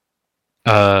that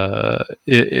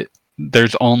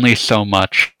there's only so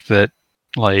much that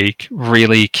like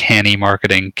really canny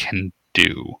marketing can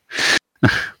do.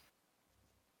 Let's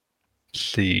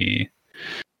see.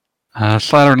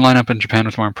 Slattern lineup in Japan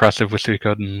was more impressive with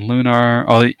Suikoden and Lunar,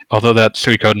 although that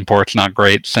Suikoden port's not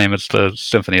great, same as the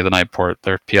Symphony of the Night port.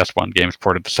 Their PS1 games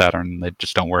ported to Saturn, and they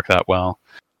just don't work that well.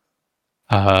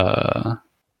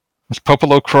 Was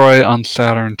Popolo Croy on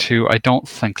Saturn 2? I don't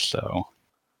think so.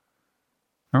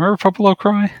 Remember Popolo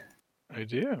Croy? I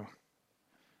do.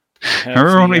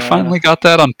 Remember when we finally got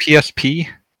that on PSP?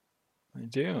 I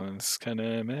do. It's kind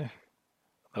of meh.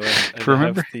 I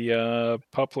Remember? have the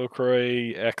Popolo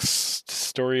Croy X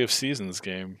Story of Seasons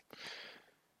game.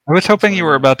 I was hoping you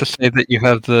were about to say that you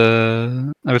have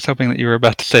the. I was hoping that you were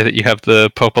about to say that you have the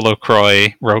Popolo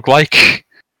Croy roguelike.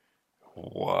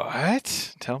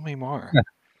 What? Tell me more. Yeah.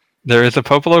 There is a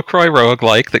Popolo Croy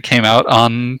roguelike that came out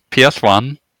on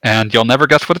PS1, and you'll never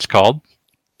guess what it's called.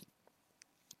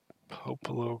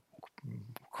 Popolo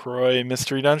Croy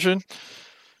Mystery Dungeon?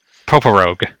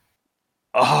 Poporogue.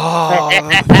 Oh,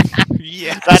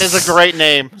 yes. That is a great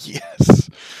name. Yes.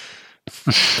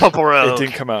 Poporogue. It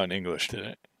didn't come out in English, did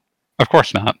it? Of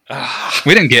course not.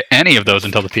 We didn't get any of those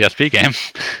until the PSP game.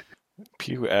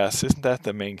 Pew ass, isn't that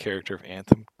the main character of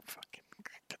Anthem?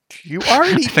 You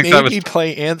already made me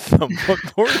play Anthem. What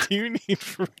more do you need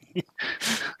from me?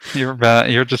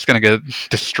 You're just gonna get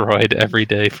destroyed every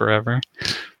day forever.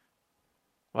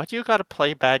 Why do you gotta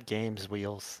play bad games,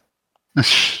 Wheels?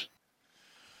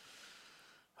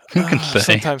 Who can say?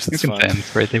 Sometimes it's fun.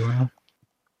 Pretty well.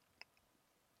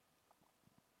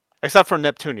 Except for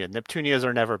Neptunia. Neptunias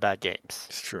are never bad games.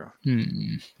 It's true.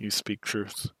 Hmm. You speak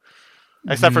truth.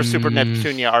 Except for Super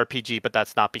Neptunia RPG, but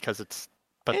that's not because it's.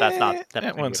 But that's not. Neptunia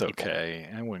that one's people. okay.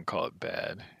 I wouldn't call it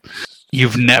bad.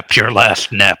 You've nepped your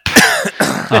last nep.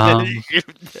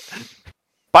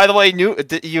 By the way,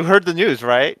 you heard the news,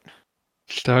 right?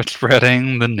 Start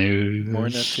spreading the news. More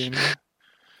Neptunia?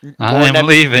 I'm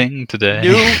leaving today.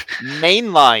 New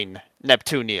mainline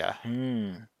Neptunia.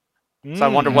 So I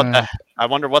wonder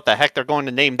what the heck they're going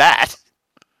to name that.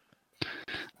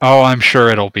 Oh, I'm sure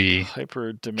it'll be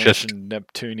Hyperdimension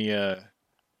Neptunia.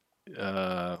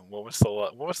 What was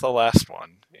the last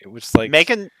one? It was like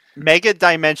Mega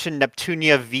Dimension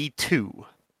Neptunia V2.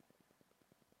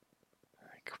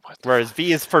 Whereas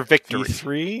V is for victory.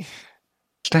 V3?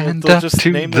 Stand They'll up just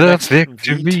to name the next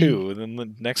victory. V2, then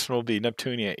the next one will be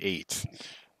Neptunia 8.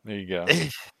 There you go.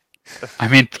 I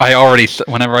mean,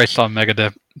 whenever I saw Mega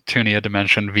Neptunia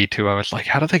Dimension V2, I was like,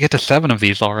 how did they get to 7 of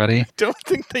these already? I don't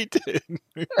think they did.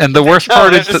 And the worst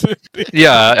part is that,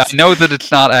 yeah, I know that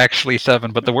it's not actually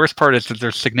 7, but the worst part is that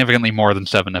there's significantly more than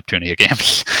 7 Neptunia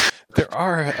games. There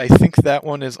are. I think that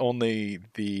one is only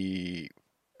the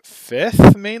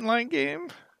 5th mainline game.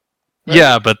 Right?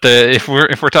 Yeah, but if we're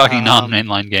talking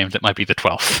non-mainline games, it might be the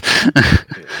 12th.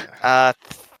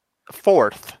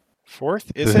 4th.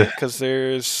 4th, is it? Because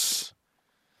there's.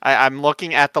 I'm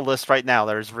looking at the list right now.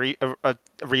 There's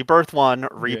Rebirth 1,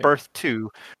 Rebirth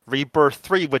 2, Rebirth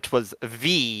 3, which was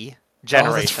V generation.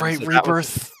 Oh, that's right. So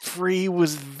Rebirth 3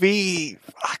 was V.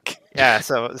 Fuck. Yeah,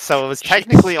 so it was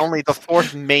technically only the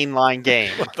 4th mainline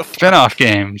game. Spin-off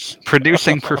games.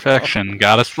 Producing Perfection.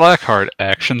 Goddess Blackheart.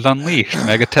 Actions Unleashed.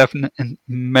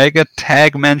 Mega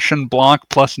Tag Mention Blanc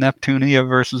plus Neptunia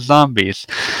vs. Zombies.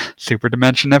 Super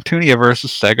Dimension Neptunia vs.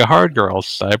 Sega Hard Girls.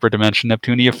 Cyber Dimension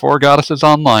Neptunia 4 Goddesses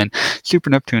Online. Super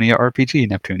Neptunia RPG.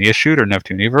 Neptunia Shooter.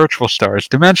 Neptunia Virtual Stars.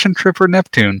 Dimension Tripper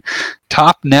Neptune.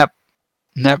 Top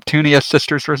Neptunia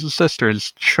Sisters vs.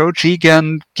 Sisters.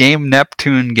 Shojigen Game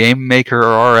Neptune Game Maker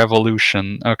R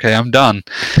Evolution. Okay, I'm done.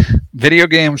 Video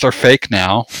games are fake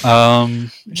now. So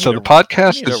the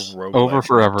podcast is over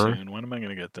forever. Neptune. When am I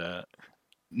going to get that?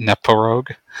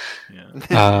 Neporogue.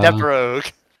 Yeah. Neporogue.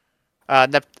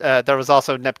 There was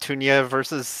also Neptunia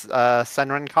versus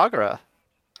Senran Kagura.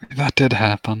 That did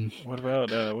happen. What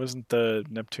about, wasn't the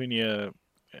Neptunia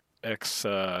X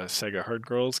Sega Hard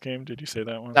Girls game? Did you say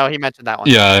that one? No, he mentioned that one.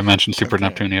 Yeah, I mentioned Super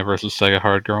Neptunia versus Sega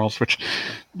Hard Girls, which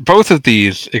both of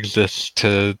these exist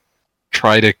to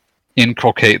try to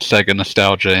inculcate Sega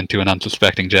nostalgia into an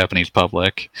unsuspecting Japanese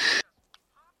public.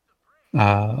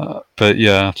 But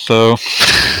yeah, so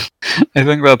I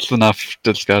think that's enough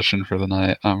discussion for the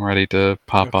night. I'm ready to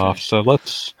pop off. So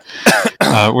let's.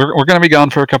 We're going to be gone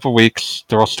for a couple weeks.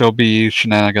 There will still be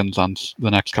shenanigans on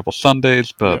the next couple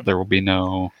Sundays, but Yep. there will be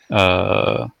no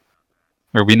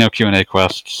Q&A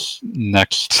quests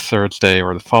next Thursday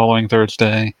or the following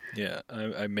Thursday. Yeah,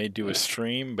 I may do a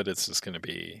stream, but it's just going to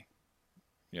be,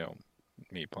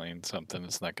 me playing something.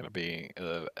 It's not going to be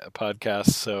a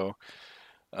podcast. So,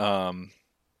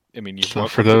 you're So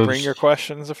welcome to bring your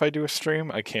questions if I do a stream.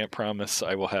 I can't promise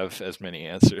I will have as many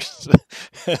answers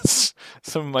as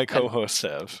some of my co-hosts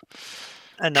have.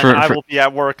 And then I will be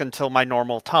at work until my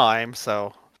normal time,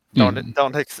 so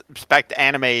don't expect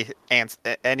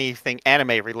anything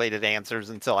anime related answers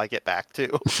until I get back too.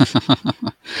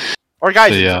 Or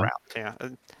Gaijin's around. Yeah.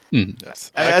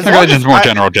 Yes. Gaijin's more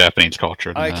general Japanese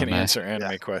culture. I can answer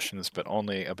anime questions, but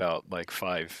only about like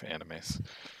 5 animes.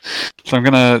 So I'm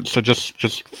gonna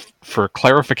just for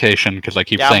clarification, because I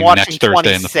keep saying I'm next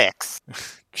Thursday in the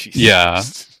yeah.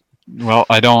 Well,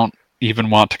 I don't even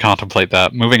want to contemplate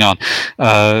that. Moving on.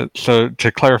 So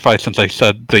to clarify, since I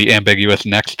said the ambiguous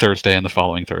next Thursday and the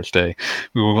following Thursday,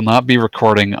 we will not be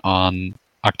recording on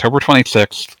October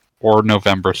 26th or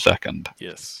November 2nd.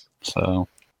 Yes. So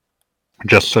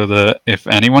just so that if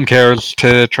anyone cares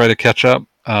to try to catch up,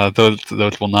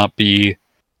 those will not be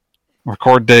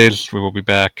record days. We will be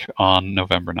back on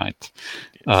November 9th.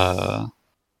 Yes.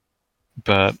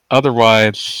 But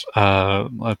otherwise,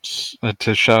 let's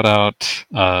to shout out.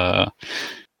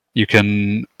 You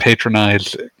can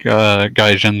patronize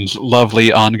Gaijin's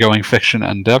lovely ongoing fiction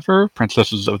endeavor,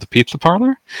 Princesses of the Pizza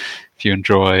Parlor. If you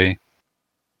enjoy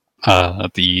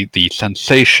the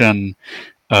sensation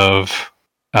of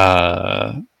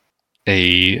a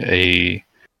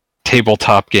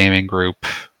tabletop gaming group,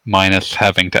 minus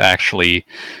having to actually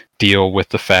deal with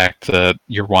the fact that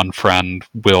your one friend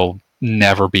will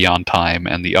never be on time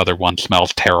and the other one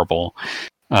smells terrible.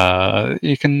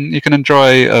 You can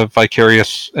enjoy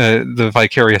the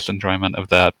vicarious enjoyment of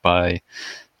that by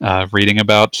reading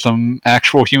about some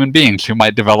actual human beings who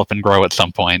might develop and grow at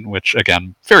some point, which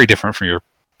again, very different from your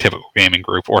typical gaming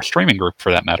group or streaming group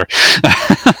for that matter.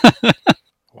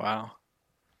 Wow.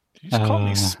 Did you just call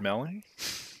me smelly?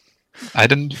 I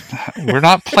didn't. We're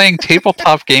not playing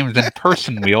tabletop games in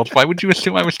person, Wheels. Why would you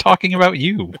assume I was talking about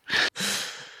you?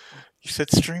 You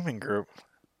said streaming group.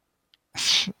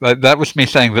 That was me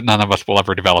saying that none of us will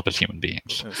ever develop as human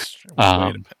beings.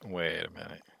 Wait a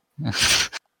minute.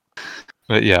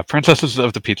 But yeah, Princesses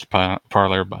of the Pizza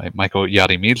Parlor by Michael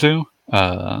Yadimizu,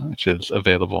 which is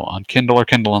available on Kindle or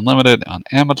Kindle Unlimited on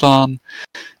Amazon.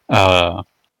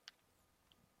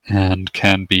 And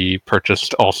can be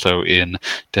purchased also in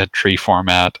Dead Tree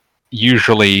format.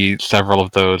 Usually, several of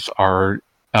those are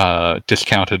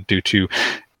discounted due to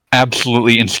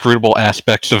absolutely inscrutable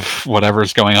aspects of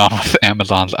whatever's going on with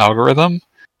Amazon's algorithm.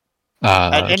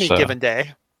 At any given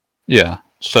day. Yeah,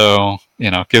 so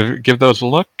give those a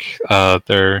look.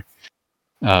 They're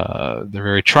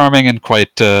very charming and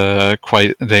quite. They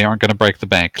aren't going to break the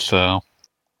bank, so.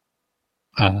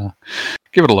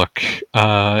 Give it a look.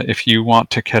 If you want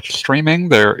to catch streaming,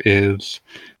 there is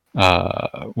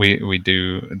there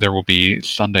will be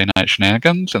Sunday night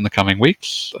shenanigans in the coming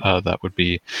weeks. That would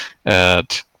be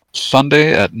at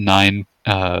Sunday at 9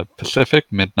 Pacific,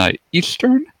 midnight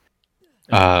Eastern.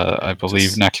 I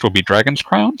believe next will be Dragon's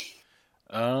Crown.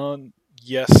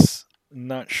 Yes.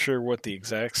 Not sure what the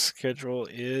exact schedule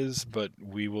is, but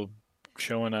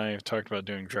Show and I have talked about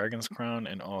doing Dragon's Crown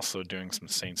and also doing some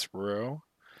Saints Row.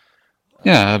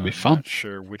 Yeah, that'd be fun. Not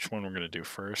sure which one we're going to do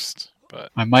first,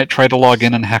 but I might try to log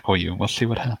in and heckle you. We'll see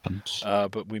what happens.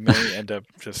 But we may end up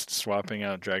just swapping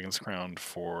out Dragon's Crown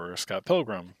for Scott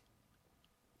Pilgrim,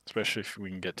 especially if we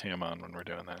can get Tam on when we're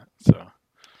doing that. So,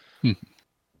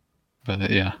 but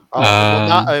yeah,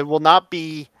 it will not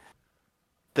be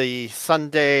the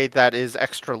Sunday that is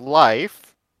Extra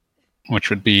Life,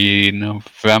 which would be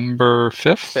November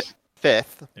 5th.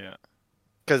 5th. Yeah,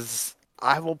 because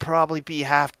I will probably be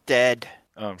half dead.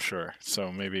 I'm sure.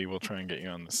 So maybe we'll try and get you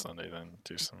on this Sunday then.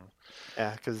 Do some.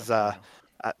 Yeah, because I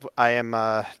am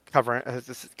covering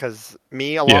because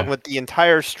me along with the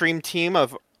entire stream team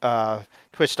of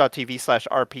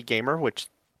twitch.tv/rpgamer, which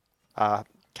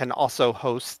can also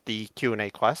host the Q&A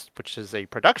Quest, which is a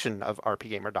production of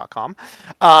rpgamer.com,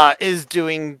 is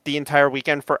doing the entire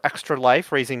weekend for Extra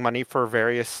Life, raising money for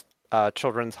various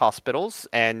children's hospitals,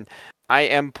 and I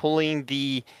am pulling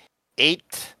the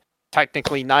 8,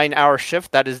 technically 9-hour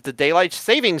shift. That is the daylight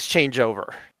savings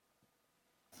changeover.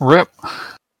 RIP.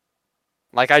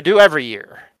 Like I do every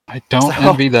year. I don't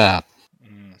envy that.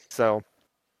 So,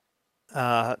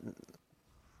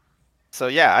 So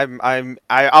yeah,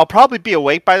 I'll probably be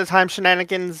awake by the time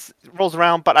Shenanigans rolls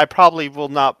around, but I probably will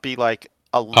not be like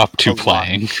Up to a lot.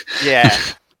 playing. Yeah,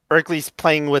 or at least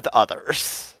playing with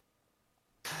others.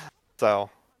 So,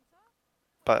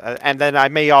 but and then I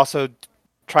may also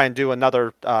try and do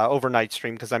another overnight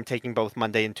stream because I'm taking both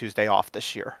Monday and Tuesday off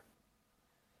this year.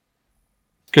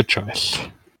 Good choice.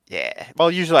 Yeah.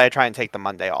 Well, usually I try and take the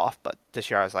Monday off, but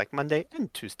this year I was like Monday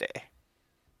and Tuesday.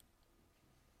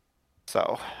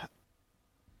 So,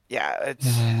 yeah, it's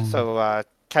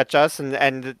catch us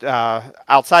and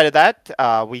outside of that,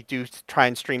 we do try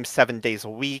and stream 7 days a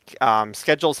week.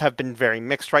 Schedules have been very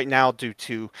mixed right now due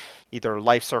to either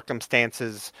life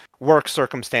circumstances, work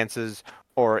circumstances,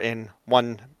 or in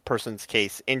one person's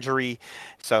case, injury.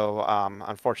 So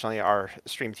unfortunately, our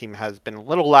stream team has been a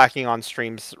little lacking on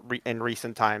streams in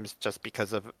recent times just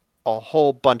because of a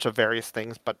whole bunch of various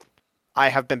things. But I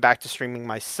have been back to streaming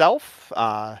myself.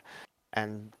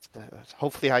 And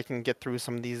hopefully I can get through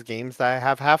some of these games that I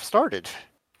have half started.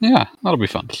 Yeah, that'll be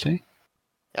fun to see.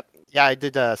 Yep. Yeah, I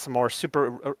did some more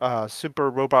Super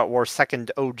Robot Wars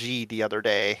Second OG the other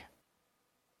day.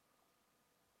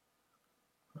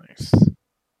 Nice.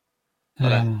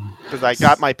 Because I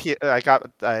got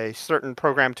a certain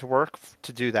program to work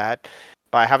to do that,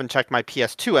 but I haven't checked my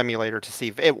PS2 emulator to see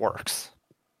if it works.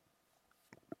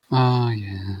 Oh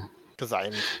yeah. Because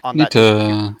I'm on need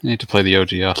that. Need to play the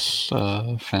OGS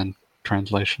fan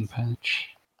translation patch.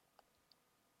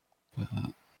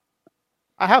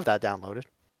 I have that downloaded.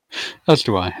 As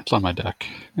do I. It's on my deck.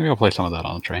 Maybe I'll play some of that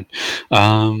on the train.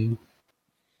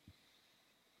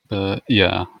 But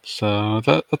yeah, so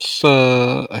that's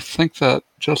I think that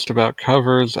just about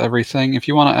covers everything. If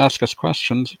you want to ask us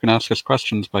questions, you can ask us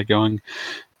questions by going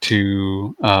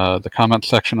to the comment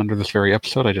section under this very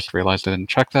episode. I just realized I didn't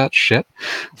check that shit,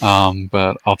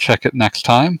 but I'll check it next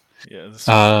time. Yeah, this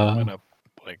went up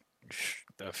like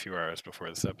a few hours before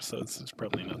this episode, so there's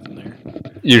probably nothing there.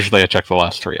 Usually I check the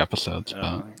last 3 episodes.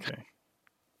 Oh,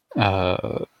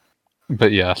 okay.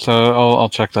 But yeah, so I'll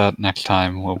check that next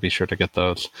time. We'll be sure to get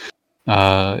those.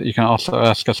 You can also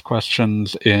ask us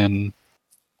questions in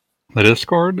the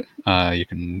Discord. You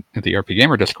can the RP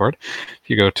Gamer Discord. If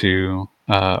you go to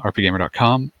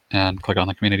rpgamer.com and click on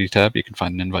the community tab, you can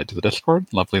find an invite to the Discord.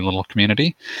 Lovely little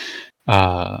community.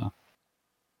 So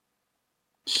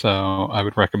I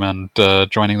would recommend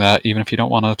joining that, even if you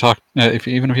don't want to talk,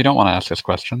 even if you don't want to ask us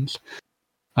questions.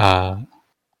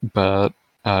 But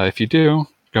if you do,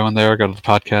 go in there, go to the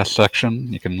podcast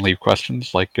section. You can leave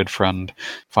questions like good friend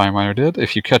Fireminer did.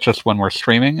 If you catch us when we're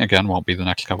streaming, again, won't be the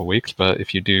next couple weeks, but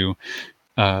if you do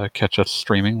catch us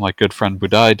streaming like good friend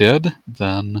Budai did,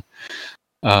 then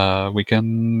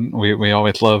we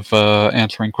always love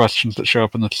answering questions that show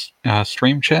up in the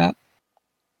stream chat.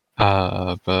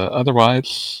 But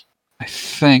otherwise, I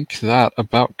think that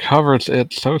about covers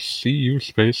it. So see you,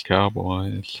 Space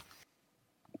Cowboys.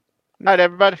 Night,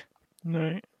 everybody.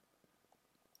 Night.